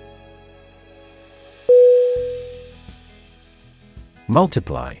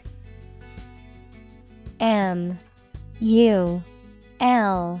 Multiply. M-U-L-T-I-P-L-Y.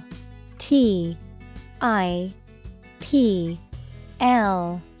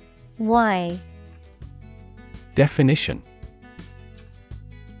 Definition: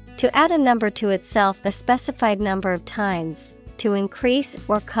 To add a number to itself a specified number of times, to increase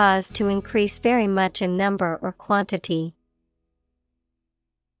or cause to increase very much in number or quantity.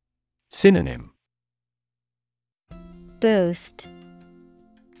 Synonym: Boost,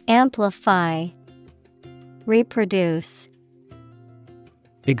 amplify, reproduce.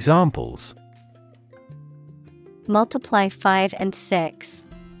 Examples: Multiply 5 and 6.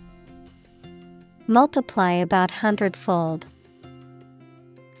 Multiply about 100-fold.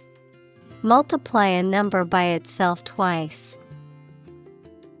 Multiply a number by itself twice.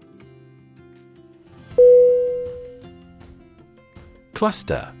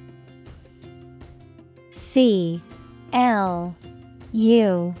 Cluster. C-L-U-S-T-E-R.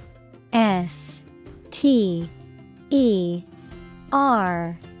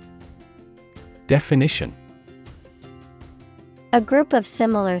 Definition: a group of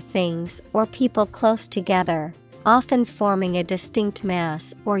similar things or people close together, often forming a distinct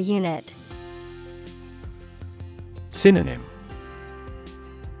mass or unit. Synonym: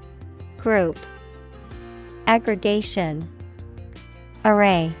 Group, aggregation,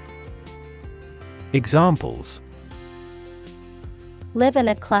 array. Examples: Live in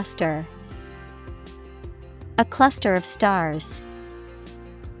a cluster. A cluster of stars.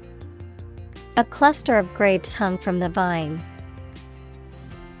 A cluster of grapes hung from the vine.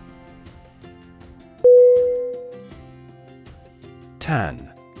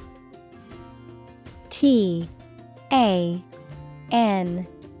 Tan. T-A-N.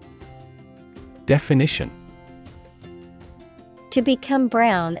 Definition: to become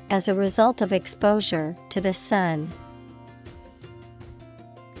brown as a result of exposure to the sun.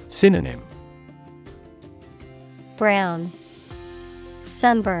 Synonym: Brown,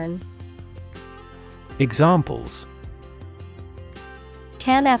 sunburn. Examples: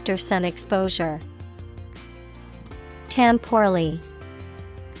 Tan after sun exposure. Tan poorly.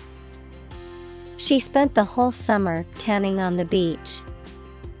 She spent the whole summer tanning on the beach.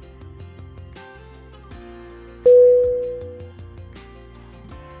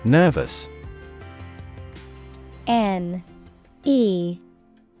 Nervous. N-E-R-V-O-U-S.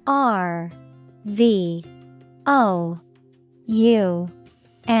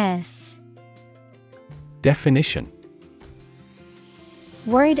 Definition: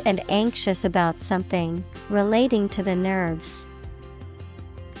 worried and anxious about something, relating to the nerves.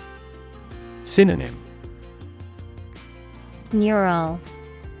 Synonym: Neural,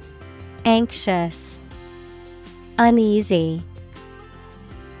 anxious, uneasy.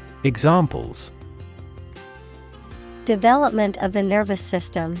 Examples: development of the nervous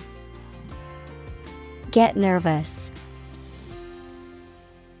system. Get nervous.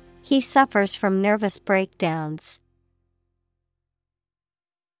 He suffers from nervous breakdowns.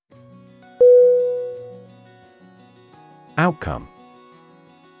 Outcome.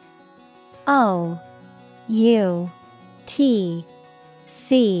 O-U-T-C-O-M-E.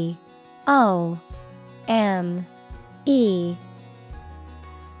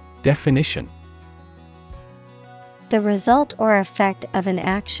 Definition: the result or effect of an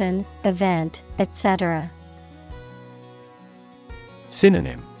action, event, etc.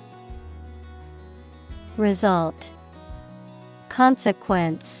 Synonym: result,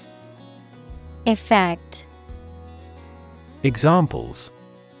 consequence, effect. Examples: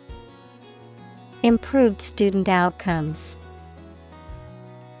 improved student outcomes.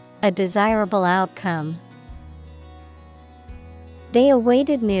 A desirable outcome. They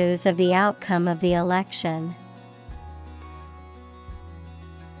awaited news of the outcome of the election.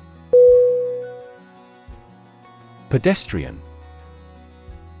 Pedestrian.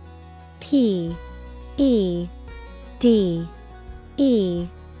 P E D E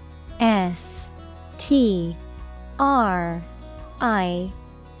S T R I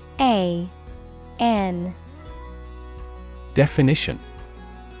A N. Definition: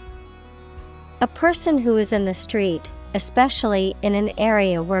 a person who is in the street, especially in an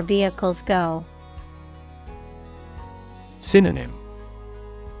area where vehicles go. Synonym: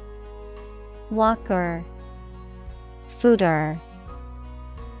 walker, footer.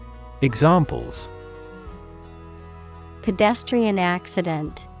 Examples: pedestrian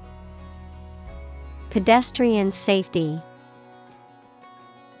accident. Pedestrian safety.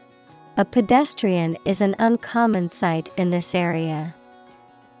 A pedestrian is an uncommon sight in this area.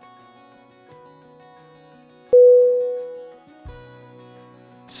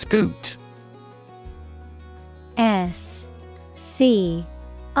 Scoot. S-C-O-O-T.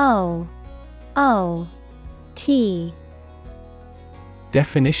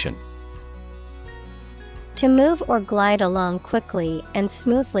 Definition: to move or glide along quickly and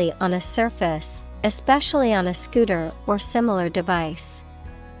smoothly on a surface, especially on a scooter or similar device.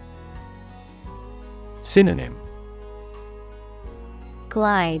 Synonym: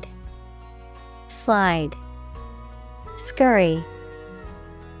 glide, slide, scurry.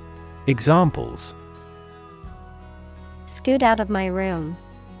 Examples: Scoot out of my room.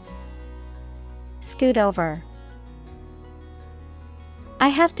 Scoot over. I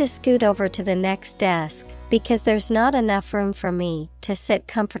have to scoot over to the next desk because there's not enough room for me to sit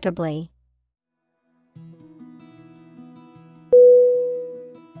comfortably.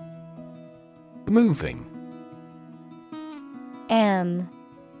 Moving.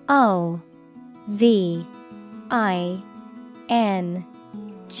 M-O-V-I-N-G.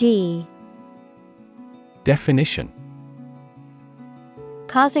 Definition: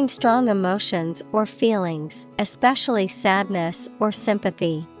 causing strong emotions or feelings, especially sadness or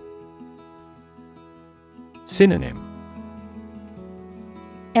sympathy. Synonym: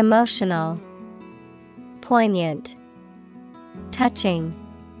 Emotional, poignant, touching.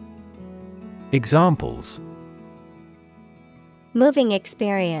 Examples: moving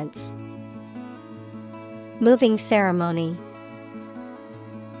experience, moving ceremony.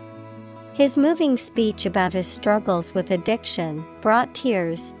 His moving speech about his struggles with addiction brought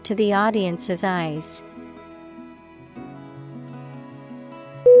tears to the audience's eyes.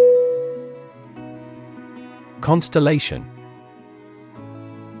 Constellation.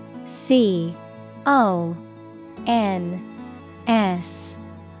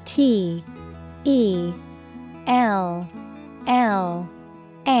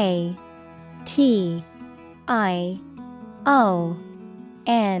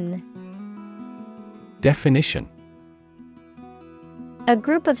 Definition: a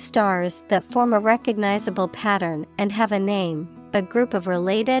group of stars that form a recognizable pattern and have a name, a group of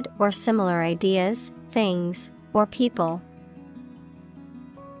related or similar ideas, things, or people.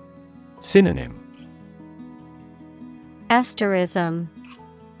 Synonym: asterism,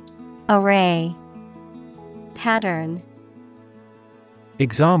 array, pattern.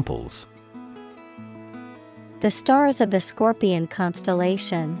 Examples: the stars of the Scorpion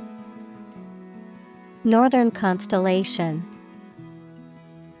constellation, Northern constellation.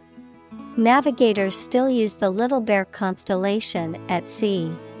 Navigators still use the Little Bear constellation at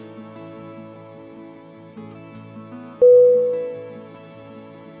sea.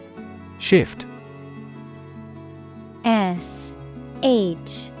 Shift.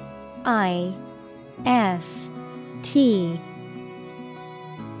 S-H-I-F-T.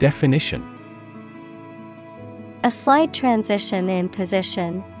 Definition: a slight transition in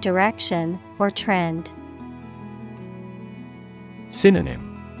position, direction, or trend. Synonym: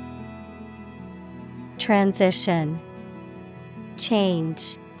 transition,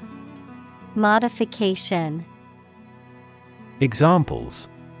 change, modification. Examples: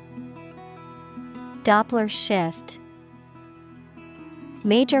 Doppler shift,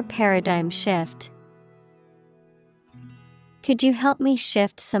 major paradigm shift. Could you help me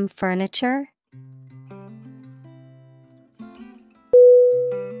shift some furniture?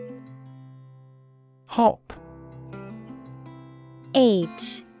 Hop.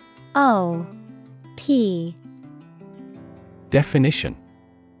 H-O-P. Definition: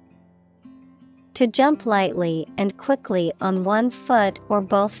 to jump lightly and quickly on one foot or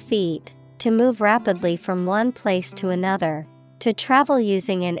both feet, to move rapidly from one place to another, to travel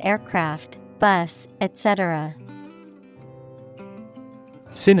using an aircraft, bus, etc.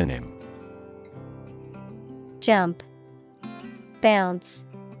 Synonym: jump, bounce,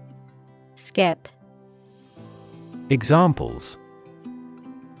 skip. Examples: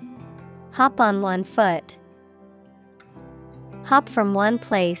 hop on one foot, hop from one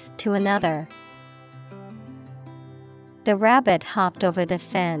place to another. The rabbit hopped over the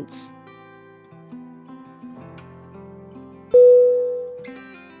fence.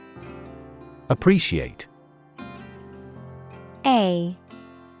 Appreciate. A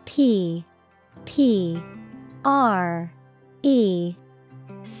P P R E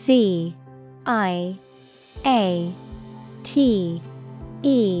C I A T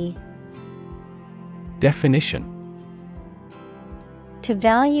E. Definition: to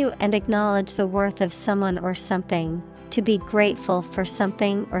value and acknowledge the worth of someone or something, to be grateful for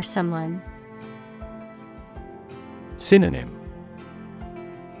something or someone. Synonym: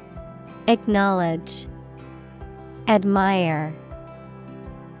 acknowledge, admire,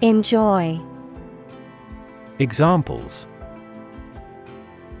 enjoy. Examples: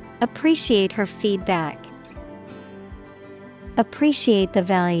 appreciate her feedback, appreciate the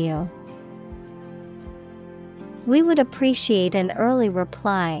value. We would appreciate an early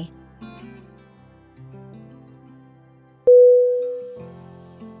reply.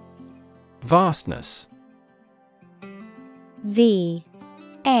 Vastness. V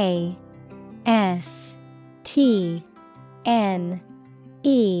A S T N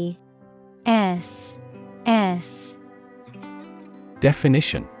E S S.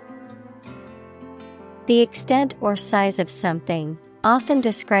 Definition: the extent or size of something, often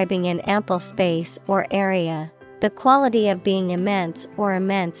describing an ample space or area, the quality of being immense or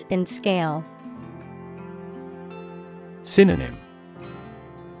immense in scale. Synonym: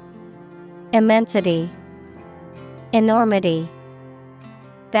 Immensity, enormity,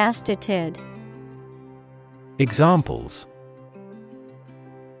 vastitude. Examples: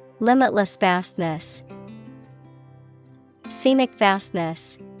 limitless vastness, scenic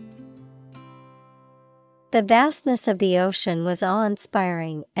vastness. The vastness of the ocean was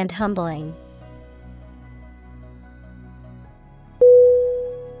awe-inspiring and humbling.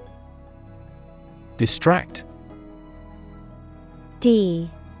 Distract. D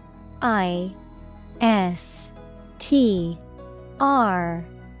I S T R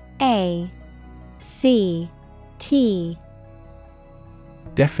A C T.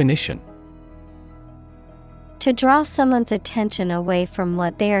 Definition: to draw someone's attention away from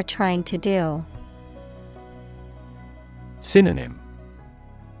what they are trying to do. Synonym: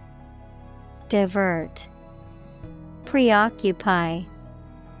 divert, preoccupy,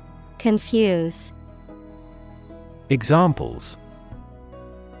 confuse. Examples: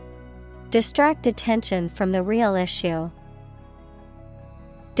 distract attention from the real issue.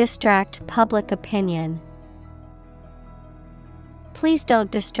 Distract public opinion. Please don't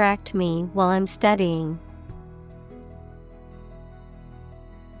distract me while I'm studying.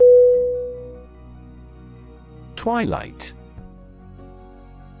 Twilight.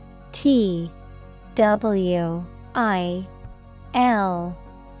 T W I L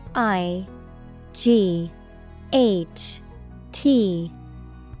I G H T.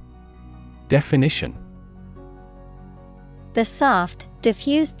 Definition: the soft,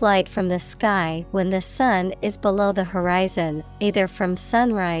 diffused light from the sky when the sun is below the horizon, either from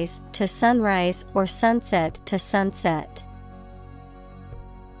sunrise to sunrise or sunset to sunset.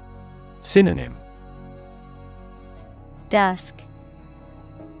 Synonym: dusk,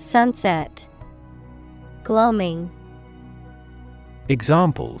 sunset, gloaming.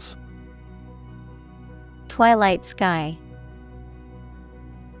 Examples: twilight sky,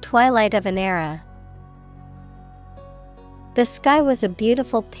 twilight of an era. The sky was a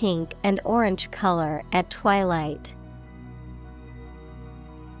beautiful pink and orange color at twilight.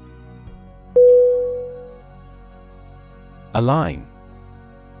 Align.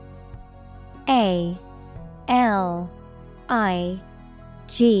 A L I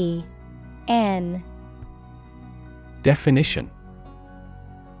G N. Definition: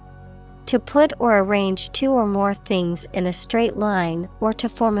 to put or arrange two or more things in a straight line or to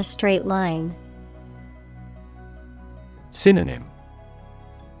form a straight line. Synonym: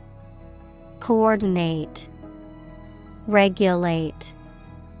 coordinate, regulate,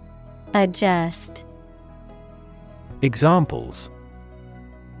 adjust. Examples: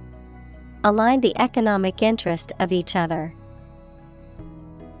 align the economic interest of each other.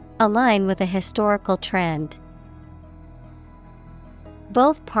 Align with a historical trend.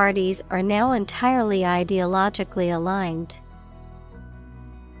 Both parties are now entirely ideologically aligned.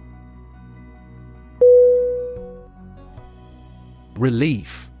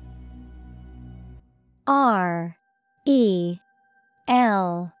 Relief. R E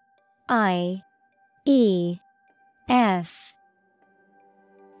L I E F.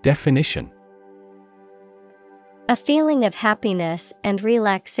 Definition: a feeling of happiness and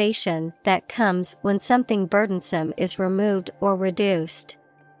relaxation that comes when something burdensome is removed or reduced.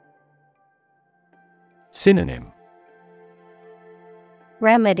 Synonym: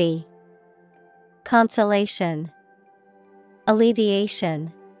 remedy, consolation,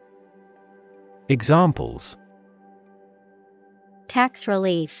 alleviation. Examples: tax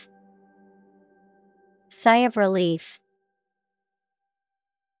relief, sigh of relief.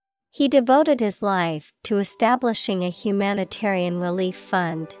 He devoted his life to establishing a humanitarian relief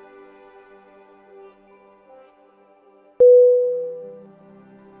fund.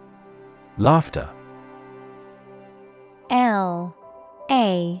 Laughter. L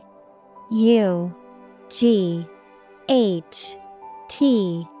A U G H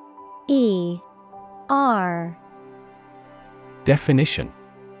T E R. Definition: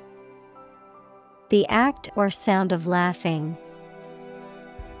 the act or sound of laughing.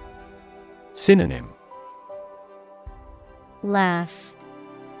 Synonym: laugh,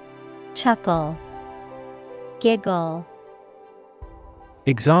 chuckle, giggle.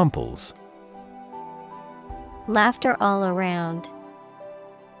 Examples: laughter all around.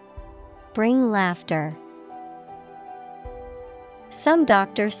 Bring laughter. Some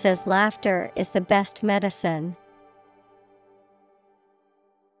doctor says laughter is the best medicine.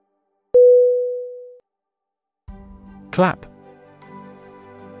 Clap.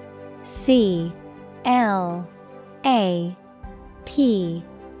 C-L-A-P.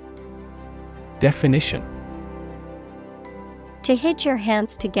 Definition: To hit your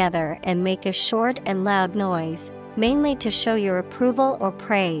hands together and make a short and loud noise, mainly to show your approval or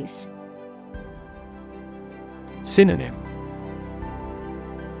praise. Synonym: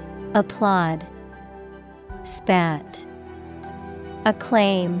 Applaud, spat,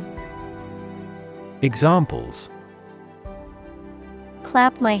 acclaim. Examples: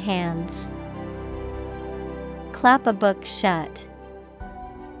 Clap my hands. Clap a book shut.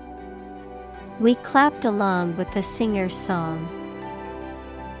 We clapped along with the singer's song.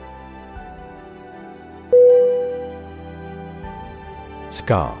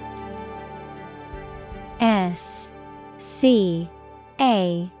 Scar. S-C-A-R.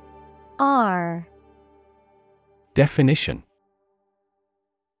 Definition: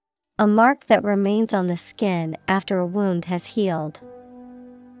 A mark that remains on the skin after a wound has healed.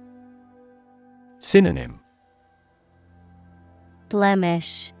 Synonym: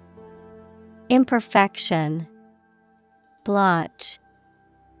 Blemish, imperfection, blotch.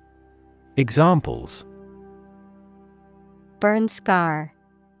 Examples: Burn scar.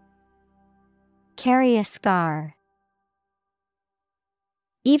 Carry a scar.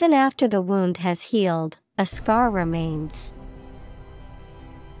 Even after the wound has healed, a scar remains.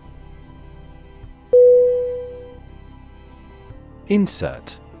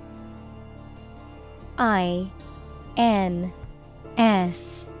 Insert. I-N-S-E-R-T.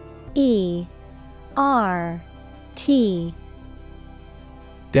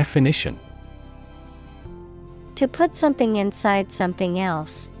 Definition: To put something inside something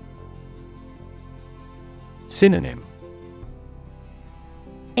else. Synonym: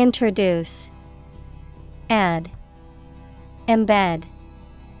 Introduce, add, embed.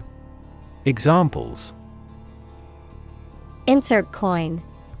 Examples: Insert coin.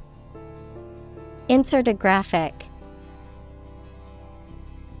 Insert a graphic.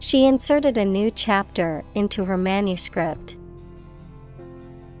 She inserted a new chapter into her manuscript.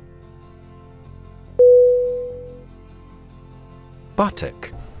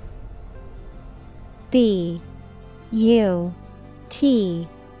 Buttock. B-U-T-T-O-C-K.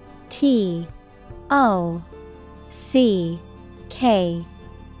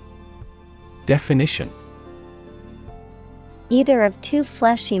 Definition: Either of two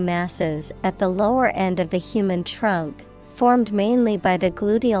fleshy masses at the lower end of the human trunk, formed mainly by the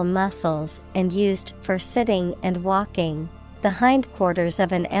gluteal muscles and used for sitting and walking, the hindquarters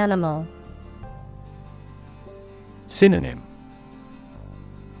of an animal. Synonym: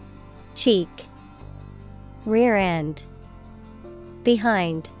 Cheek, rear end,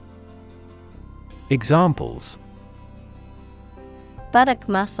 behind. Examples: Buttock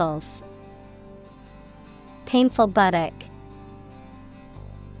muscles. Painful buttock.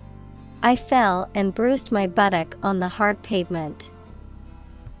 I fell and bruised my buttock on the hard pavement.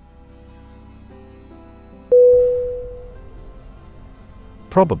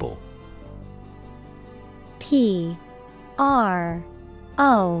 Probable. P-R-O-B-A-B-L-E.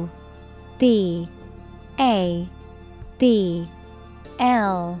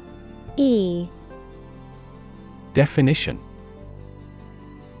 Definition: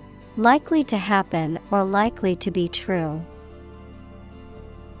 Likely to happen or likely to be true.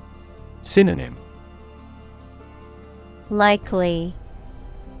 Synonym: Likely,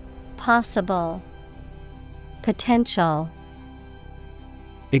 possible, potential.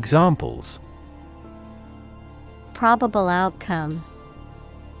 Examples: Probable outcome.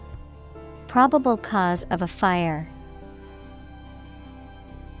 Probable cause of a fire.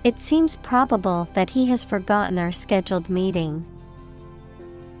 It seems probable that he has forgotten our scheduled meeting.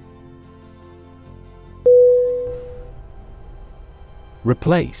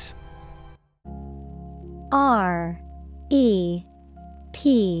 Replace. R-E-P-L-A-C-E.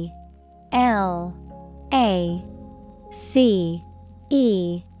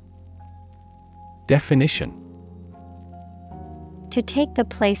 Definition: To take the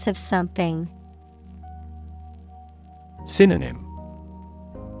place of something. Synonym: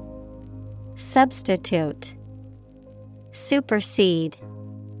 Substitute, supersede,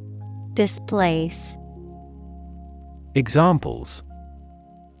 displace. Examples: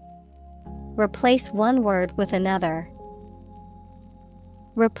 Replace one word with another.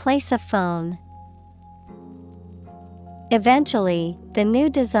 Replace a phone. Eventually, the new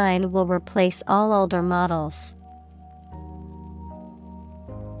design will replace all older models.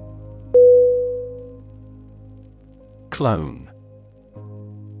 Clone.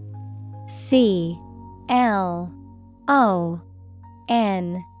 CLONE.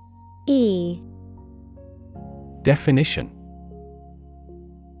 Definition: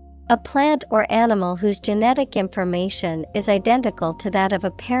 A plant or animal whose genetic information is identical to that of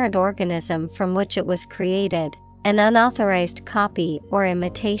a parent organism from which it was created, an unauthorized copy or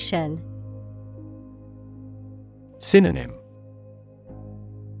imitation. Synonym: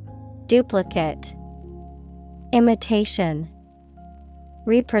 Duplicate, imitation,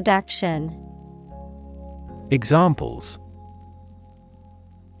 reproduction. Examples: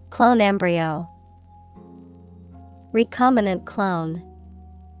 Clone embryo, recombinant clone.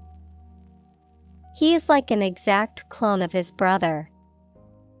 He is like an exact clone of his brother.